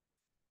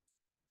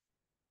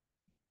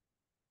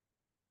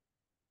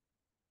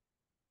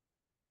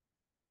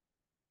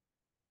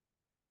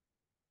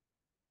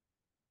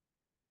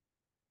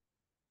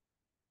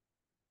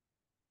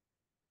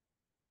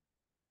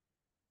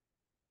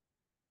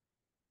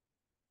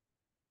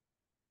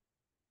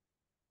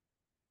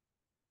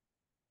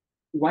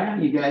 Why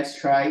don't you guys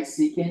try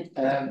secant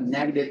of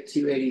negative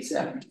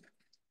 287? See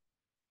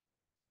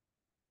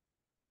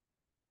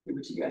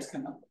what you guys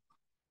come up with.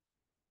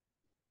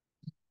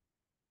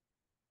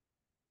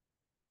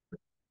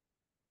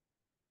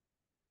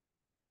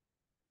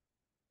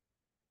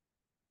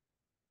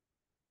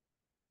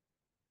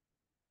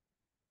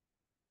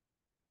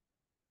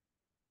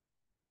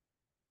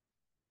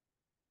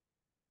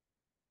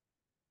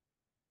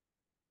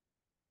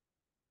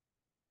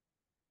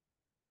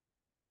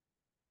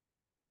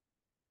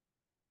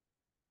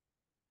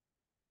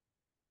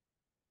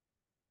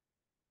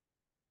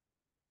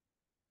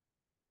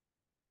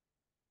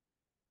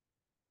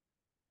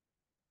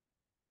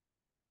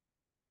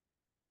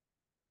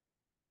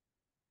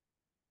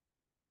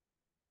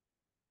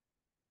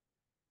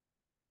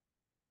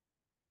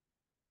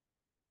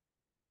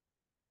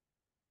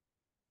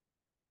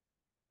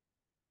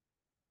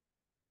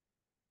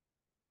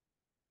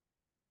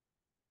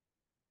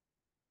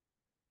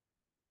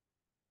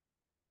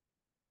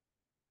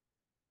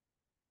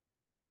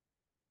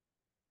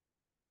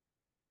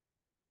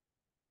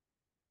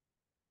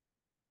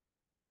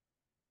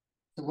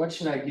 So what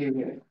should I do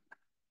here?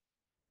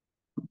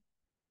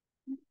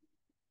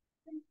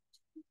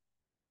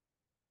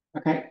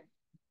 Okay.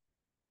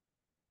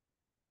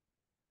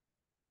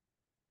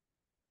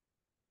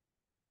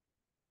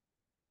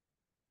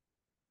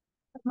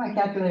 My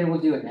calculator will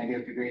do a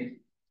negative degree.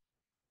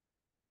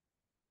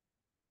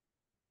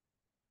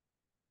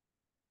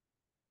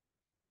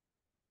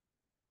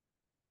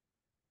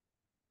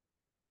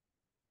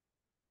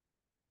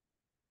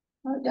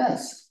 Oh, it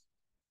does.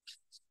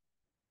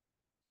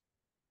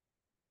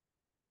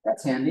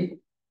 That's handy.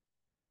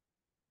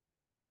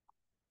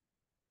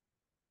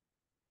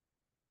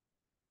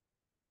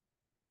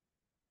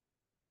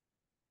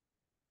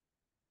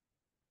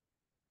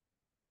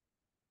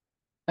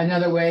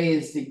 Another way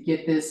is to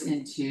get this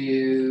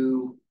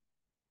into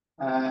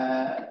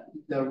the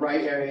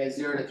right area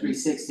 0 to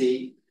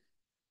 360.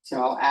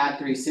 So I'll add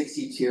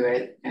 360 to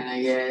it and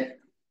I get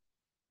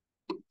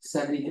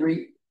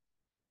 73.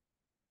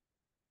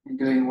 And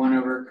doing 1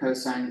 over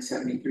cosine of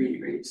 73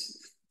 degrees.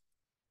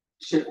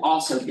 Should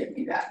also get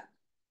me that.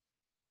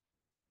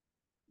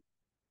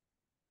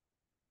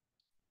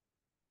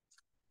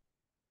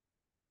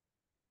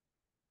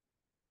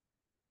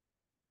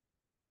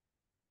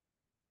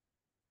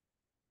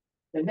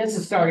 And this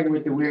is starting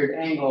with the weird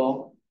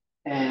angle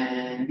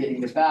and getting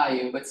the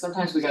value, but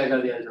sometimes we gotta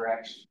go the other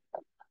direction.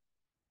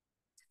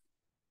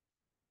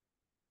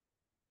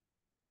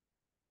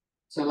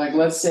 So like,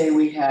 let's say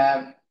we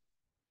have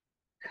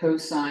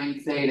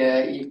cosine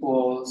theta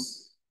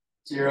equals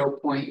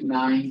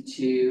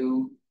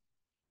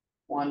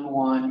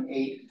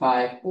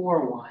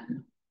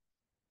 0.92118541.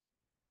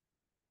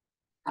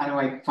 How do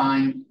I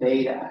find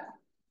theta?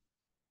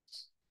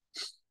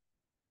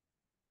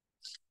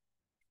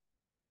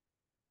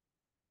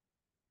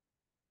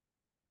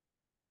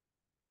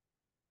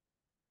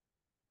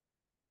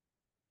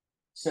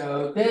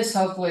 So this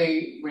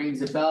hopefully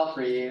rings a bell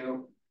for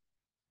you.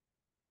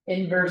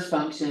 Inverse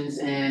functions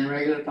and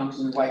regular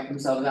functions wipe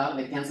themselves out and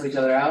they cancel each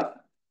other out.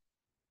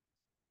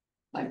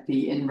 Like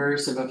the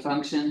inverse of a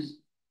function.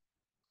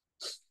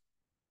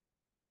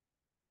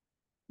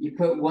 You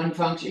put one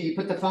function, you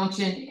put the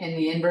function in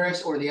the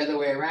inverse or the other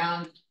way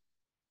around,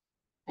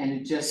 and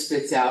it just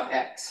spits out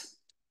x.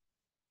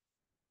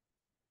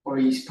 Or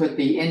you put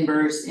the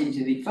inverse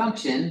into the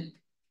function,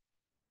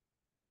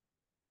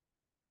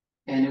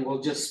 and it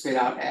will just spit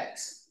out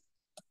x.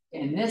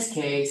 In this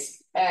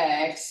case,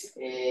 x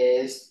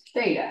is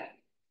theta.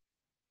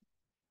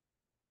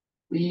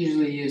 We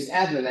usually use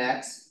f of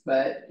x,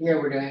 but here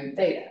we're doing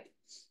theta.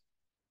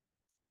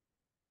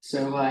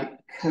 So like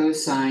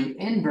cosine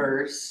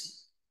inverse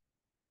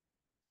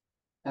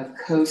of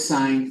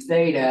cosine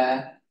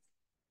theta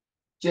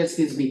just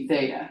gives me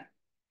theta,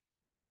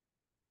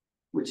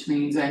 which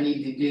means I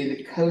need to do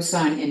the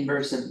cosine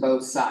inverse of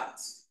both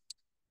sides.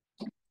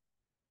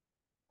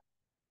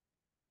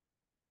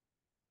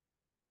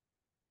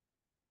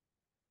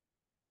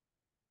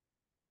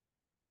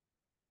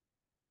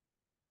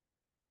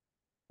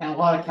 And a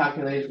lot of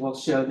calculators will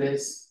show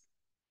this.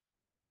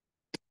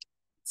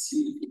 Let's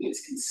see if you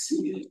guys can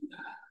see it.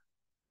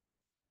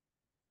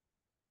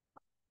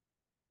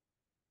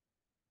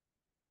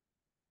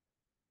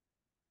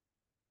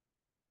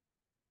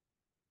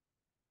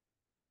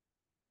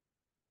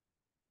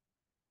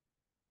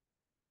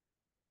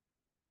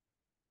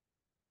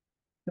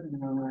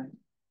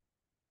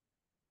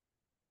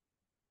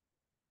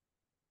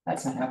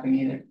 That's not happening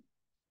either.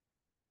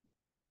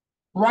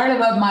 Right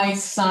above my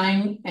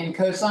sine and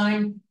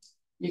cosine,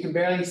 you can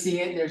barely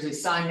see it. There's a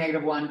sine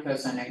 -1,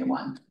 cosine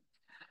 -1.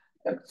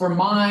 For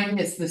mine,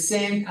 it's the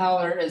same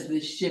color as the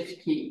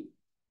shift key.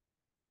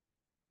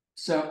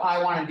 So if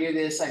I want to do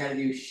this, I got to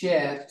do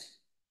shift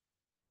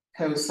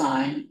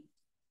cosine.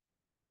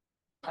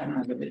 I don't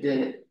know if it did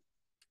it.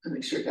 Let me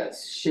make sure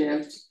that's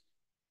shift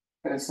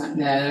cosine.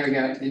 Yeah, there we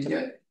go. It didn't do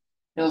it.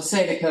 It'll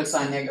say the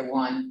cosine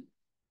 -1,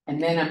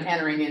 and then I'm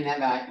entering in that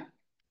value.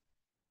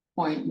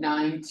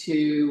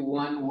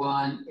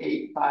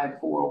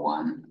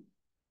 0.92118541.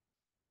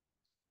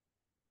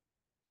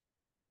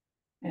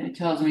 And it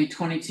tells me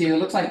 22, it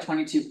looks like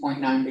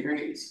 22.9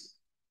 degrees.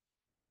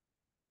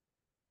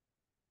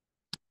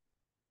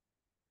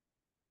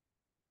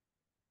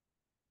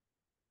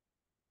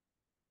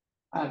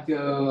 I'd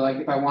go, like,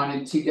 if I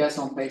wanted 2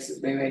 decimal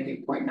places, maybe I'd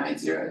do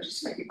 0.90,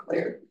 just to make it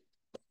clear.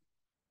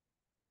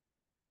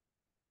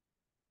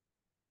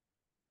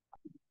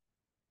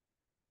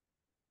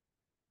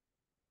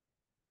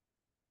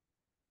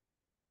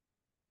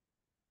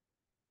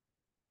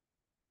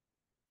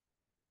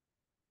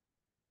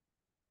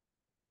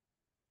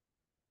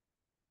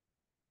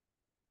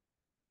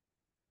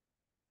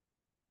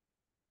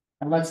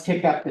 And let's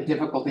kick up the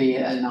difficulty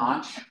a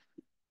notch.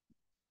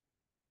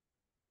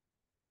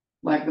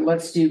 Like,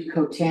 let's do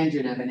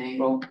cotangent of an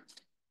angle.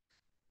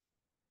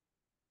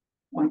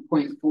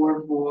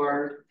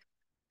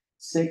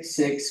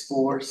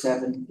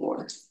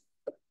 1.4466474.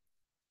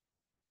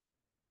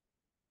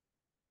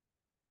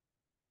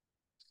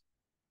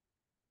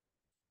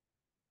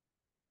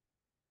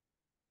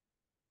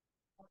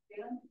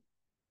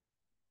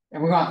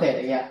 And we want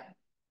theta, yeah.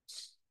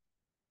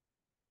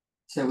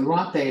 So we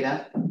want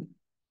theta.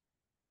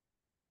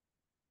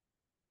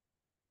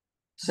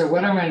 So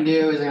what I'm going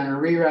to do is I'm going to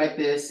rewrite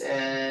this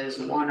as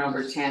 1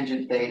 over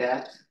tangent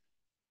theta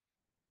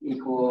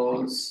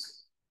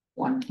equals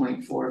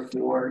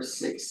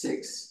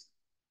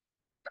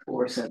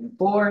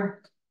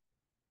 1.4466474.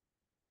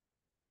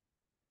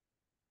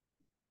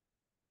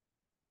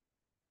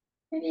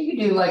 And you can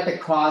do like the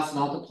cross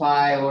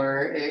multiply,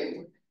 or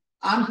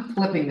I'm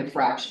flipping the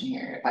fraction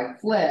here. If I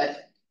flip,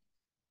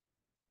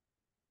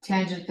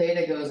 tangent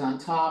theta goes on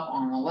top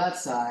on the left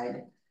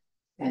side,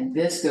 and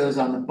this goes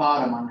on the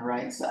bottom on the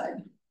right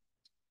side.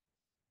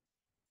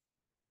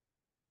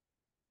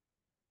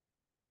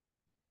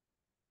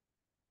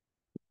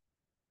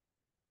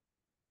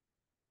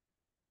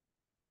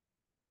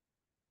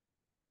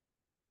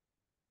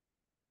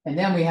 And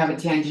then we have a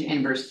tangent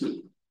inverse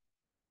key.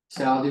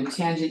 So I'll do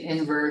tangent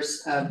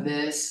inverse of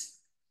this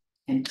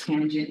and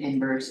tangent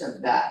inverse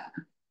of that.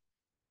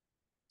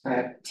 So I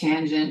have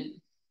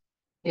tangent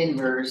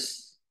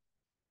inverse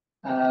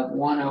of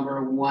 1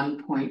 over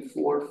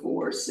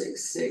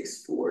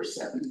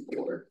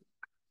 1.4466474.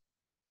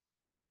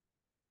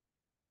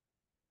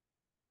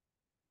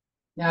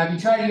 Now, if you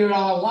try to do it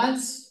all at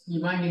once, you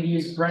might need to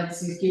use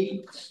parentheses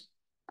key.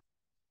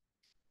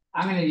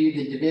 I'm gonna do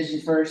the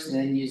division first and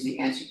then use the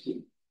answer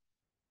key.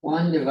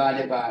 1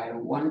 divided by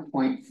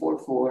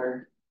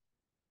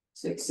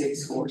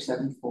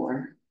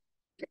 1.4466474.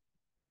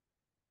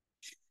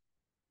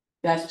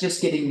 That's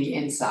just getting the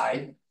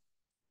inside.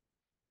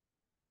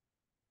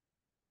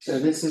 So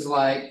this is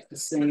like the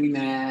same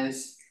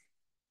as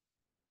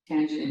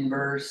tangent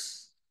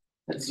inverse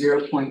at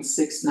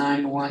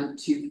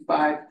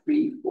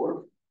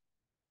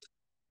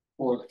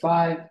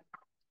 0.69125345.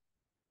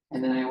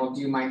 And then I will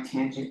do my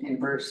tangent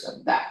inverse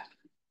of that.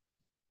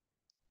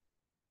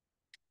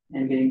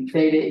 And getting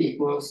theta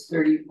equals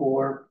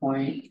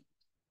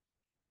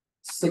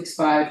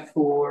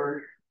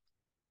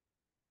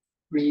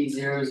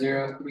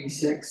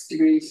 34.65430036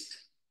 degrees.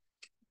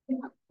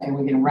 And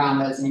we can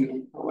round as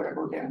needed or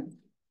whatever we're doing.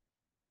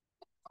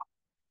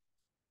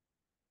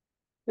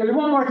 There's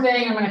one more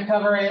thing I'm going to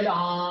cover it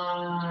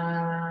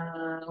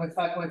on with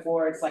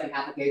 5.4. It's like an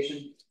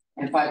application,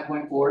 and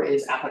 5.4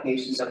 is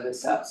applications of this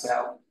stuff.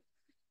 So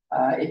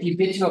if you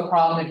get to a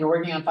problem, if you're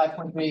working on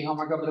 5.3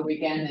 homework over the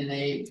weekend and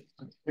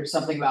there's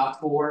something about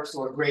force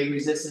or grade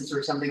resistance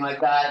or something like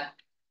that,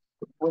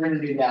 we're going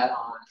to do that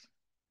on.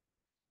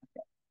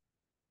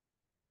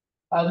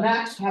 Other than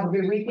that, have a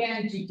good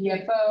weekend,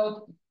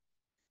 GTFO.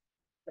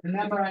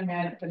 Remember, I'm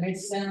at the Mid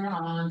Center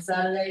on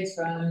Saturdays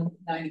from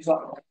 9 to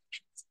 12.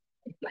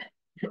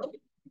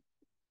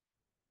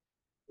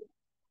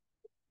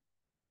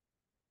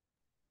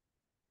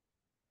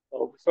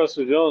 Oh,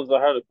 Professor Jones, I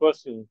had a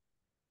question.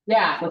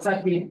 Yeah, what's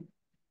up, Pete?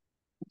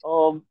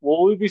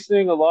 Will we be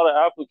seeing a lot of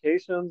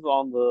applications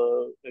on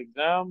the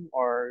exam,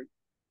 or?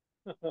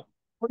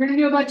 We're gonna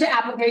do a bunch of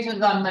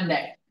applications on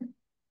Monday.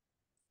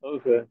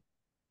 Okay.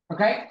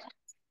 Okay?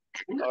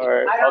 All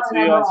right. I I'll don't see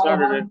you remember on all of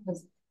Saturday. them,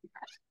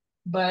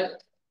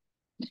 but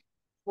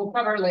we'll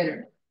cover it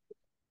later.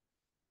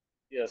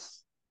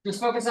 Yes. Just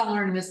focus on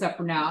learning this stuff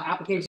for now. Application.